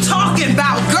 What you talking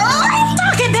about, girl? I'm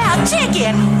talking about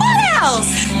chicken. What else?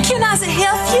 Can I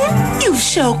help you? You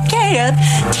sure can.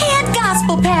 10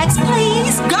 gospel packs,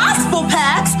 please. Gospel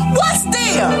packs? What's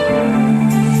there?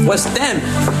 What's then?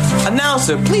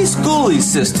 Announcer, please school these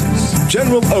sisters.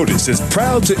 General Otis is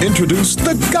proud to introduce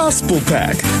the Gospel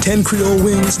Pack. 10 Creole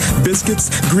wings, biscuits,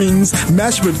 greens,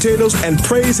 mashed potatoes, and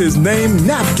praise his name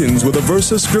napkins with a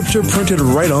verse of scripture printed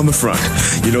right on the front.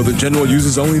 You know the General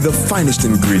uses only the finest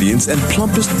ingredients and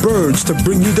plumpest birds to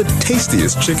bring you the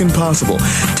tastiest chicken possible.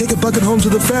 Take a bucket home to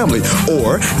the family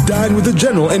or dine with the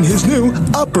General in his new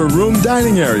upper room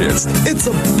dining areas. It's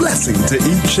a blessing to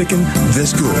eat chicken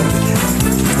this good.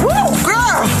 Woo,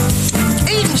 girl!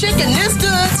 Eating chicken this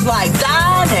good's like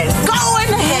dying and going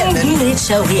to heaven. You did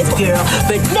show it, girl.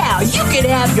 But now you can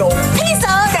have your piece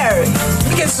on earth. Let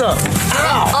me get some.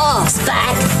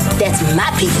 Spike. That's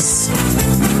my piece.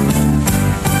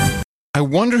 I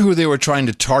wonder who they were trying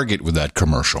to target with that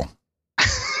commercial.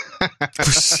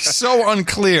 So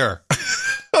unclear.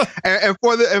 and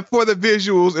for the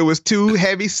visuals, it was two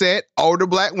heavy set older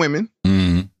black women.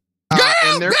 Mm.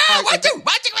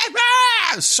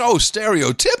 So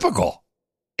stereotypical.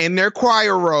 In their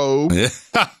choir robe.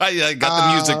 I got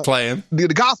the music playing. The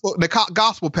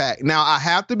gospel pack. Now, I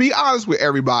have to be honest with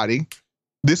everybody.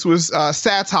 This was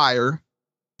satire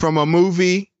from a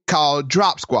movie called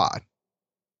Drop Squad.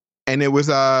 And it was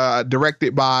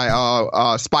directed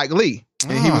by Spike Lee.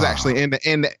 And he was actually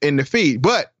in the feed.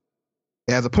 But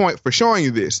it has a point for showing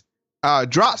you this.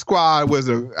 Drop Squad was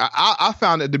I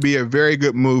found it to be a very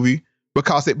good movie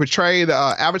because it portrayed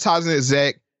advertising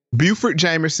exec Buford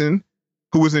Jameson,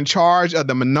 who was in charge of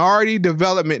the Minority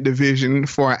Development Division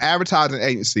for an advertising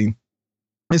agency.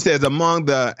 It says among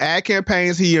the ad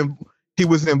campaigns he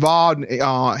is involved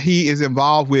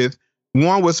with,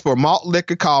 one was for malt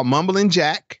liquor called Mumbling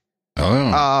Jack,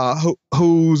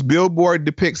 whose billboard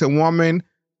depicts a woman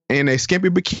in a skimpy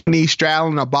bikini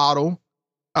straddling a bottle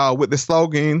with the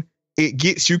slogan, "It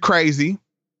gets you crazy."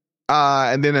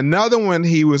 And then another one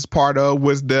he was part of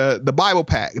was the Bible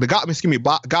pack,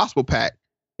 Gospel Pack.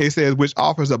 It says, which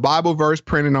offers a Bible verse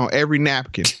printed on every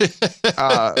napkin.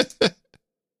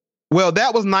 Well,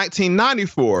 that was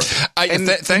 1994.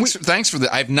 Thanks for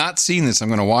that. I've not seen this. I'm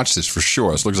going to watch this for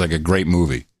sure. This looks like a great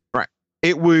movie. Right.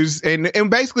 It was, and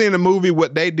basically in the movie,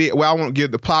 what they did. Well, I won't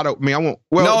give the plot. I'm going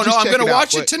to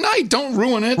watch it tonight. Don't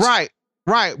ruin it. Right.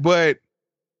 But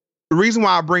the reason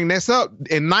why I bring this up,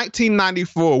 in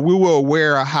 1994, we were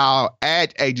aware of how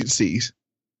ad agencies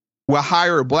will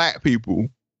hire black people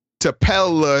to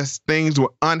peddle us things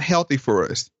were unhealthy for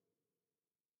us.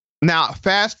 Now,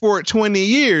 fast forward 20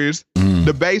 years,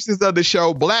 the basis of the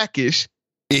show Blackish.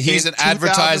 He's an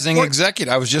advertising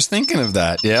executive. I was just thinking of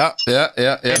that. Yeah.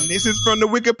 And this is from the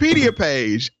Wikipedia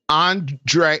page.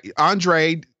 Andre,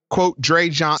 quote, Dre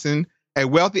Johnson, a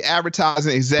wealthy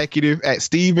advertising executive at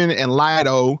Stephen and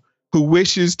Lido, who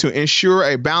wishes to ensure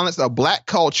a balance of black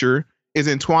culture is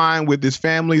entwined with his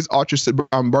family's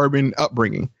ultra-suburban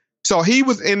upbringing. So he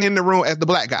was in the room as the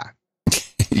black guy.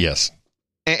 Yes.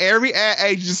 And every ad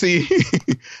agency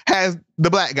has the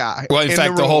black guy. Well, in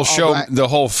fact, the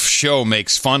whole show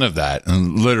makes fun of that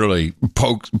and literally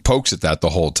pokes at that the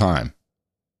whole time.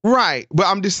 Right. But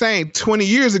I'm just saying, 20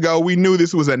 years ago, we knew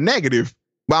this was a negative.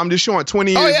 But I'm just showing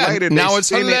 20 years later. Now it's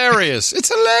hilarious. It's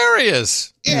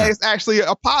hilarious. Yeah, it's actually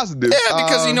a positive. Yeah,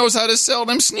 because he knows how to sell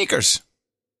them sneakers.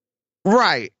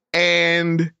 Right.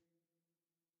 And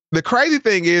the crazy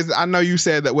thing is, I know you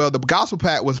said that, well, the Gospel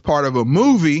Pack was part of a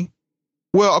movie.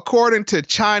 Well, according to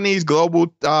Chinese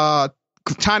Global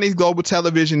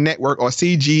Television Network, or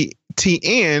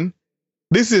CGTN,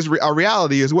 this is a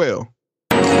reality as well.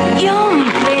 Yum!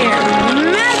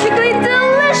 They're magically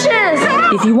delicious!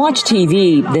 If you watch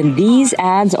TV, then these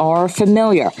ads are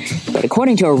familiar. But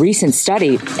according to a recent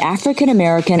study, African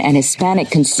American and Hispanic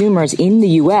consumers in the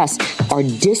U.S. are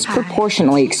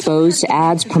disproportionately exposed to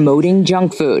ads promoting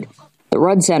junk food. The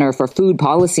Rudd Center for Food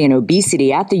Policy and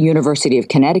Obesity at the University of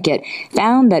Connecticut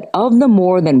found that of the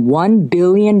more than $1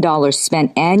 billion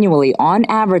spent annually on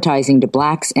advertising to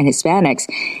blacks and Hispanics,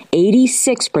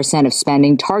 86% of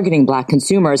spending targeting black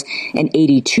consumers and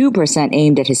 82%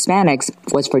 aimed at Hispanics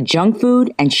was for junk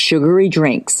food and sugary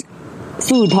drinks.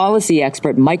 Food policy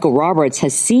expert Michael Roberts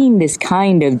has seen this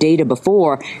kind of data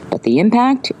before, but the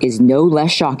impact is no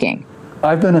less shocking.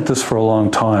 I've been at this for a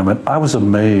long time, and I was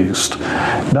amazed,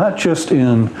 not just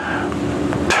in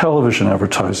television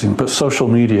advertising, but social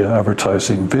media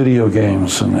advertising, video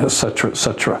games, and et cetera, et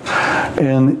cetera.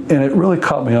 And it really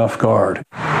caught me off guard.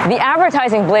 The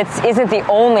advertising blitz isn't the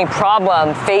only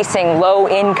problem facing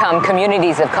low-income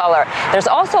communities of color. There's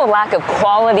also a lack of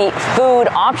quality food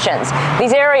options.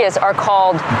 These areas are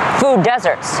called food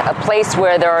deserts, a place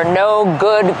where there are no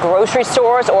good grocery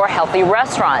stores or healthy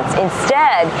restaurants.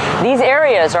 Instead, these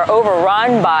areas are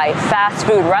overrun by fast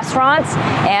food restaurants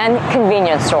and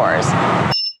convenience stores.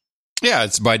 Yeah,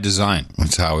 it's by design.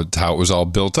 It's how it was all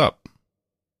built up.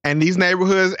 And these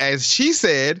neighborhoods, as she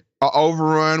said, are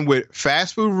overrun with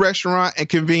fast food restaurant and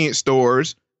convenience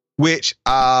stores, which,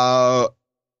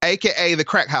 AKA the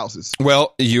crack houses.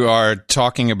 Well, you are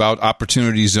talking about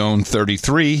Opportunity Zone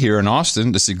 33 here in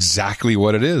Austin. That's exactly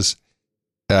what it is.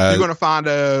 You're going to find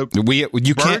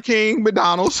Burger King,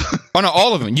 McDonald's. Oh, no,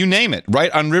 all of them. You name it.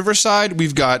 Right on Riverside,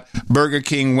 we've got Burger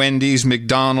King, Wendy's,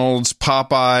 McDonald's,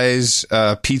 Popeyes,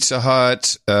 Pizza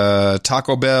Hut,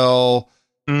 Taco Bell.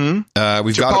 Mm-hmm.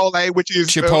 We've Chipotle, got which is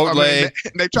Chipotle.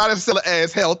 They try to sell it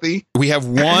as healthy. We have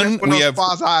one. We have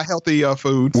healthy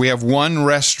foods. We have one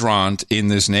restaurant in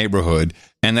this neighborhood,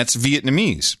 and that's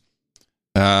Vietnamese.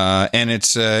 And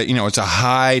it's it's a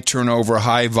high turnover,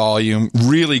 high volume,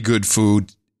 really good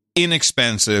food,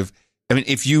 inexpensive. I mean,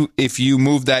 if you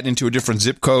move that into a different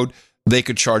zip code, they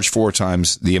could charge 4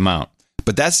 times the amount.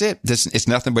 But that's it. It's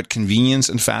nothing but convenience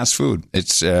and fast food.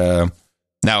 It's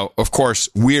now, of course,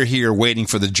 we're here waiting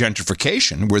for the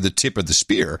gentrification. We're the tip of the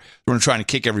spear. We're trying to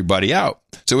kick everybody out,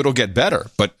 so it'll get better.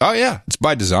 But it's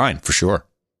by design for sure.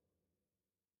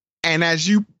 And as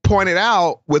you pointed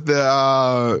out with the,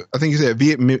 I think you said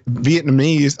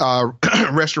Vietnamese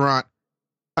restaurant,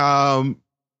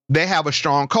 they have a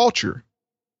strong culture.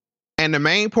 And the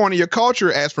main point of your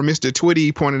culture, as for Mr.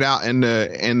 Twitty pointed out in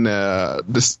the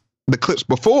clips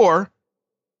before,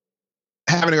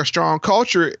 having a strong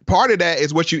culture, part of that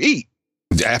is what you eat.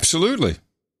 Absolutely.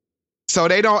 So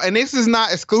they don't, and this is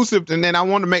not exclusive. And then I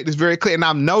want to make this very clear. And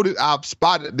I've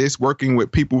spotted this working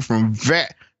with people from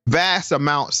vast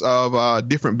amounts of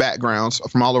different backgrounds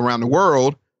from all around the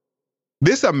world.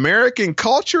 This American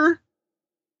culture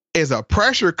is a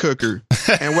pressure cooker.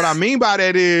 And what I mean by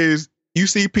that is you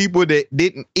see people that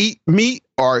didn't eat meat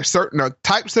or certain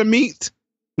types of meat.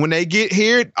 When they get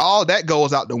here, all that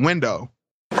goes out the window.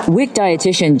 WIC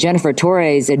dietitian Jennifer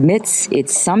Torres admits it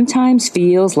sometimes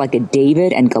feels like a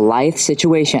David and Goliath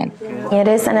situation. It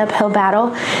is an uphill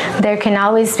battle. There can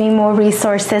always be more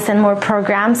resources and more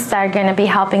programs that are going to be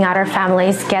helping out our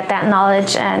families get that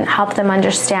knowledge and help them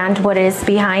understand what is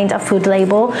behind a food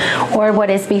label or what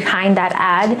is behind that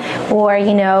ad, or,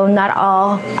 not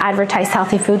all advertised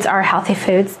healthy foods are healthy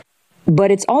foods.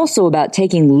 But it's also about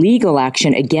taking legal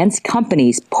action against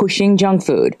companies pushing junk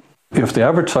food. If the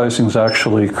advertising is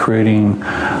actually creating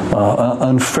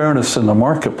unfairness in the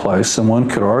marketplace, and one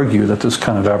could argue that this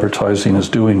kind of advertising is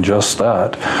doing just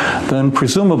that, then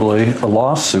presumably a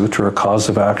lawsuit or a cause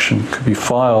of action could be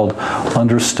filed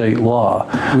under state law.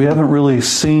 We haven't really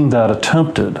seen that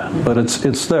attempted, but it's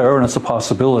there and it's a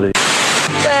possibility.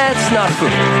 That's not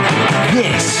food.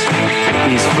 This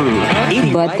is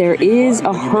food. But there is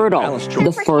a hurdle,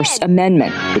 the First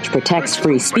Amendment, which protects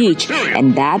free speech,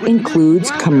 and that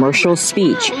includes commercial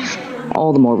speech.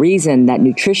 All the more reason that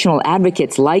nutritional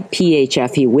advocates like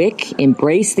PHFE WIC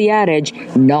embrace the adage,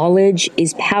 knowledge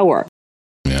is power.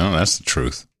 Yeah, that's the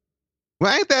truth.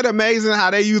 Well, ain't that amazing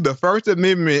how they use the First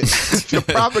Amendment to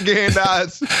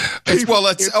propagandize? Well,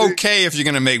 it's okay if you're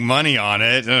going to make money on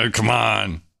it. Come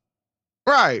on.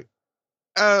 Right.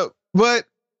 But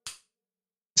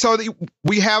so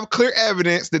we have clear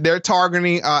evidence that they're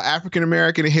targeting African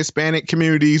American and Hispanic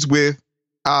communities with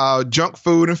junk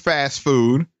food and fast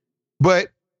food. But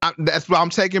that's why I'm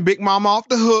taking Big Mama off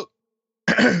the hook.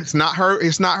 It's not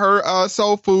her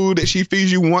soul food that she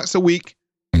feeds you once a week.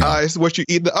 It's what you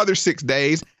eat the other 6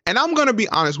 days. And I'm going to be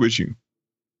honest with you.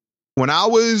 When I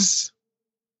was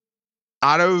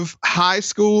out of high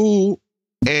school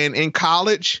and in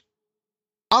college,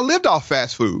 I lived off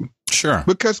fast food. Sure.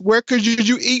 Because where could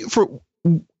you eat for?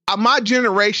 My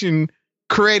generation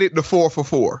created the 4 for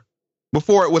 $4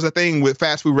 before it was a thing with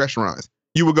fast food restaurants.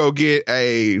 You would go get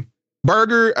a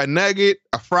burger, a nugget,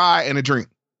 a fry, and a drink.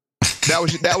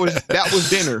 That was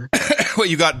dinner. What,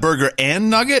 you got burger and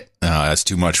nugget? No, that's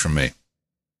too much for me.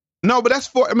 No, but that's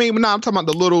I'm talking about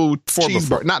the little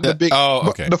cheeseburger, not the big. Oh,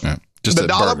 okay. Just the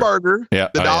 $1 burger, the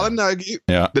 $1 nugget,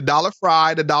 the $1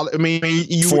 fry, the $1. I mean,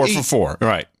 you 4 for $4,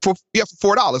 right? For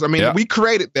 $4. I mean, we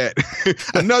created that.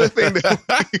 Another thing that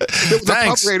was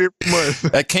appropriated from us.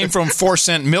 That came from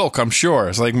 4-cent milk, I'm sure.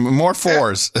 It's like more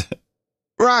fours.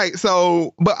 Right.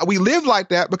 So, but we lived like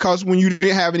that because when you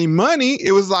didn't have any money,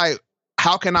 it was like,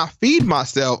 how can I feed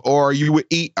myself? Or you would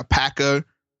eat a pack of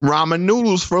ramen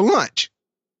noodles for lunch,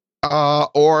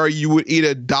 or you would eat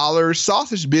a $1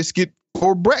 sausage biscuit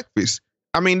for breakfast.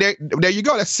 I mean, there you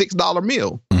go. That's $6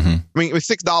 meal. Mm-hmm. I mean, it's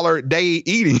 $6 day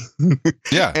eating.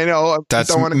 Yeah,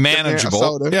 that's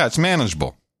manageable. Yeah, it's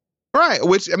manageable. Right.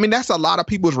 Which, I mean, that's a lot of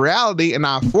people's reality, and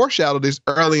I foreshadowed this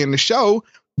early in the show.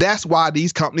 That's why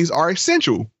these companies are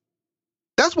essential.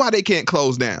 That's why they can't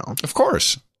close down. Of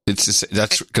course,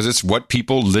 That's because it's what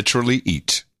people literally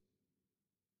eat.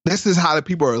 This is how the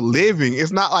people are living.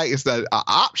 It's not like it's an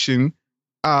option.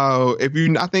 I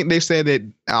think they said that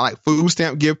like food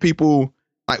stamp give people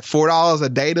like $4 a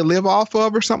day to live off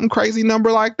of, or something crazy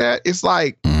number like that. It's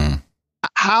like,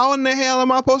 how in the hell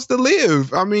am I supposed to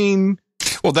live? I mean,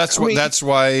 well, that's why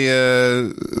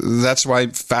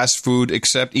fast food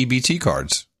accept EBT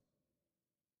cards.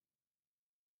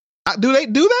 Do they?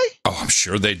 Oh, I'm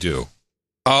sure they do.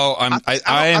 Oh,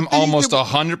 I am almost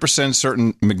 100%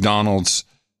 certain McDonald's,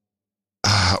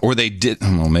 or they did.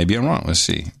 Well, maybe I'm wrong. Let's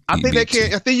see. I think they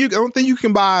can. I don't think you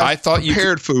can buy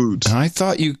prepared foods. I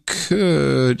thought you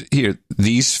could. Here,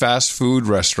 these fast food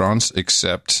restaurants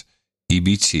accept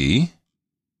EBT.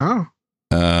 Oh,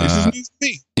 this is news to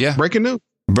me. Yeah, breaking news.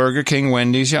 Burger King,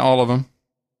 Wendy's, yeah, all of them.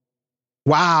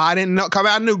 Wow, I didn't know.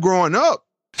 I knew growing up.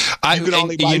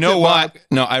 You know what?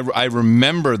 No, I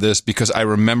remember this because I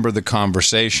remember the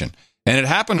conversation, and it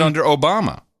happened under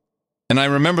Obama. And I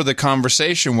remember the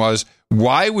conversation was,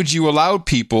 why would you allow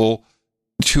people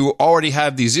to already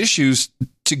have these issues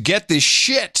to get this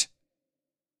shit?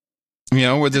 You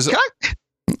know, where there's Can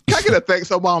I get a thanks,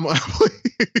 Obama?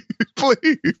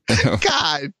 Please.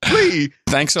 God, please.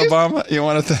 Thanks, Obama? You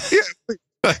want to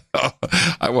yeah,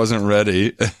 I wasn't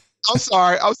ready. I'm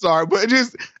sorry, but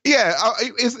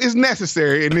it's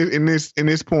necessary in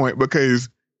this point because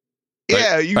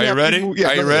are you ready?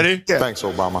 Are you ready? Yeah. Thanks,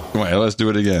 Obama. Wait, let's do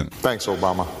it again. Thanks,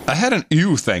 Obama. I had an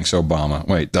ew. Thanks, Obama.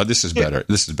 Wait, no, this is better.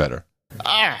 This is better.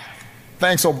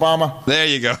 Thanks, Obama. There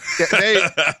you go.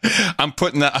 I'm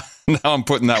putting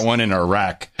that one in a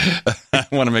rack. I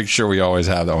want to make sure we always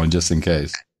have that one just in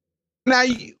case. Now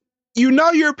you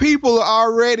know your people are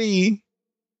already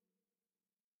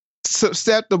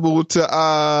susceptible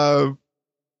to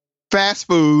fast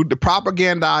food, the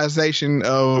propagandization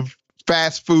of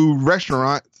fast food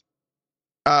restaurants,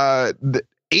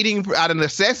 eating out of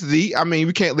necessity. I mean,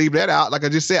 we can't leave that out. Like I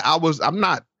just said, I'm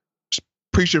not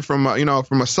preaching from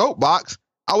a soapbox.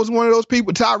 I was one of those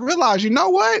people till I realized, you know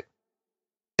what?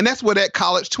 And that's where that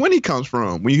college 20 comes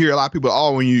from. When you hear a lot of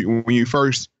people, when you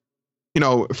first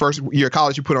year of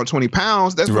college, you put on 20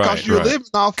 pounds. That's because you're living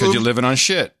off because you're living on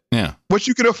shit. Yeah. What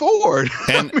you can afford.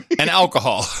 And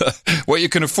alcohol. What you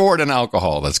can afford and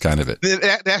alcohol. That's kind of it.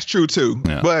 That's true too.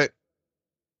 Yeah. But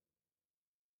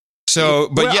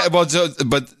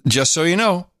just so you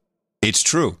know, it's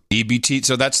true. EBT.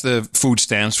 So that's the food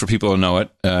stamps for people who know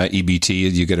it.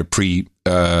 EBT, you get a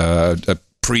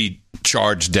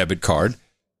pre-charged debit card,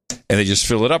 and they just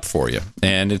fill it up for you.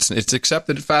 And it's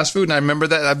accepted at fast food. And I remember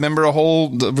that. I remember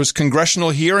there was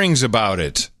congressional hearings about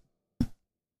it.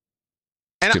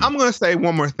 And I'm going to say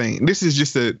one more thing. This is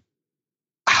just a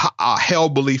hell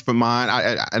belief of mine.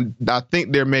 I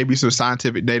think there may be some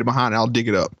scientific data behind it. I'll dig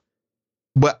it up.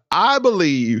 But I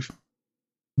believe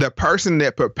the person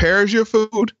that prepares your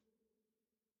food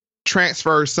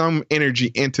transfers some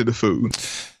energy into the food.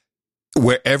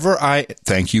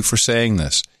 Thank you for saying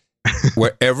this.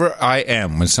 Wherever I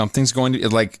am, when something's going to,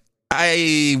 like, I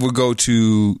used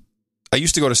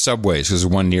to go to Subways because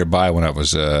there's one nearby when I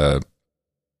was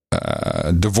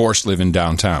divorced living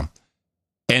downtown.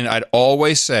 And I'd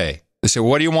always say, they say,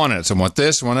 well, what do you want in it? So I want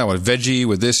this, I want that, I want veggie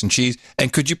with this and cheese.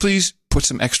 And could you please put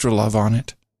some extra love on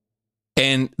it?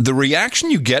 And the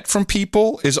reaction you get from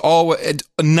people is always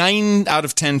 9 out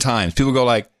of 10 times. People go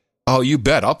like, oh, you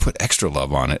bet, I'll put extra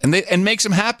love on it. And makes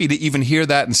them happy to even hear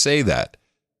that and say that.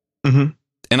 Mm-hmm.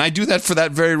 And I do that for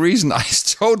that very reason. I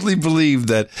totally believe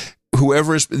that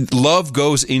love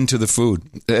goes into the food.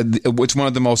 It's one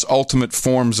of the most ultimate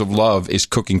forms of love is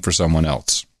cooking for someone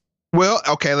else. Well,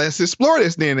 okay, let's explore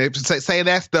this then. Say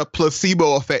that's the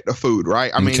placebo effect of food,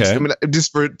 right? I mean,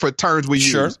 just for terms we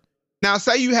use. Now,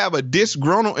 say you have a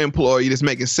disgruntled employee that's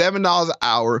making $7 an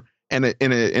hour and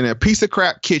in a piece of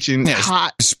crap kitchen,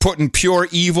 hot. It's putting pure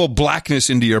evil blackness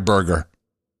into your burger.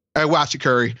 Watch it,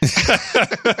 Curry.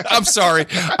 I'm sorry.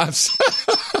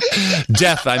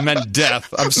 Death. I meant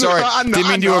death. I'm sorry. Didn't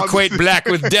mean to equate black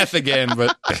with death again,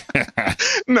 but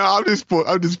no, I'm just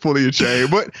pulling your chain.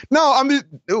 But no,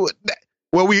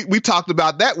 we talked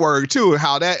about that word too,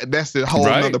 how that's the whole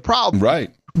other problem.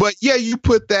 Right. But yeah, you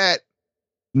put that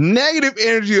negative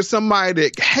energy of somebody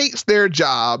that hates their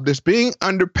job, that's being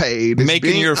underpaid,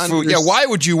 making your food. Yeah, why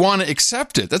would you want to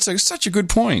accept it? That's such a good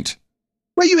point.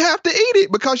 Well, you have to eat it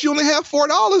because you only have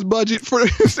 $4 budget for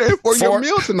your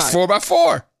meal tonight.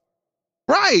 4x4.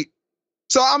 Right.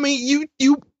 So, I mean,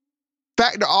 you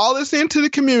factor all this into the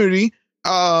community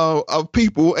of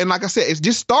people. And like I said, it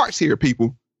just starts here,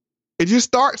 people. It just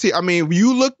starts here. I mean,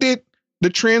 you looked at the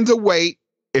trends of weight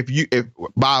if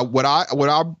by what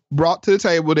I brought to the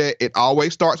table, that it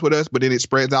always starts with us, but then it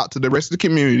spreads out to the rest of the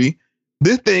community.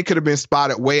 This thing could have been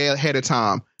spotted way ahead of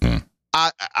time.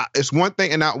 It's one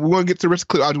thing, and we're going to get to the rest of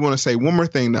the clip. I just want to say one more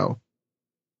thing, though.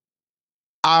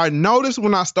 I noticed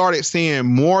when I started seeing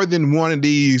more than one of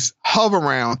these hover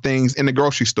around things in the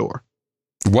grocery store.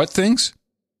 What things?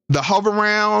 The hover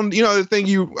around, the thing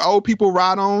you old people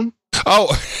ride on. Oh,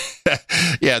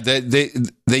 yeah. They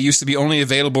used to be only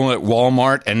available at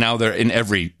Walmart, and now they're in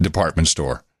every department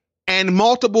store. And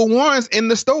multiple ones in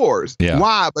the stores. Yeah.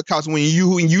 Why? Because when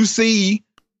you see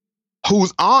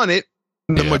who's on it,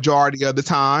 the majority of the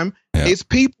time, it's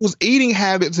people's eating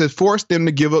habits that force them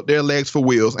to give up their legs for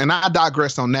wheels. And I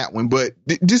digress on that one, but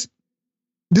just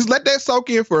let that soak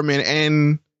in for a minute.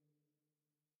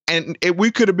 And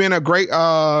we could have been a great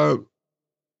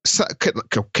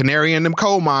canary in the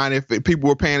coal mine if people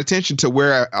were paying attention to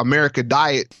where America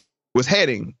diet was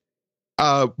heading,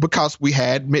 because we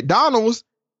had McDonald's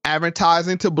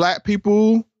advertising to black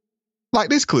people like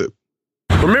this clip.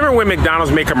 Remember when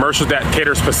McDonald's made commercials that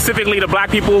cater specifically to black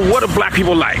people? What do black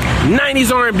people like?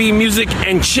 90s R&B music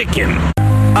and chicken.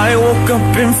 I woke up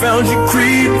and found you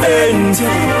creeping.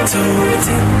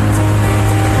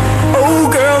 Oh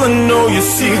girl, I know your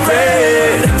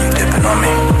secret. Dipping on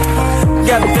me.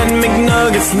 Got that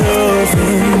McNuggets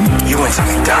loving. You went to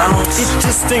McDonald's? It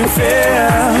just ain't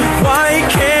fair. Why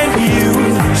can't you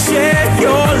share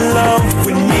your love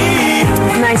with me?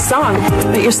 Nice song,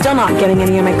 but you're still not getting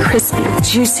any of my crispy,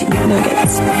 juicy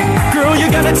McNuggets. Girl,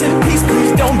 you got a 10-piece,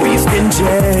 please don't be stingy.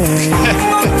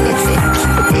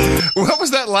 What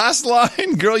was that last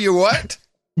line? Girl, you what?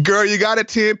 Girl, you got a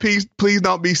 10-piece, please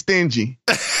don't be stingy.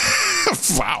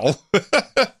 Wow.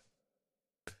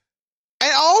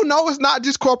 And no, it's not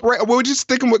just corporate. We're just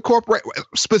sticking with corporate,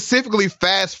 specifically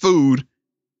fast food.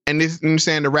 And this, I'm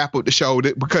saying to wrap up the show,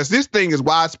 because this thing is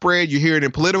widespread. You hear it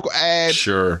in political ads.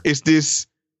 Sure. It's this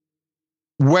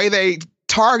way they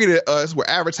targeted us with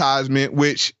advertisement,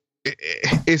 which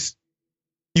is,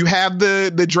 you have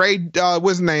the Dre,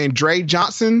 what's his name? Dre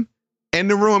Johnson in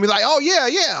the room. He's like, oh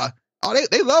yeah. Oh,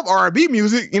 they love R&B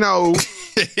music,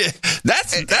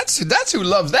 That's who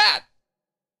loves that.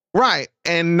 Right.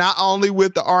 And not only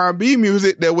with the R&B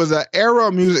music, there was an era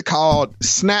of music called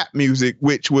snap music,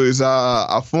 which was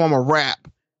a form of rap.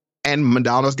 And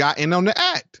McDonald's got in on the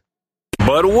act.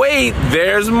 But wait,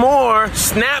 there's more.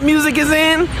 Snap music is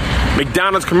in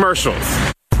McDonald's commercials.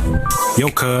 Yo,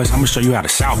 cuz, I'm gonna show you how the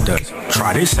South does it.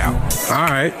 Try this out. All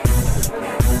right.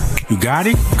 You got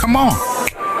it? Come on.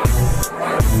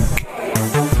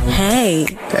 Hey.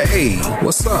 Hey,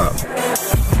 what's up?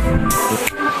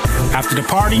 After the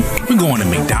party, we're going to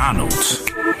McDonald's.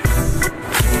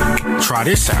 Try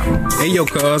this out. Hey, yo,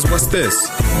 cuz, what's this?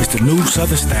 It's the new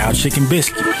Southern style chicken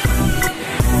biscuit.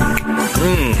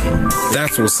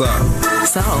 That's what's up.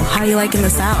 So, how you liking the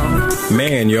South?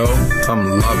 Man, yo,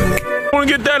 I'm loving it. Want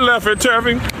to get that Laffy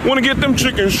Taffy? Want to get them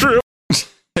chicken strips?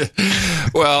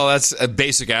 Well, that's a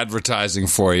basic advertising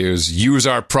for you. Is use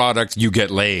our product, you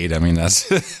get laid. I mean,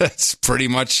 that's pretty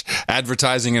much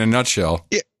advertising in a nutshell.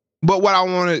 Yeah. But what I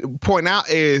want to point out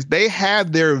is they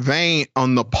have their vein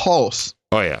on the pulse.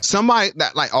 Oh, yeah. Somebody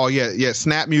that like, oh, yeah,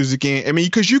 snap music in. I mean,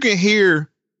 because you can hear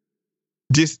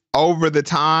just over the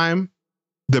time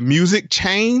the music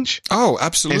change. Oh,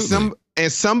 absolutely.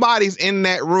 And somebody's in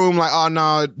that room like, oh,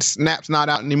 no, snap's not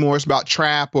out anymore. It's about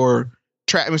trap or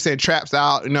trap. I'm saying trap's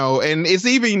out, and it's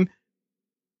even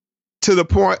to the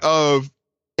point of,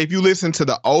 if you listen to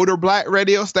the older black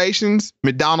radio stations,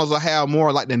 McDonald's will have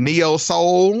more like the neo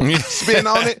soul spin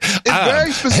on it. It's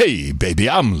very specific. Hey, baby,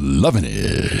 I'm loving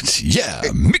it. Yeah,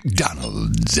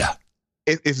 McDonald's.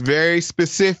 It's very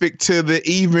specific to the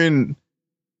even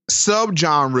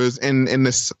subgenres in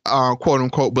this quote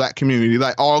unquote black community.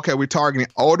 Like, oh, okay, we're targeting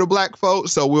older black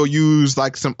folks, so we'll use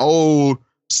like some old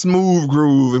smooth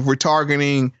groove. If we're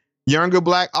targeting younger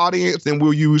black audience, then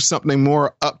we'll use something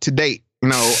more up to date.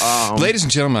 Ladies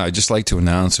and gentlemen, I'd just like to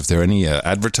announce, if there are any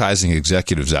advertising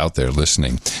executives out there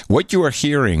listening, what you are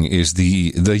hearing is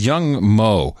the young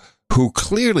Mo, who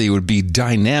clearly would be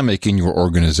dynamic in your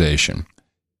organization.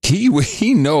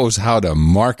 He knows how to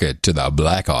market to the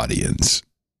black audience.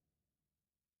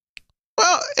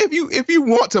 Well, if you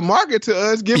want to market to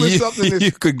us, give us something that's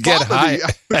you could get hired.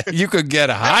 You could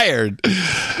get hired.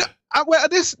 Well,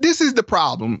 this is the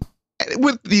problem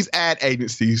with these ad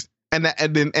agencies. And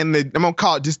I'm gonna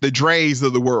call it just the Dre's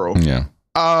of the world. Yeah.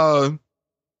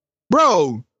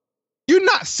 Bro, you're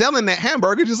not selling that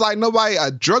hamburger just like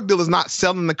a drug dealer's not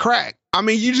selling the crack. I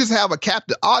mean, you just have a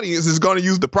captive audience that's going to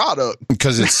use the product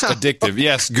because it's addictive.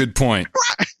 Yes, good point.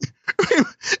 Right.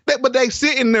 But they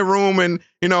sit in the room and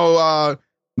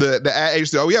the ad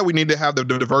agency, oh yeah, we need to have the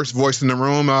diverse voice in the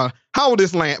room. How will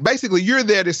this land? Basically, you're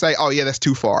there to say, oh yeah, that's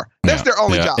too far. That's their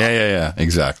only job. Yeah,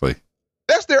 exactly.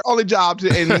 That's their only job to,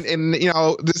 and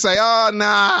to say, oh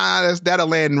nah, that'll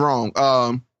land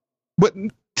wrong. But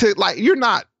to like, you're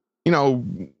not,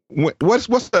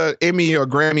 what's the Emmy or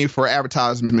Grammy for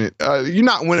advertisement? You're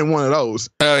not winning one of those.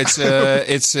 It's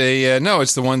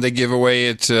the one they give away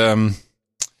at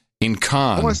in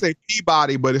Cannes. I want to say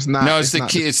Peabody, but it's not. No, it's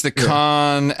the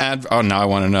Cannes now I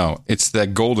want to know. It's the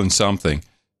Golden something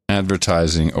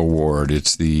advertising award.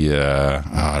 It's the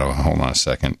hold on a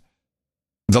second.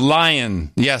 The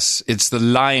Lion. Yes, it's the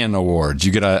Lion Awards.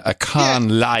 You get a Cannes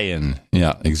Lion.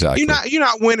 Yeah, exactly. You're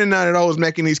not winning none of those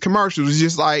making these commercials. It's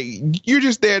just like you're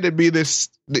just there to be this,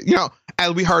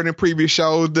 as we heard in previous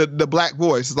shows, the black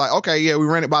voice. It's like, okay, yeah, we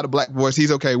ran it by the black voice.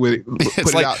 He's okay with it.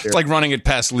 It's like, it out there. It's like running it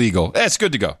past legal. It's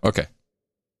good to go. Okay.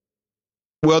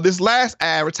 Well, this last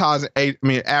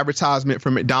advertisement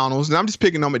for McDonald's, and I'm just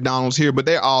picking on McDonald's here, but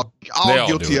they're all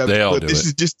guilty of it. But this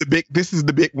is just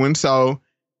the big one. So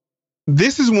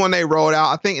this is one they rolled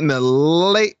out, I think, in the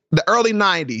early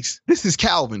 90s. This is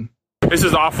Calvin. This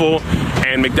is awful,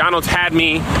 and McDonald's had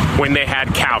me when they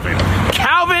had Calvin.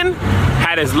 Calvin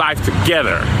had his life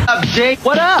together. What up, Jake?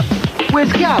 What up?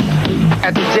 Where's Calvin?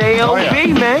 At the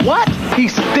J.O.B., man. What?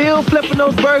 He's still flipping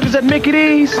those burgers at Mickey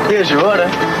D's? Here's your order.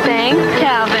 Thanks,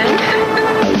 Calvin.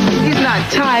 He's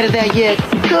not tired of that yet.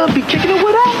 Could be kicking it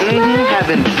with us, man.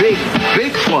 Having big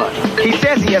fun. He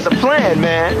says he has a plan,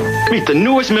 man. Meet the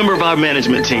newest member of our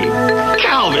management team,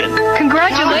 Calvin.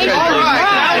 Congratulations. All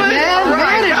right, man.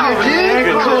 Management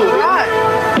team. Cool.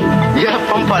 Yep,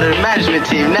 I'm part of the management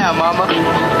team now, Mama.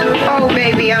 Oh,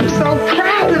 baby, I'm so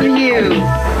proud of you.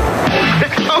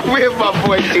 Don't wear my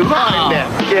boy too hard now.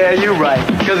 Yeah, you're right,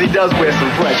 because he does wear some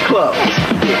fresh clothes.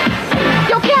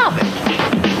 Yo, Calvin,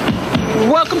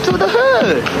 welcome to the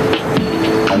hood.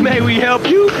 May we help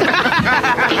you? So,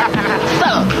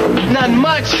 nothing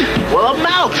much. Well, I'm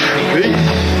out.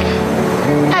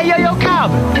 Hey, yo,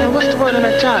 Calvin, what's the word on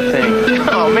that job thing?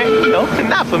 Oh, man,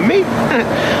 not for me.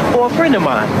 For a friend of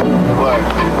mine.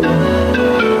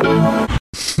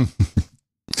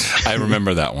 I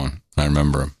remember that one. I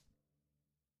remember him.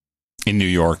 In New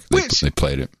York, they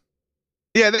played it.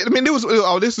 Yeah, I mean,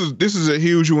 this is a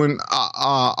huge one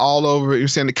all over. You're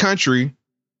saying the country,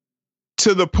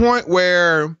 to the point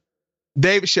where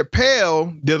David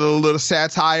Chappelle did a little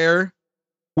satire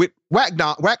with Whack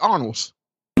Arnold's.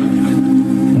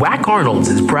 Whack Arnold's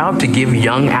is proud to give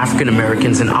young African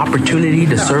Americans an opportunity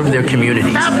to serve their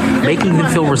communities, making them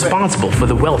feel responsible for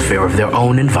the welfare of their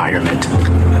own environment.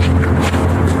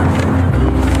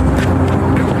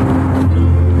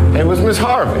 It was Miss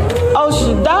Harvey. Oh,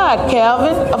 she died,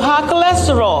 Calvin, of high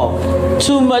cholesterol.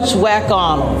 Too much Whack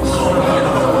Arnold's.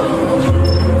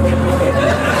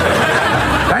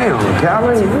 Damn,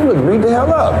 Calvin, you look beat the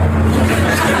hell up.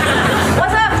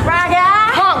 What's up, spry guy?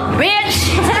 Punk, bitch.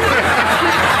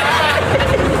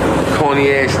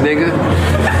 Corny ass nigga.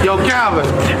 Yo, Calvin,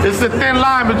 it's the thin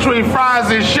line between fries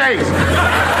and shakes.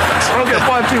 Okay,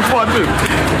 part two.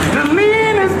 The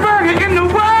leanest burger in the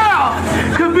world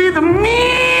could be the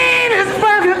meanest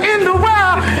burger in the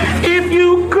world if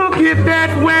you cook it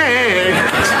that way.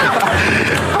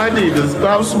 I need to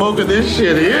stop smoking this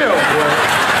shit here, boy.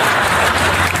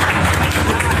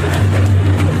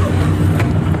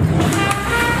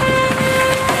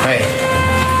 Hey,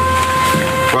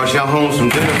 brought y'all home some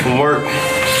dinner from work.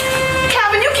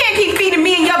 Calvin, you can't keep feeding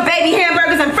me and your baby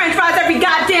hamburgers and french fries every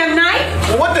goddamn night.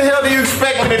 Well, what the hell do you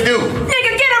expect me to do?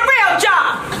 Nigga, get a real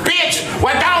job. Bitch,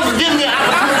 McDonald's is giving me an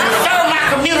opportunity to serve my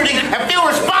community and feel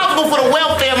responsible for the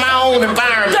welfare of my own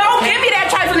environment. Don't give me that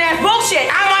trifling ass bullshit.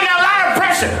 I'm under a lot of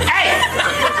pressure. Hey,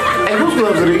 whose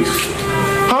gloves are these?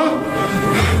 Huh?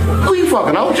 Who you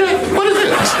fucking, OJ? What is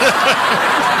this?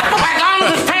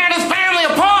 McDonald's is tearing this family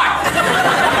apart.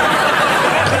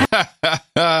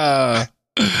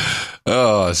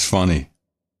 Oh, it's funny.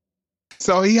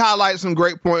 So he highlights some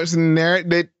great points in there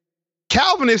that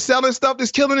Calvin is selling stuff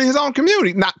that's killing his own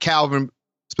community. Not Calvin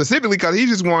specifically, because he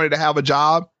just wanted to have a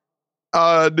job,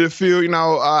 to feel,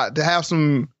 to have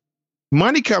some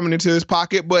money coming into his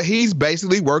pocket. But he's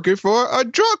basically working for a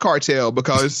drug cartel,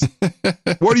 because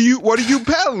what are you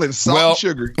peddling? Salt and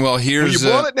sugar. Well, here's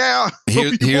when you boil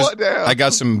it down. I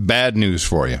got some bad news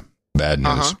for you. Bad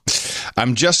news.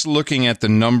 I'm just looking at the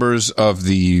numbers of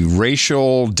the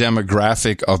racial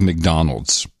demographic of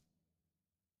McDonald's.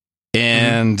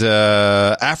 And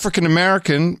African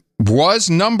American was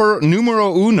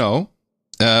numero uno,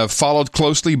 followed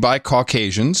closely by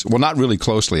Caucasians. Well, not really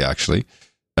closely, actually.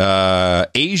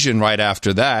 Asian right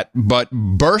after that, but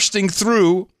bursting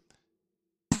through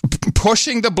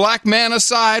pushing the black man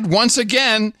aside once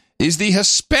again is the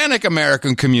Hispanic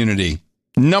American community.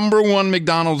 Number one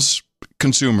McDonald's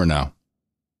consumer now.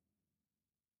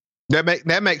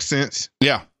 That makes sense.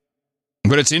 Yeah.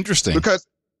 But it's interesting. Because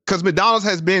McDonald's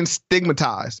has been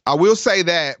stigmatized. I will say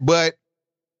that, but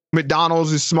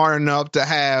McDonald's is smart enough to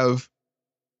have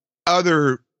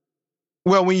other.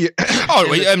 Well, when you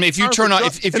if you turn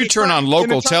on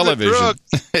local television,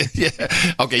 yeah.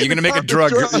 Okay, you're gonna make a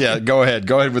drug. Yeah, go ahead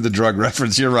with the drug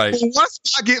reference. You're right. When one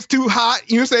spot gets too hot,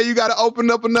 you say you got to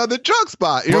open up another drug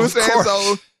spot. You know what I'm saying?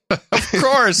 So, of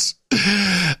course,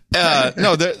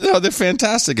 no, they're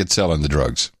fantastic at selling the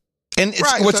drugs. And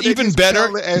what's even better,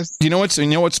 you know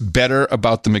what's better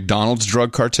about the McDonald's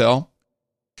drug cartel?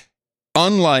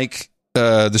 Unlike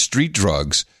the street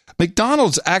drugs,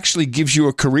 McDonald's actually gives you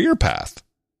a career path.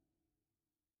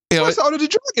 What's out of the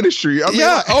drug industry?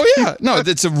 No,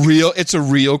 it's a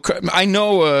real. I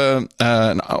know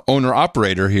an owner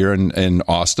operator here in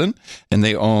Austin, and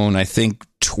they own, I think,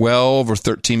 12 or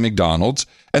 13 McDonald's,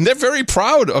 and they're very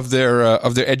proud of their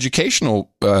educational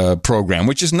program,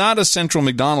 which is not a central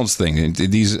McDonald's thing.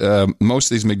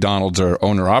 Most of these McDonald's are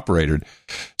owner operated,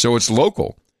 so it's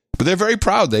local. But they're very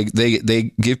proud.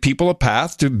 They give people a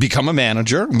path to become a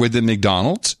manager within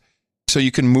McDonald's, so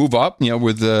you can move up.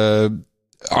 With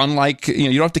unlike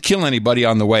you don't have to kill anybody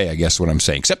on the way. I guess what I'm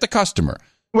saying, except the customer.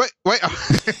 Wait.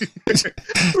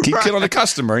 Keep killing the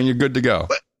customer, and you're good to go.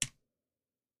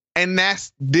 And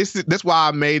that's why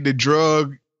I made the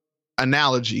drug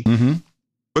analogy,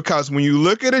 because when you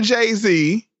look at a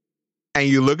Jay-Z and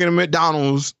you look at a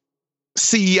McDonald's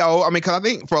CEO, because I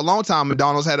think for a long time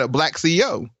McDonald's had a black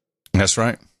CEO. That's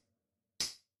right.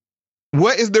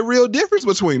 What is the real difference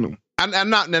between them? I'm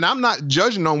not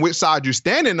judging on which side you're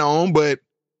standing on, but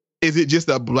is it just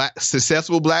a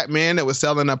successful black man that was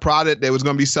selling a product that was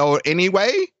going to be sold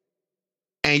anyway,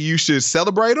 and you should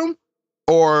celebrate them?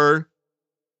 Or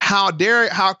how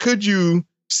could you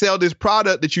sell this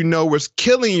product that you know was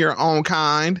killing your own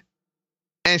kind,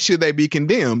 and should they be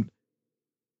condemned?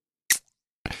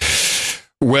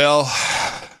 Well,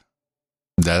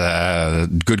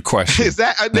 good question. Is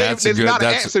that there's not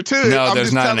an answer to it? No,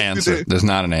 there's not an answer. There's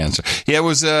not an answer. Yeah, it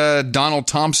was Donald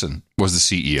Thompson was the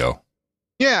CEO.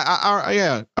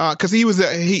 Yeah, because he was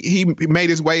he made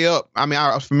his way up. I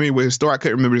was familiar with his story. I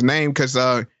couldn't remember his name because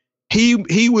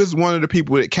he was one of the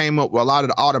people that came up with a lot of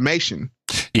the automation.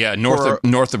 Yeah,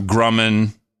 north of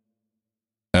Grumman.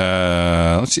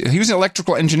 Let's see. He was an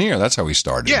electrical engineer. That's how he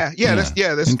started.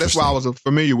 That's why I was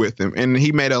familiar with him, and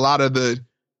he made a lot of the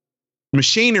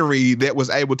machinery that was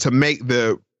able to make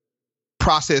the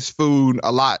processed food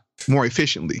a lot more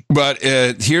efficiently. But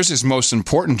here's his most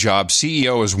important job.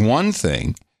 CEO is one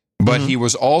thing, but he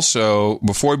was also,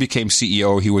 before he became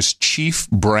CEO, he was chief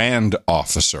brand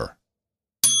officer.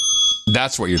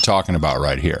 That's what you're talking about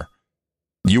right here.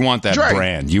 You want that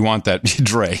brand. You want that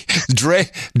Dre.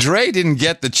 Dre didn't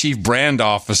get the chief brand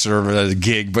officer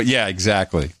gig, but yeah,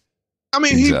 exactly.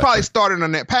 He probably started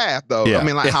on that path, though.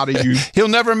 Yeah. How do you... He'll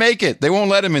never make it. They won't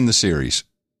let him in the series.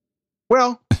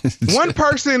 Well, one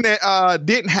person that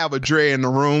didn't have a Dre in the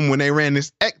room when they ran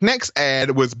this next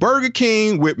ad was Burger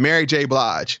King with Mary J.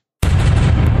 Blige.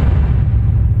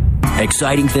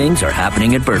 Exciting things are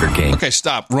happening at Burger King. Okay,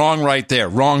 stop. Wrong right there.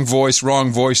 Wrong voice,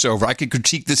 wrong voiceover. I could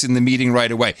critique this in the meeting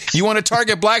right away. You want to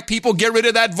target black people? Get rid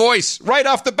of that voice. Right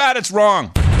off the bat, it's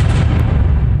wrong.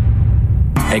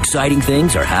 Exciting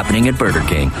things are happening at Burger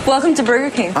King. Welcome to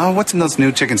Burger King. What's in those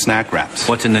new chicken snack wraps?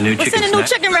 What's in the new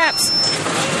chicken wraps?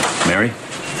 Mary?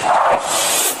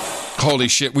 Holy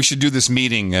shit, we should do this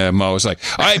meeting, Mo. It's like,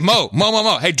 all right, Mo.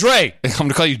 Hey, Dre. I'm going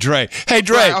to call you Dre. Hey,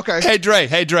 Dre. Right, okay. Hey,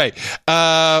 Dre.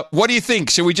 What do you think?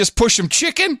 Should we just push some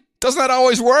chicken? Doesn't that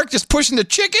always work? Just pushing the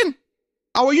chicken?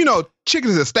 Oh, well, chicken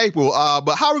is a staple,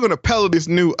 but how are we going to peddle this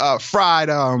new fried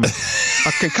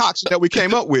concoction that we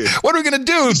came up with? What are we going to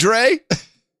do, Dre?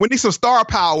 We need some star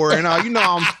power, and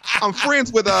I'm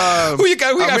friends with who you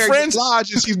got? We got friends.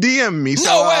 Lodge, and she's DMing me. So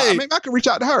no way. Maybe I can reach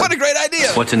out to her. What a great idea!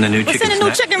 What's in the new chicken?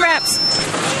 Chicken wraps?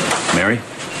 Mary.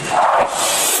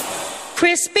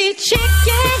 Crispy chicken,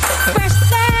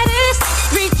 fresh lettuce,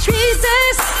 3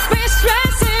 cheeses, fresh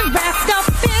rice, and wrapped up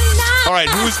in All right,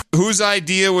 whose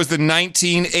idea was the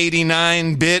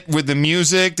 1989 bit with the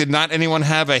music? Did not anyone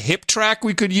have a hip track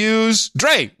we could use?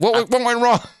 Dre, what went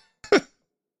wrong?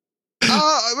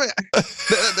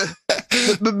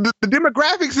 The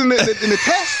demographics in the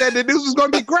test said that this was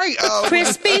going to be great.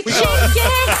 Crispy chicken,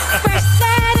 fresh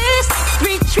lettuce,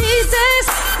 3 cheeses,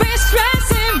 fresh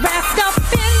rice, and wrapped up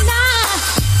in a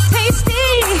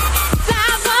tasty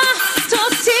flour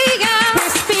tortilla.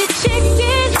 Crispy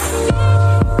chicken,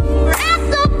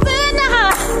 wrapped up in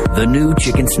a The new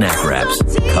chicken snack wraps.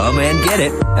 Come and get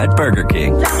it at Burger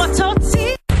King.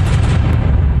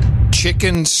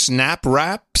 Chicken snap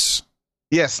wraps?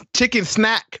 Yes, chicken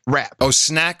snack wrap. Oh,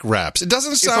 snack wraps. It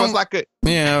doesn't sound like a...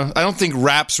 Yeah, I don't think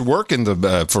wraps work in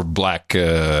the for black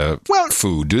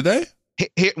food, do they?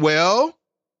 Well,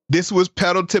 this was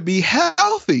peddled to be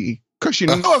healthy. Because you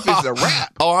know if it's a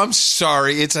wrap. Oh, I'm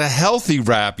sorry. It's a healthy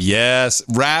wrap. Yes.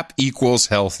 Wrap equals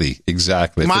healthy.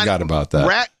 Exactly. I forgot about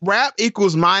that. Wrap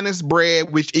equals minus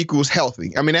bread, which equals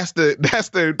healthy. I mean, that's the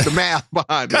math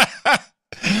behind it.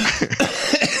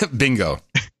 Bingo.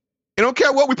 You don't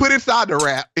care what we put inside the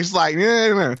wrap. It's like,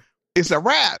 it's a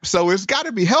wrap. So it's got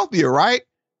to be healthier, right?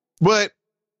 But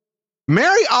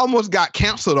Mary almost got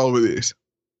canceled over this.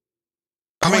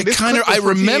 I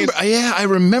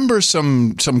remember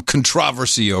some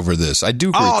controversy over this. I do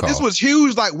recall. Oh, this was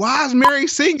huge. Like, why is Mary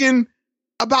singing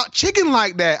about chicken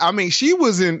like that? I mean, she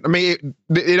was in. I mean,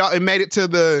 it made it to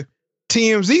the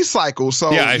TMZ cycle.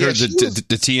 So yeah, I heard the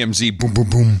TMZ boom boom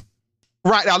boom.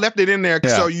 Right, I left it in there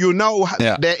so you know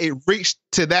that it reached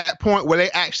to that point where they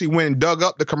actually went and dug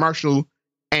up the commercial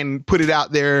and put it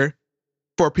out there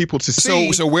for people to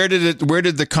see. So where did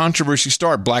the controversy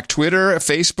start? Black Twitter,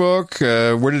 Facebook?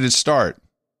 Where did it start?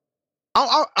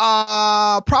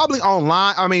 Probably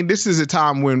online. I mean, this is a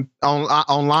time when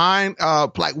online,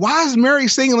 like, why is Mary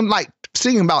singing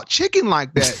about chicken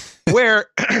like that? Where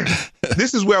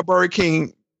this is where Burger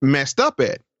King messed up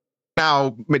at.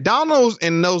 Now, McDonald's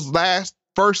in those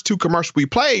first two commercials we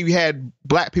played, you had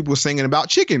black people singing about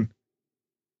chicken.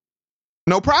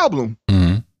 No problem.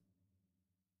 Mm-hmm.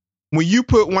 When you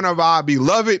put one of our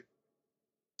beloved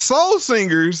soul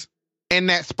singers in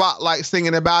that spotlight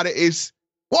singing about it, it's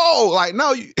whoa, like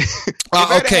no.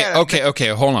 Okay.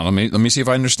 Hold on. Let me see if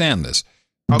I understand this.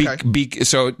 Okay.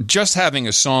 So just having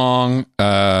a song,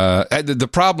 the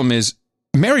problem is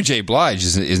Mary J. Blige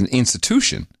is an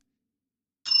institution.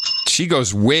 She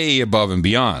goes way above and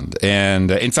beyond,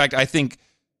 and in fact, I think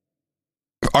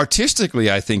artistically,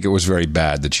 it was very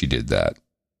bad that she did that.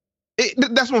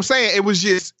 That's what I'm saying. It was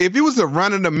just, if it was a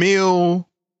run-of-the-mill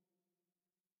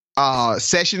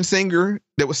session singer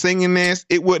that was singing this,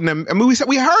 it wouldn't have. I mean,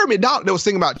 we heard McDonald that was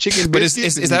singing about chicken. But is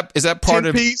that part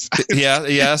of? Yeah,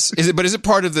 yes. Is it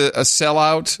part of a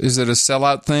sellout? Is it a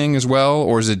sellout thing as well,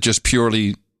 or is it just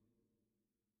purely?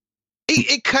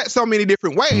 It cut so many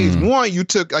different ways. Mm-hmm. One, you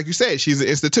took, like you said, she's an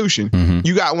institution. Mm-hmm.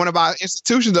 You got one of our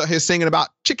institutions up here singing about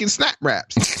chicken snack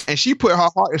wraps, and she put her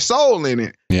heart and soul in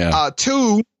it. Yeah.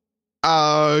 Two,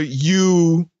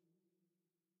 you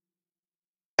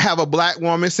have a black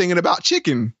woman singing about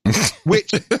chicken,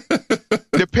 which,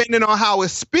 depending on how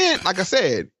it's spent, like I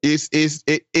said,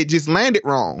 it just landed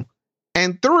wrong.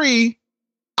 And three,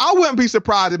 I wouldn't be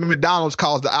surprised if McDonald's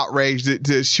caused the outrage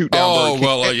to shoot down Burger King.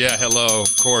 Well, yeah, hello,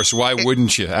 of course. Why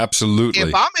wouldn't you? Absolutely.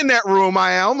 If I'm in that room,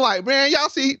 I'm like, man, y'all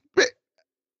see,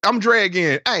 I'm Dre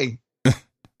again. Hey,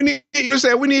 we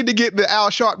need to get the Al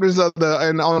Sharptons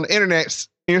on the internet.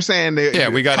 You're saying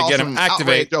that? We got to get them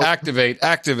activate.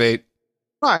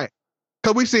 Right,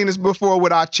 because we've seen this before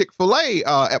with our Chick-fil-A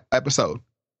episode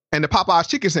and the Popeyes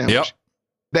chicken sandwich. Yep.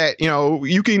 That,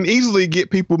 you can easily get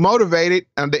people motivated,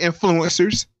 the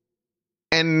influencers,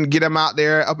 and get them out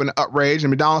there up in the outrage,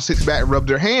 and McDonald's sits back and rubs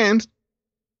their hands.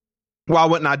 Why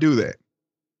wouldn't I do that?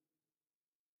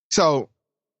 So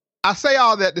I say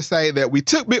all that to say that we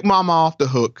took Big Mama off the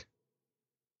hook,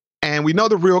 and we know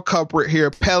the real culprit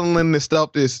here peddling the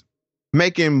stuff that's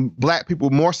making black people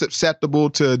more susceptible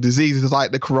to diseases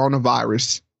like the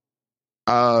coronavirus,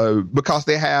 because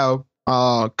they have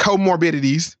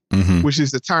comorbidities, mm-hmm. which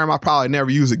is the term I probably never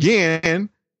use again.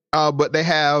 But they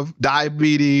have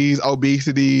diabetes,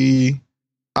 obesity,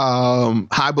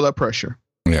 high blood pressure.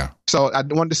 Yeah. So I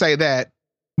wanted to say that.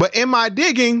 But in my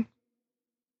digging,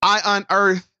 I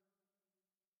unearthed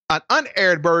an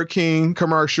unaired Burger King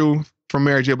commercial from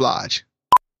Mary J. Blige.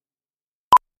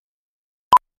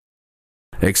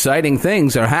 Exciting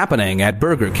things are happening at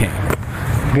Burger King.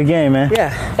 Good game, man. Yeah.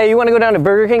 Hey, you want to go down to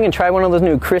Burger King and try one of those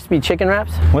new crispy chicken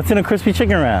wraps? What's in a crispy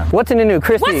chicken wrap? What's in the new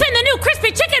crispy? What's in the new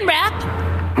crispy chicken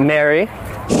wrap? Mary.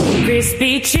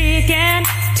 Crispy chicken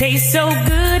tastes so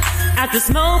good after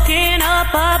smoking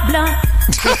up a blunt.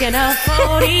 Taking a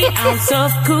 40 ounce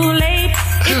of Kool-Aid.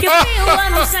 If you feel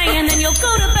what I'm saying, then you'll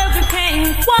go to Burger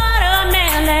King.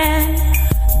 Watermelon,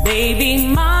 baby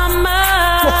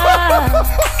mama.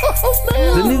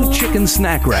 The new chicken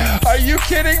snack wraps. Are you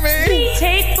kidding me? We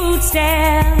take food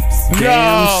stamps.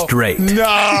 Damn straight.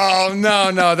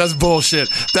 No, that's bullshit.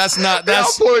 That's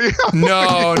that's bullshit.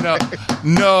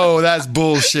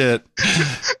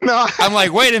 No, I'm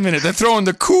like, wait a minute, they're throwing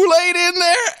the Kool-Aid in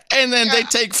there, and then they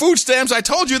take food stamps. I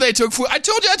told you they took food. I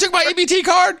told you I took my EBT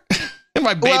card and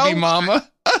my baby mama.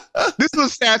 This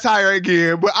was satire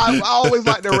again, but I always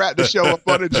like to wrap the show up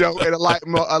on a joke and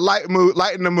lighten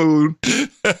the mood.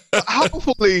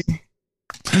 Hopefully,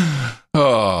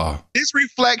 this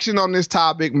reflection on this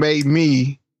topic made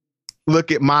me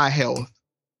look at my health.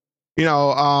 You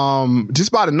know,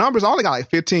 just by the numbers, I only got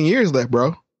like 15 years left,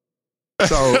 bro.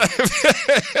 So,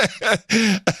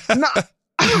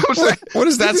 what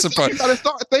is that supposed? You got to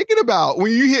start thinking about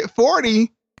when you hit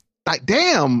 40. Like,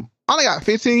 damn. I only got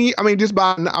 15. I mean, just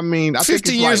by. I mean, I 15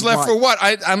 think years left for what?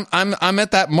 I'm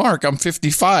at that mark. I'm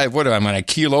 55. What am I? A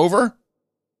keel over?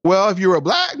 Well, if you're a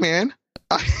black man,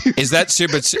 is that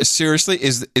but seriously?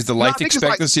 Is the life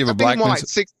expectancy of a black man like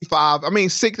 65? I mean,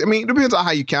 it depends on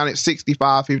how you count it.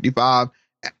 65, 55.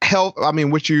 Health. I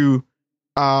mean, what you,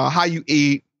 how you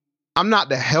eat. I'm not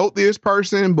the healthiest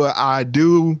person, but I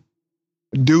do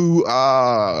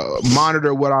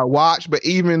monitor what I watch. But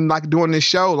even like doing this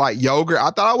show, like yogurt, I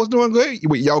thought I was doing good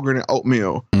with yogurt and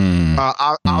oatmeal.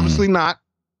 Obviously not.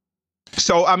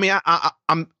 So I mean,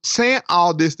 I'm saying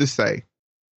all this to say,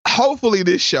 hopefully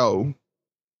this show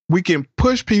we can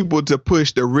push people to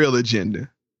push the real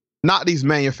agenda, not these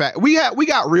we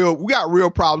got real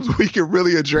problems we can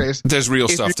really address. There's real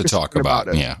stuff to talk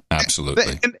about. Yeah,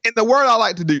 absolutely. And the word I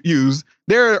like to use,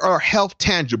 there are health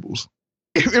tangibles.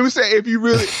 If you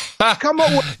really come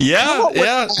up with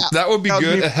that would be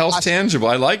good. A health tangible.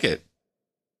 I like it.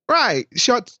 Right.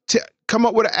 Come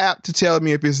up with an app to tell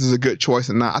me if this is a good choice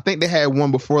or not. I think they had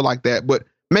one before like that, but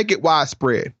make it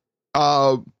widespread.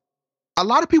 A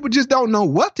lot of people just don't know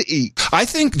what to eat. I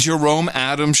think Jerome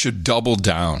Adams should double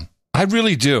down. I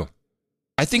really do.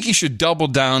 I think he should double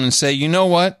down and say, you know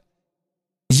what?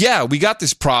 Yeah, we got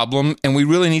this problem and we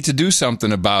really need to do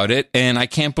something about it. And I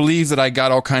can't believe that I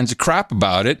got all kinds of crap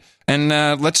about it. And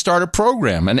let's start a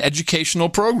program, an educational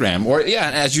program, or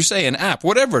as you say, an app,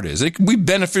 whatever it is. It could be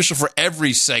beneficial for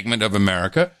every segment of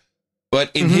America.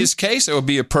 But in his case, it would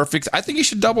be I think he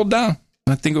should double down.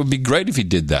 I think it would be great if he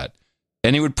did that.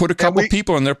 And he would put a couple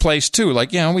people in their place too.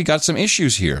 Like, we got some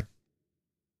issues here.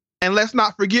 And let's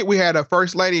not forget, we had a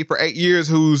first lady for 8 years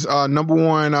whose number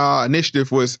one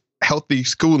initiative was healthy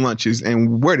school lunches,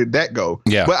 and where did that go?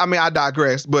 Yeah. But I mean, I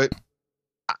digress, but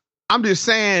I'm just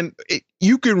saying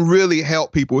you can really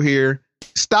help people here.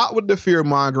 Stop with the fear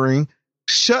mongering,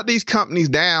 shut these companies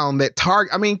down that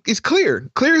target. I mean, it's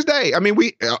clear as day. I mean,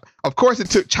 of course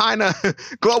it took China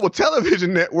Global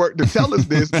Television Network to tell us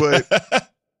this, but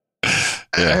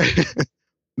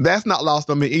that's not lost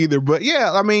on me either. But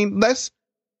yeah, I mean, let's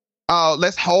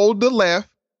hold the left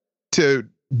to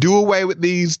do away with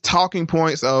these talking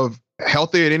points of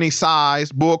healthy at any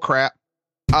size bullcrap.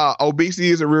 Obesity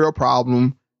is a real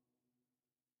problem.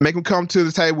 Make them come to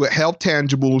the table with health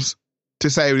tangibles to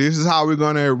say this is how we're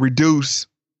going to reduce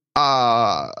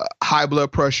high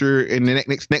blood pressure in the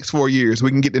next 4 years. We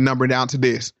can get the number down to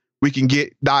this. We can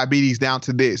get diabetes down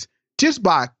to this just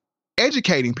by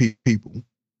educating people.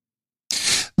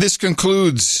 This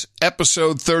concludes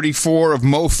episode 34 of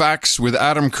MoFax with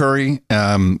Adam Curry.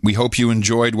 We hope you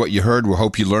enjoyed what you heard. We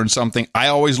hope you learned something. I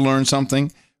always learn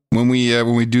something when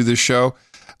we do this show.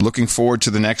 Looking forward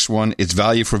to the next one. It's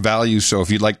value for value. So if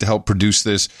you'd like to help produce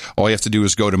this, all you have to do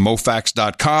is go to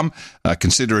mofax.com.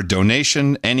 Consider a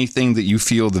donation, anything that you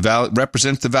feel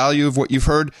represents the value of what you've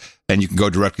heard. And you can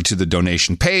go directly to the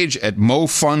donation page at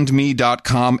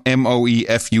mofundme.com,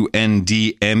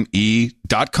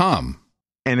 MoeFundme.com.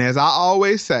 And as I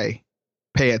always say,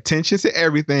 pay attention to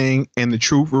everything and the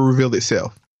truth will reveal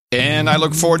itself. And I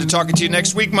look forward to talking to you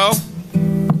next week, Mo. All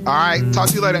right. Talk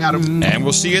to you later, Adam. And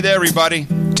we'll see you there, everybody.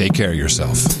 Take care of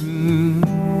yourself.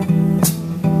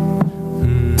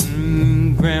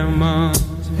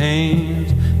 Grandma's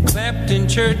hands clapped in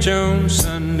church on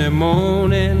Sunday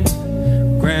morning.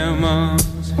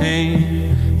 Grandma's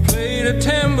hand played a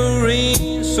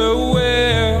tambourine so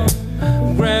well.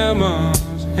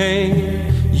 Grandma's hand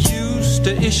used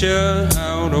to issue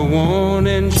out a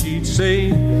warning. She'd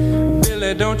say,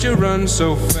 Billy, don't you run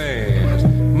so fast.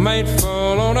 Might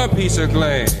fall on a piece of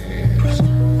glass.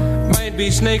 Might be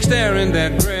snakes there in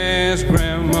that grass.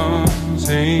 Grandma's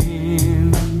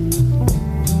hand.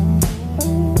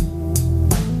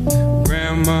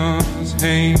 Grandma's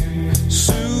hand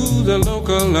soothed the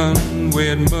local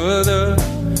unwed mother.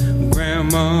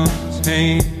 Grandma's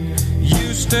hand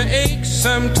used to ache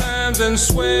sometimes and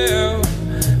swell.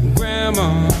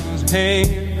 Grandma's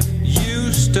hand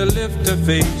used to lift her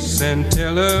face and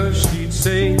tell her, she'd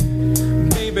say,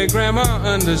 baby, Grandma,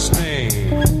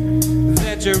 understand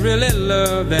that you really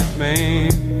love that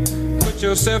man. Put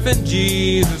yourself in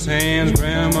Jesus' hands,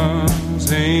 Grandma's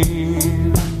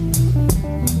hand.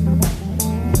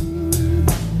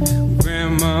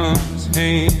 Grandma's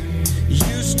hand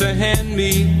used to hand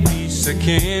me a piece of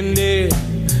candy.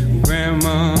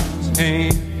 Grandma's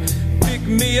hand picked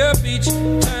me up each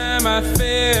time I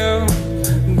fell.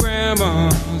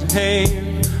 Grandma's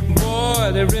hand,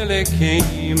 boy, they really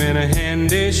came in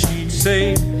handy. She'd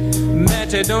say,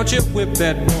 Matty, don't you whip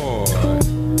that boy.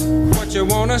 What you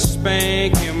wanna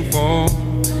spank him for?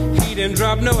 He didn't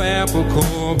drop no apple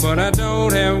core, but I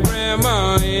don't have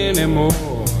Grandma anymore.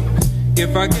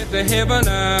 If I get to heaven,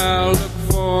 I'll look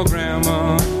for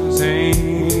Grandma's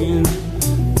hand.